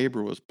out her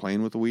neighbor was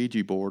playing with a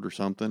Ouija board or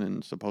something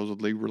and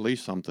supposedly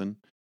released something.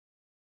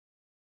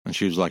 And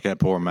she was like that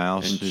poor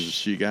mouse. And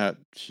she got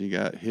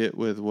hit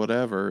with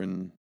whatever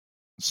and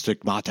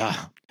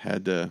stigmata.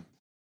 Had to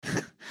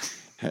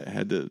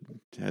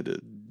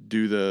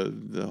do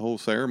the whole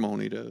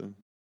ceremony to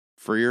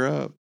free her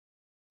up.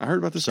 I heard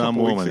about this some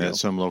couple woman weeks ago. at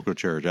some local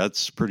church.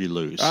 That's pretty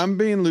loose. I'm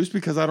being loose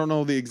because I don't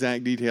know the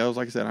exact details.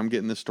 Like I said, I'm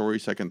getting this story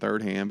second,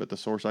 third hand, but the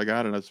source I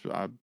got it's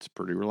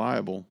pretty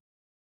reliable.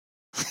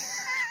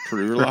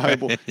 Pretty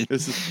reliable. Right.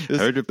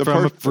 Heard it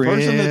from a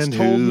friend. The person that's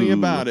told me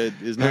about it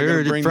is not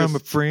going to bring from a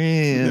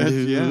friend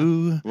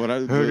who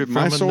heard it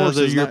from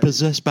another. You're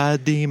possessed by a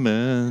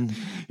demon.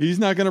 He's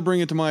not going to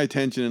bring it to my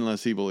attention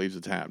unless he believes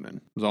it's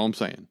happening. That's all I'm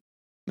saying.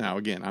 Now,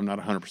 again, I'm not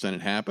 100%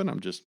 it happened. I'm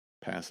just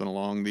passing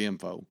along the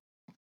info.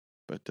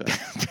 But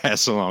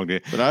pass along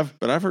it. But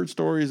I've heard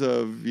stories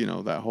of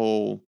that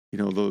whole.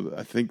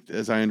 I think,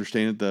 as I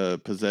understand it,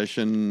 the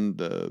possession,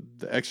 the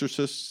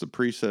exorcists, the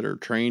priests that are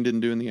trained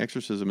in doing the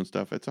exorcism and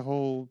stuff, it's a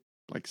whole,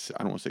 like,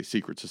 I don't want to say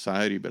secret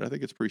society, but I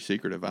think it's pretty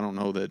secretive. I don't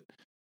know that.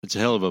 It's a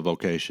hell of a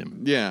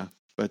vocation. Yeah.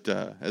 But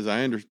as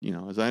I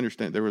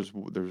understand, there was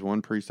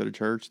one priest at a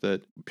church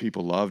that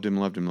people loved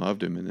him.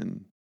 And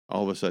then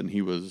all of a sudden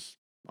he was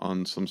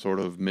on some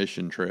sort of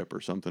mission trip or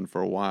something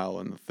for a while.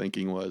 And the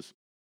thinking was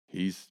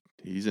he's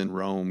in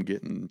Rome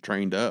getting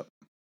trained up.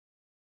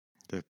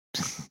 The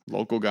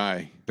local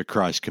guy. The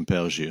Christ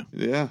compels you.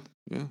 Yeah.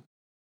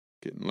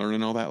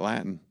 Learning all that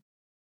Latin.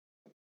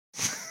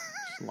 It's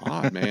a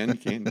lot, man. You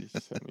can't.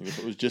 If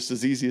it was just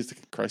as easy as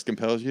Christ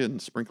compels you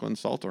and sprinkling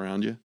salt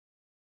around you,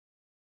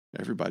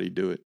 everybody'd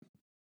do it.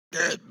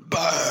 It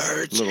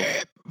burns.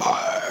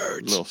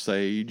 Little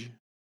sage.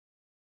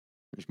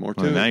 There's more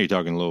to it. Now you're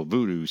talking a little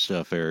voodoo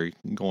stuff there.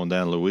 Going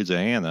down to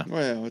Louisiana.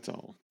 Well, it's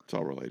all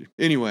related.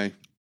 Anyway.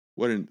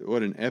 What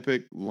an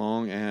epic,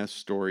 long-ass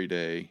story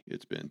day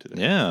it's been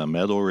today. Yeah,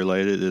 metal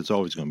related. It's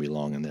always going to be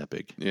long and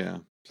epic. Yeah,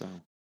 so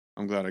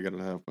I'm glad I got it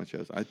out of my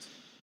chest.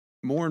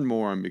 More and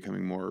more, I'm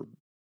becoming more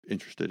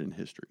interested in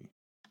history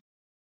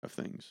of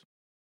things.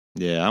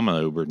 Yeah, I'm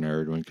an uber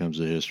nerd when it comes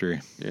to history.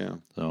 Yeah.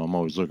 So I'm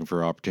always looking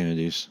for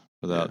opportunities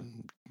without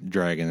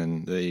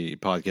dragging the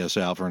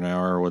podcast out for an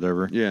hour or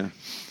whatever. Yeah.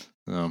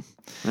 All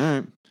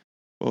right.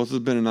 Well, this has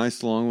been a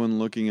nice long one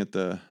looking at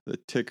the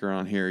ticker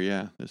on here.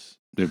 Yeah.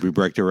 Did we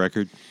break the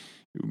record?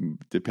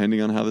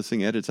 Depending on how this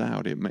thing edits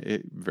out, it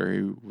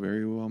very,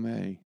 very well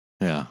may.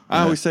 Yeah.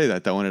 I always say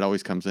that, though, and it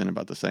always comes in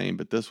about the same.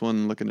 But this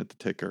one, looking at the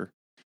ticker,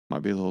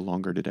 might be a little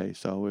longer today.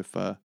 So if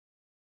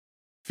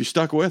you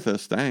stuck with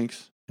us,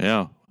 thanks.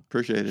 Yeah.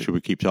 Appreciate it. Should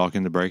we keep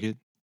talking to break it?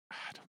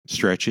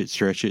 Stretch it.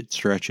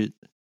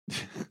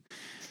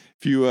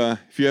 If you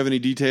have any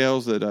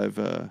details that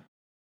I've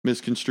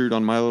misconstrued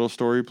on my little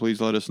story, please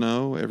let us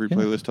know. Every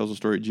playlist tells a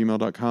story at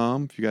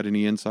gmail.com. If you got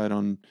any insight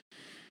on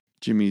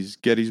Jimmy's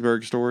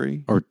Gettysburg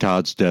story. Or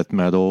Todd's death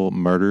metal,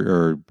 murder,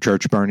 or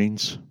church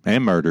burnings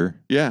and murder.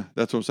 Yeah,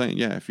 that's what I'm saying.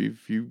 Yeah, if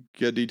you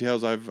get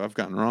details I've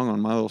gotten wrong on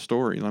my little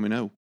story, let me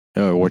know.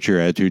 What's your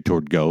attitude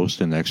toward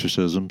ghosts and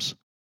exorcisms?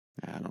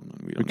 I don't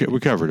know. We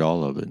covered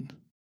all of it.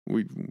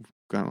 we've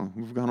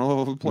gone all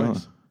over the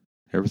place.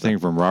 Everything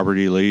from Robert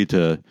E. Lee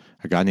to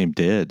a guy named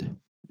Dead.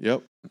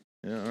 Yep.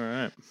 Yeah, all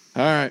right.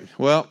 All right.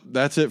 Well,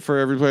 that's it for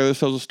Every Playlist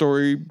Tells a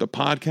Story, the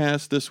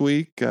podcast this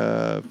week.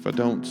 If I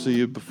don't see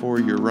you before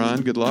your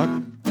run, good luck.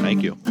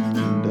 Thank you.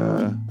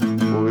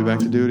 And we'll be back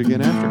to do it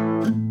again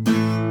after.